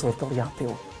ئیماڵەوە زۆر زۆر دڵیان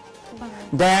پێوە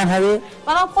دایان هەوێ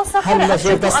هەر لە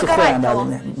ژێر دەستی خۆیان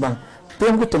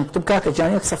پێم گوتم کتب کاکە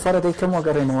جان یەک سەفەرە دەیکەم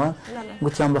وەگەڕێنەوە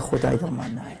گوتیان بە خۆدای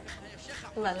دڵمان نایە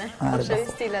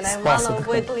خۆشەویستی لە لای ماڵەوە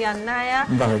بۆی دڵیان نایە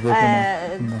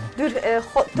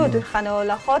تۆ دوورخەنەوە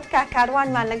لە خۆت کا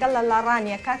کاروانمان لەگەڵ لە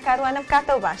لاڕانیە کا کاروانم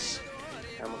کاتەوە باش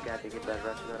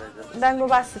دەنگ و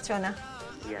باسی چۆنە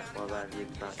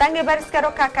دەنگێ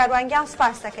بەرزکەرەوە کا کاروانگیان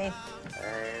سپاس دەکەین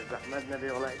زحمت نبي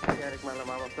والله يشارك مع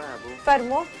ما وصابه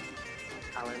فرمو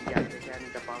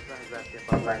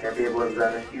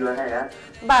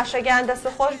باشە گیان دەست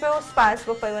خۆش بێ و سپاس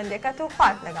بۆ پەیوەندەکەت و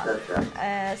خوارد لەگەڵ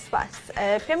سپاس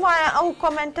پێم وایە ئەو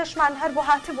کۆمنتەشمان هەر بۆ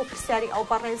هاتە بۆ پرسیاری ئەو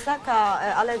بەڕێزە کە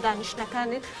ئەڵێ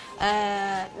دانیشتەکانت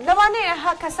لەوانەیە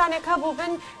کەسانێک هەبوو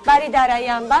بن باری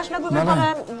داراییان باش نەبوو بڵێ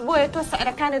بۆیە تۆ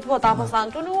سعرەکانت بۆ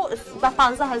دابەزاندون و بە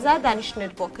 15,000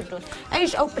 دانیشتنت بۆ کردوون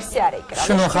ئەویش ئەو پرسیارەی کرد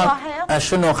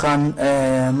شنۆخان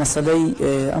مەسەلەی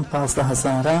ئەم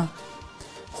 15,000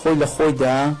 خۆی لە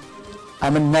خۆیدا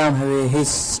ئەمن نام هەوێ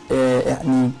هیچ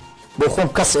یعنی بۆ خۆم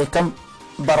کەسێکم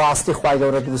بەڕاستی خوای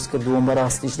گەورە دروست کردووەم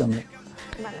بەڕاستیش دەمێ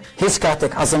هیچ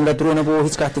کاتێک حەزم لە درۆ نەبوو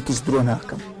هیچ کاتێکیش درۆ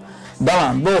ناکەم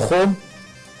بەڵام بۆ خۆم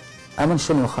ئەمن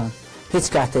شنۆخان هیچ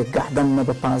کاتێک گەحدەم نە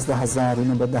بە 15,000 و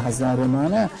نە بە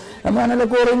 10,000 ئەمانە لە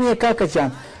گۆڕی نییە کاکە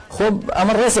جان خۆ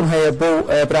ئەمە ڕێزم هەیە بۆ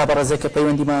برا بەڕێزێک کە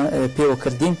پەیوەندیمان پێوە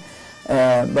کردین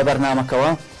بە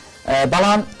بەرنامەکەوە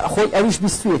بەڵام خۆی ئەویش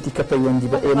بیستوێتی کە پەیوەندی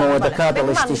بە ئێمەوە دەکات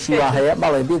دەڵێ شتێکی وا هەیە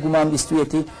بەڵێ بێگومان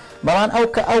بیستوێتی بەڵام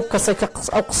ئەو کەسە کە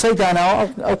ئەو قسەی داناوە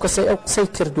ئەو کەسەی ئەو قسەی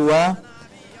کردووە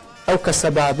ئەو کەسە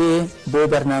بابێ بۆ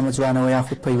بەرنامە جوانەوە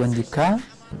یاخود پەیوەندی بکە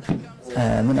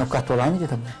من ئەو کات وەڵامی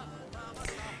دەدەم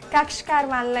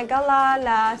کاکشکارمان لەگەڵا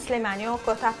لە سلێمانیەوە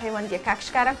کۆتا پەیوەندیە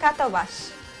کاکشکارم کاتەوە باش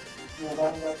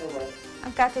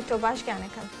ئەم کاتی تۆ باش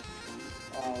گیانەکەم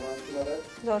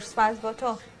زۆر سپاس بۆ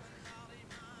تۆ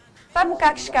فەرموو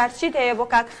کاکشکار چیت هەیە بۆ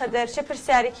کاک خەدەر چه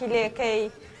پرسیارێکی لێەکەی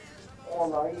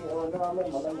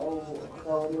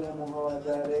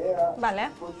بەڵێ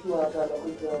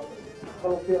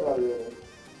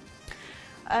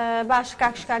باش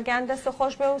کاکشکارگیان دەستە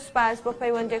خۆش بێ و سپاس بۆ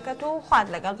پەیوەندەکەت و خوارد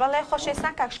لەگەڵ بەڵێ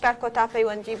خۆشەویستان کاکشکار کۆتا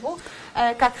پەیوەندی بوو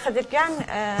کاک خەدرگیان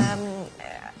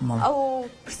ئەو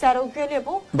پرسیارە و گوێ لێ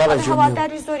بوو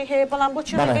هەواداری زۆری هەیە بەڵام بۆ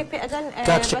چێنەکەی پێ ئەدەن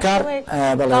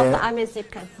ئامێزی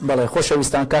بکەن بەڵێ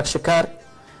خۆشەویستان کاکشکار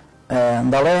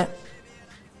بەڵێ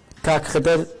کاک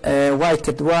خدر وای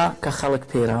کردووە کە خەڵک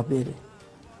پێرا بێرێ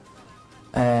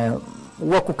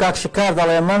وەکو کاک شکار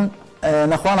دەڵێ من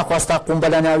نەخوا نەخواستا قومبە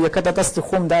لە ناویەکە دەدەستی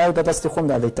خۆمدایە و دەدەستی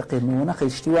خۆمدا دەیتەقێنەوە نەخەی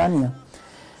شتیوان نییە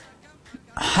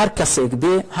هەر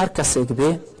کەسێک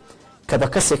بێ کە بە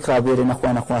کەسێک رابێرێ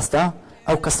نەخوا نەخواستا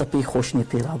ئەو کەسە پێی خۆش نییە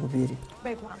پێرا ببێری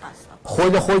خۆی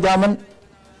لە خۆیدا من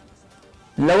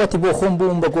لەوەتی بۆ خۆم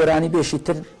بووم بە گۆرانی بێشی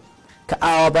تر کە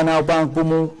ئاوا بەناو بانک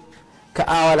بووم و کە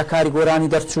ئاوا لە کاری گۆرانی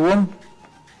دەرچووم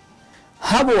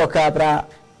هەبووە کابرا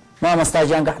مامەستا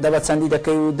گیان گەح دەبە چەندی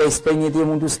دەکەی و دەیسپەینێ دێم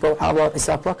و دووسپە و حاڵە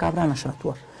حیسابوە کابرا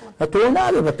نەشاتووە بە تۆ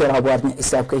نابێ بە پێڕابواردنی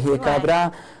حیسابکەی هەیە کابرا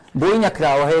بۆی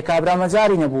نەکراوە هەیە کابرا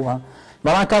مەجاری نەبووە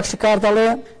بەڵام کاک شکار دەڵێ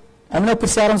ئەمنە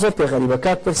پرسیارم زۆر پێغەریبە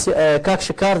کاک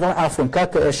شکار دەڵێ ئافۆن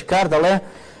کاک شکار دەڵێ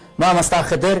مامەستا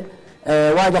خدر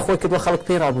وای دەخۆی کردووە خەڵک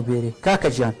پێی ڕاببێری کاکە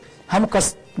گیان هەموو کەس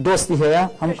دۆستی هەیە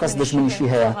هەموو کەس دژمنیشی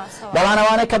هەیە بەڵام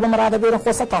ئەوانەی کە بم ڕادەبێرن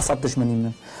خۆ 100 دژمنی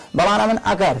من بەڵام من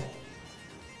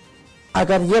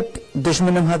ئەگەر یەک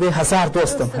دژمنم هەبێ 1000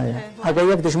 دۆستم هەیە ئەگەر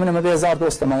یەک دژمنم هەبێ 1000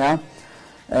 دۆستم هەیە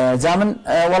جا من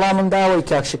وەڵامم داوەی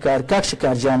کاک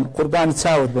شکار گیان قوربانی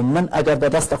چاوت بم من ئەگەر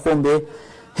بەدەستە خۆم بێ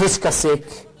هیچ کەسێک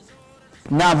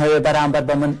نام هەوێ بەرامبەر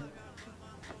بە من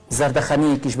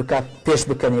زەردەخەنیەکیش بکە پێش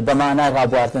بکەنێ بە مانای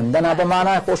ڕابواردن دەنا بە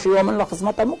مانای خۆشیەوە من لە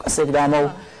خزمەت هەموو کەسێک دامە و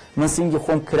من سینگی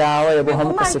خۆم کراوەیە بۆ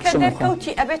هەموو کەسێک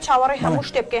کەوتی ئەبێ چاوەڕێی هەموو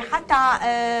شتێ بکەی حتا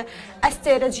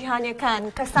ئەستێرە جیهانیەکان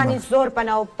کەسانی زۆر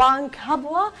بەناو بانک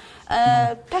هەبووە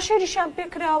تەشێریشیان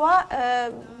پێکراوە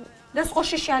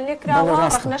دەستخۆشیشیان لێکراوە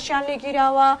ڕخنەشیان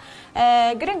لێگیراوە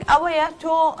گرنگ ئەوەیە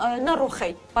تۆ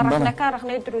نەڕوخەیت بە ڕخنەکان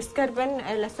ڕخنەی دروستکرد بن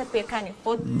لەسەر پێکانی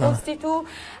خۆت دۆستیت و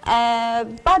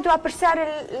با دوا پرسیارە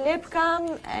لێ بکەم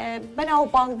بەناو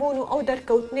بانکبوون و ئەو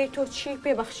دەرکەوتنەی تۆ چی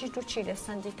پێبەخشیت و چی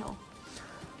لێسەندیتەوە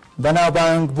بەناو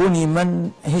بانکبوونی من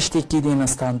هیچ شتێکی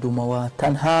دێنەستاندومەوە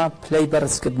تەنها پلەی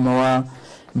بەرز کردمەوە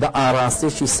بە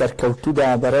ئاراستێکی سەرکەوتوودا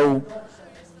بەرە و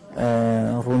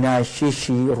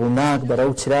ڕووناکیشی ڕووناک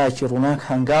بەرەو چرایکی ڕووناک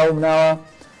هەنگاوم ناوە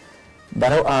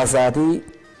بەرەو ئازادی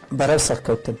بەرەو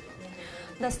سەرکەوتن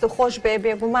دەست خۆش بێ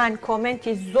بێگومان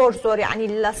کۆمنتی زۆر ینی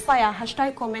لە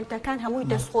 100 کۆمنتەکان هەمووی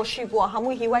دەستخۆشی بووە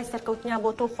هەمووی هیوای سەرکەوتنیان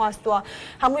بۆ تۆ خواستووە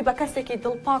هەمووی بە کەسێکی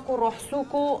دڵپاک و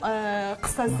ڕۆحسووک و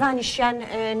قسەزانیشیان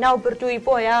ناو بردووی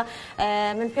بۆیە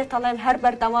من پێتەڵێم هەر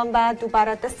بەردەوام بە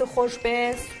دووبارە دەست خۆش بێ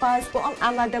سپاس بۆ ئەم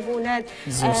ئامادەبوونەت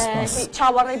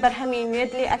چاوەڕێی بەرهەمی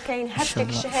نوێدلی ئەەکەین هەر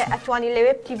شتێکش هەیە ئەتوانی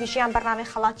لەوێ تیڤی ژیان بەرنامەی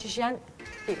خەڵاتی ژیان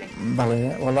بەڵێ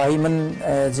وەڵاهی من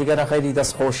جگەرە خەیری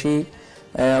دەستخۆشی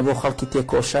بۆ خەڵکی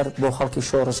تێکۆشەر بۆ خەڵکی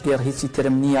شۆڕژگێر هیچی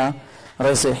ترم نییە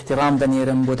ڕێز و احترام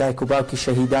دەنێرم بۆ دایک و باوکی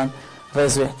شەهیدان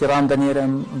ڕێز و احترام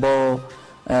دەنێرم بۆ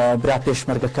برا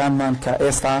پێشمەرگەکانمان کە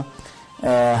ئێستا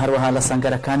هەروەها لە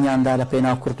سەنگەرەکانیاندا لە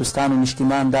پێناو کوردستان و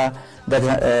نیشتیماندا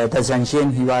دەجەنجێن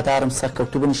هیوادارم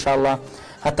سەرکەوتوو بن ئینشاڵڵا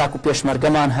هەتاکو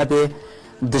پێشمەرگەمان هەبێ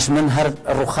دژمن هەر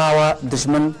ڕووخاوە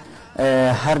دژمن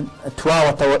هەر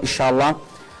تواوەتەوە ئینشاڵڵا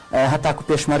هەتاکو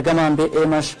پێشمەرگەمان بێ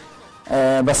ئێمەش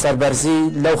بە سەربەرزی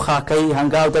لەو خاکەی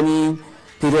هەنگاو دەنین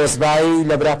پیرۆزبایی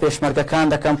لە برا پێشمەرگەکان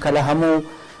دەکەم کە لە هەموو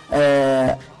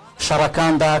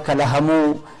شەڕەکاندا کە لە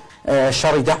هەموو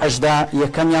شەڕی داعشدا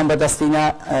یەکەمیان بەدەستینە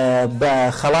بە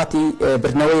خەڵاتی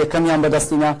برنەوەی یەکەمیان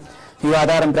بەدەستینە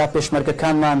هیوادارم برا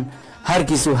پێشمەرگەکانمان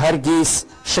هەرگیز و هەرگیز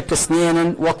شکستنێنن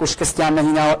وەکو شکستیان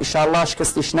نەهیناوە ئیشاڵڵا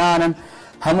شکستیش نانن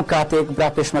هەموو کاتێک برا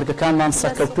پێشمەرگەکانمان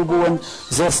سەرکەوتوو بوون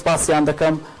زۆر سپاسیان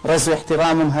دەکەم ڕێز و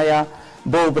احترامم هەیە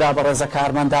بۆ برا بە ڕێزە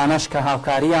کارمەندانەش کە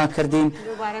هاوکاریان کردین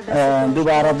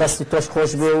دووبارە دەستی تۆش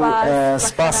خۆش بێ و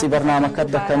سپاسی بەرنامەکەت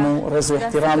دەکەم و ڕێز و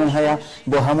احترامم هەیە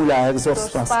بۆ هەموو لایەک زۆر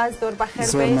سپاس زۆر بەخێر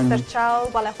سەرچاو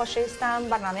بەڵێ خۆشەویستان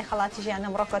بەرنامەی خەڵاتی ژیان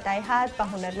ئەمڕۆ کۆتایی هات بە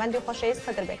هونەرمەندی خۆشەویست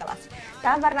خدر بێگڵاسی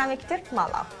تا بەرنامێکی تر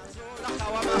ماڵاو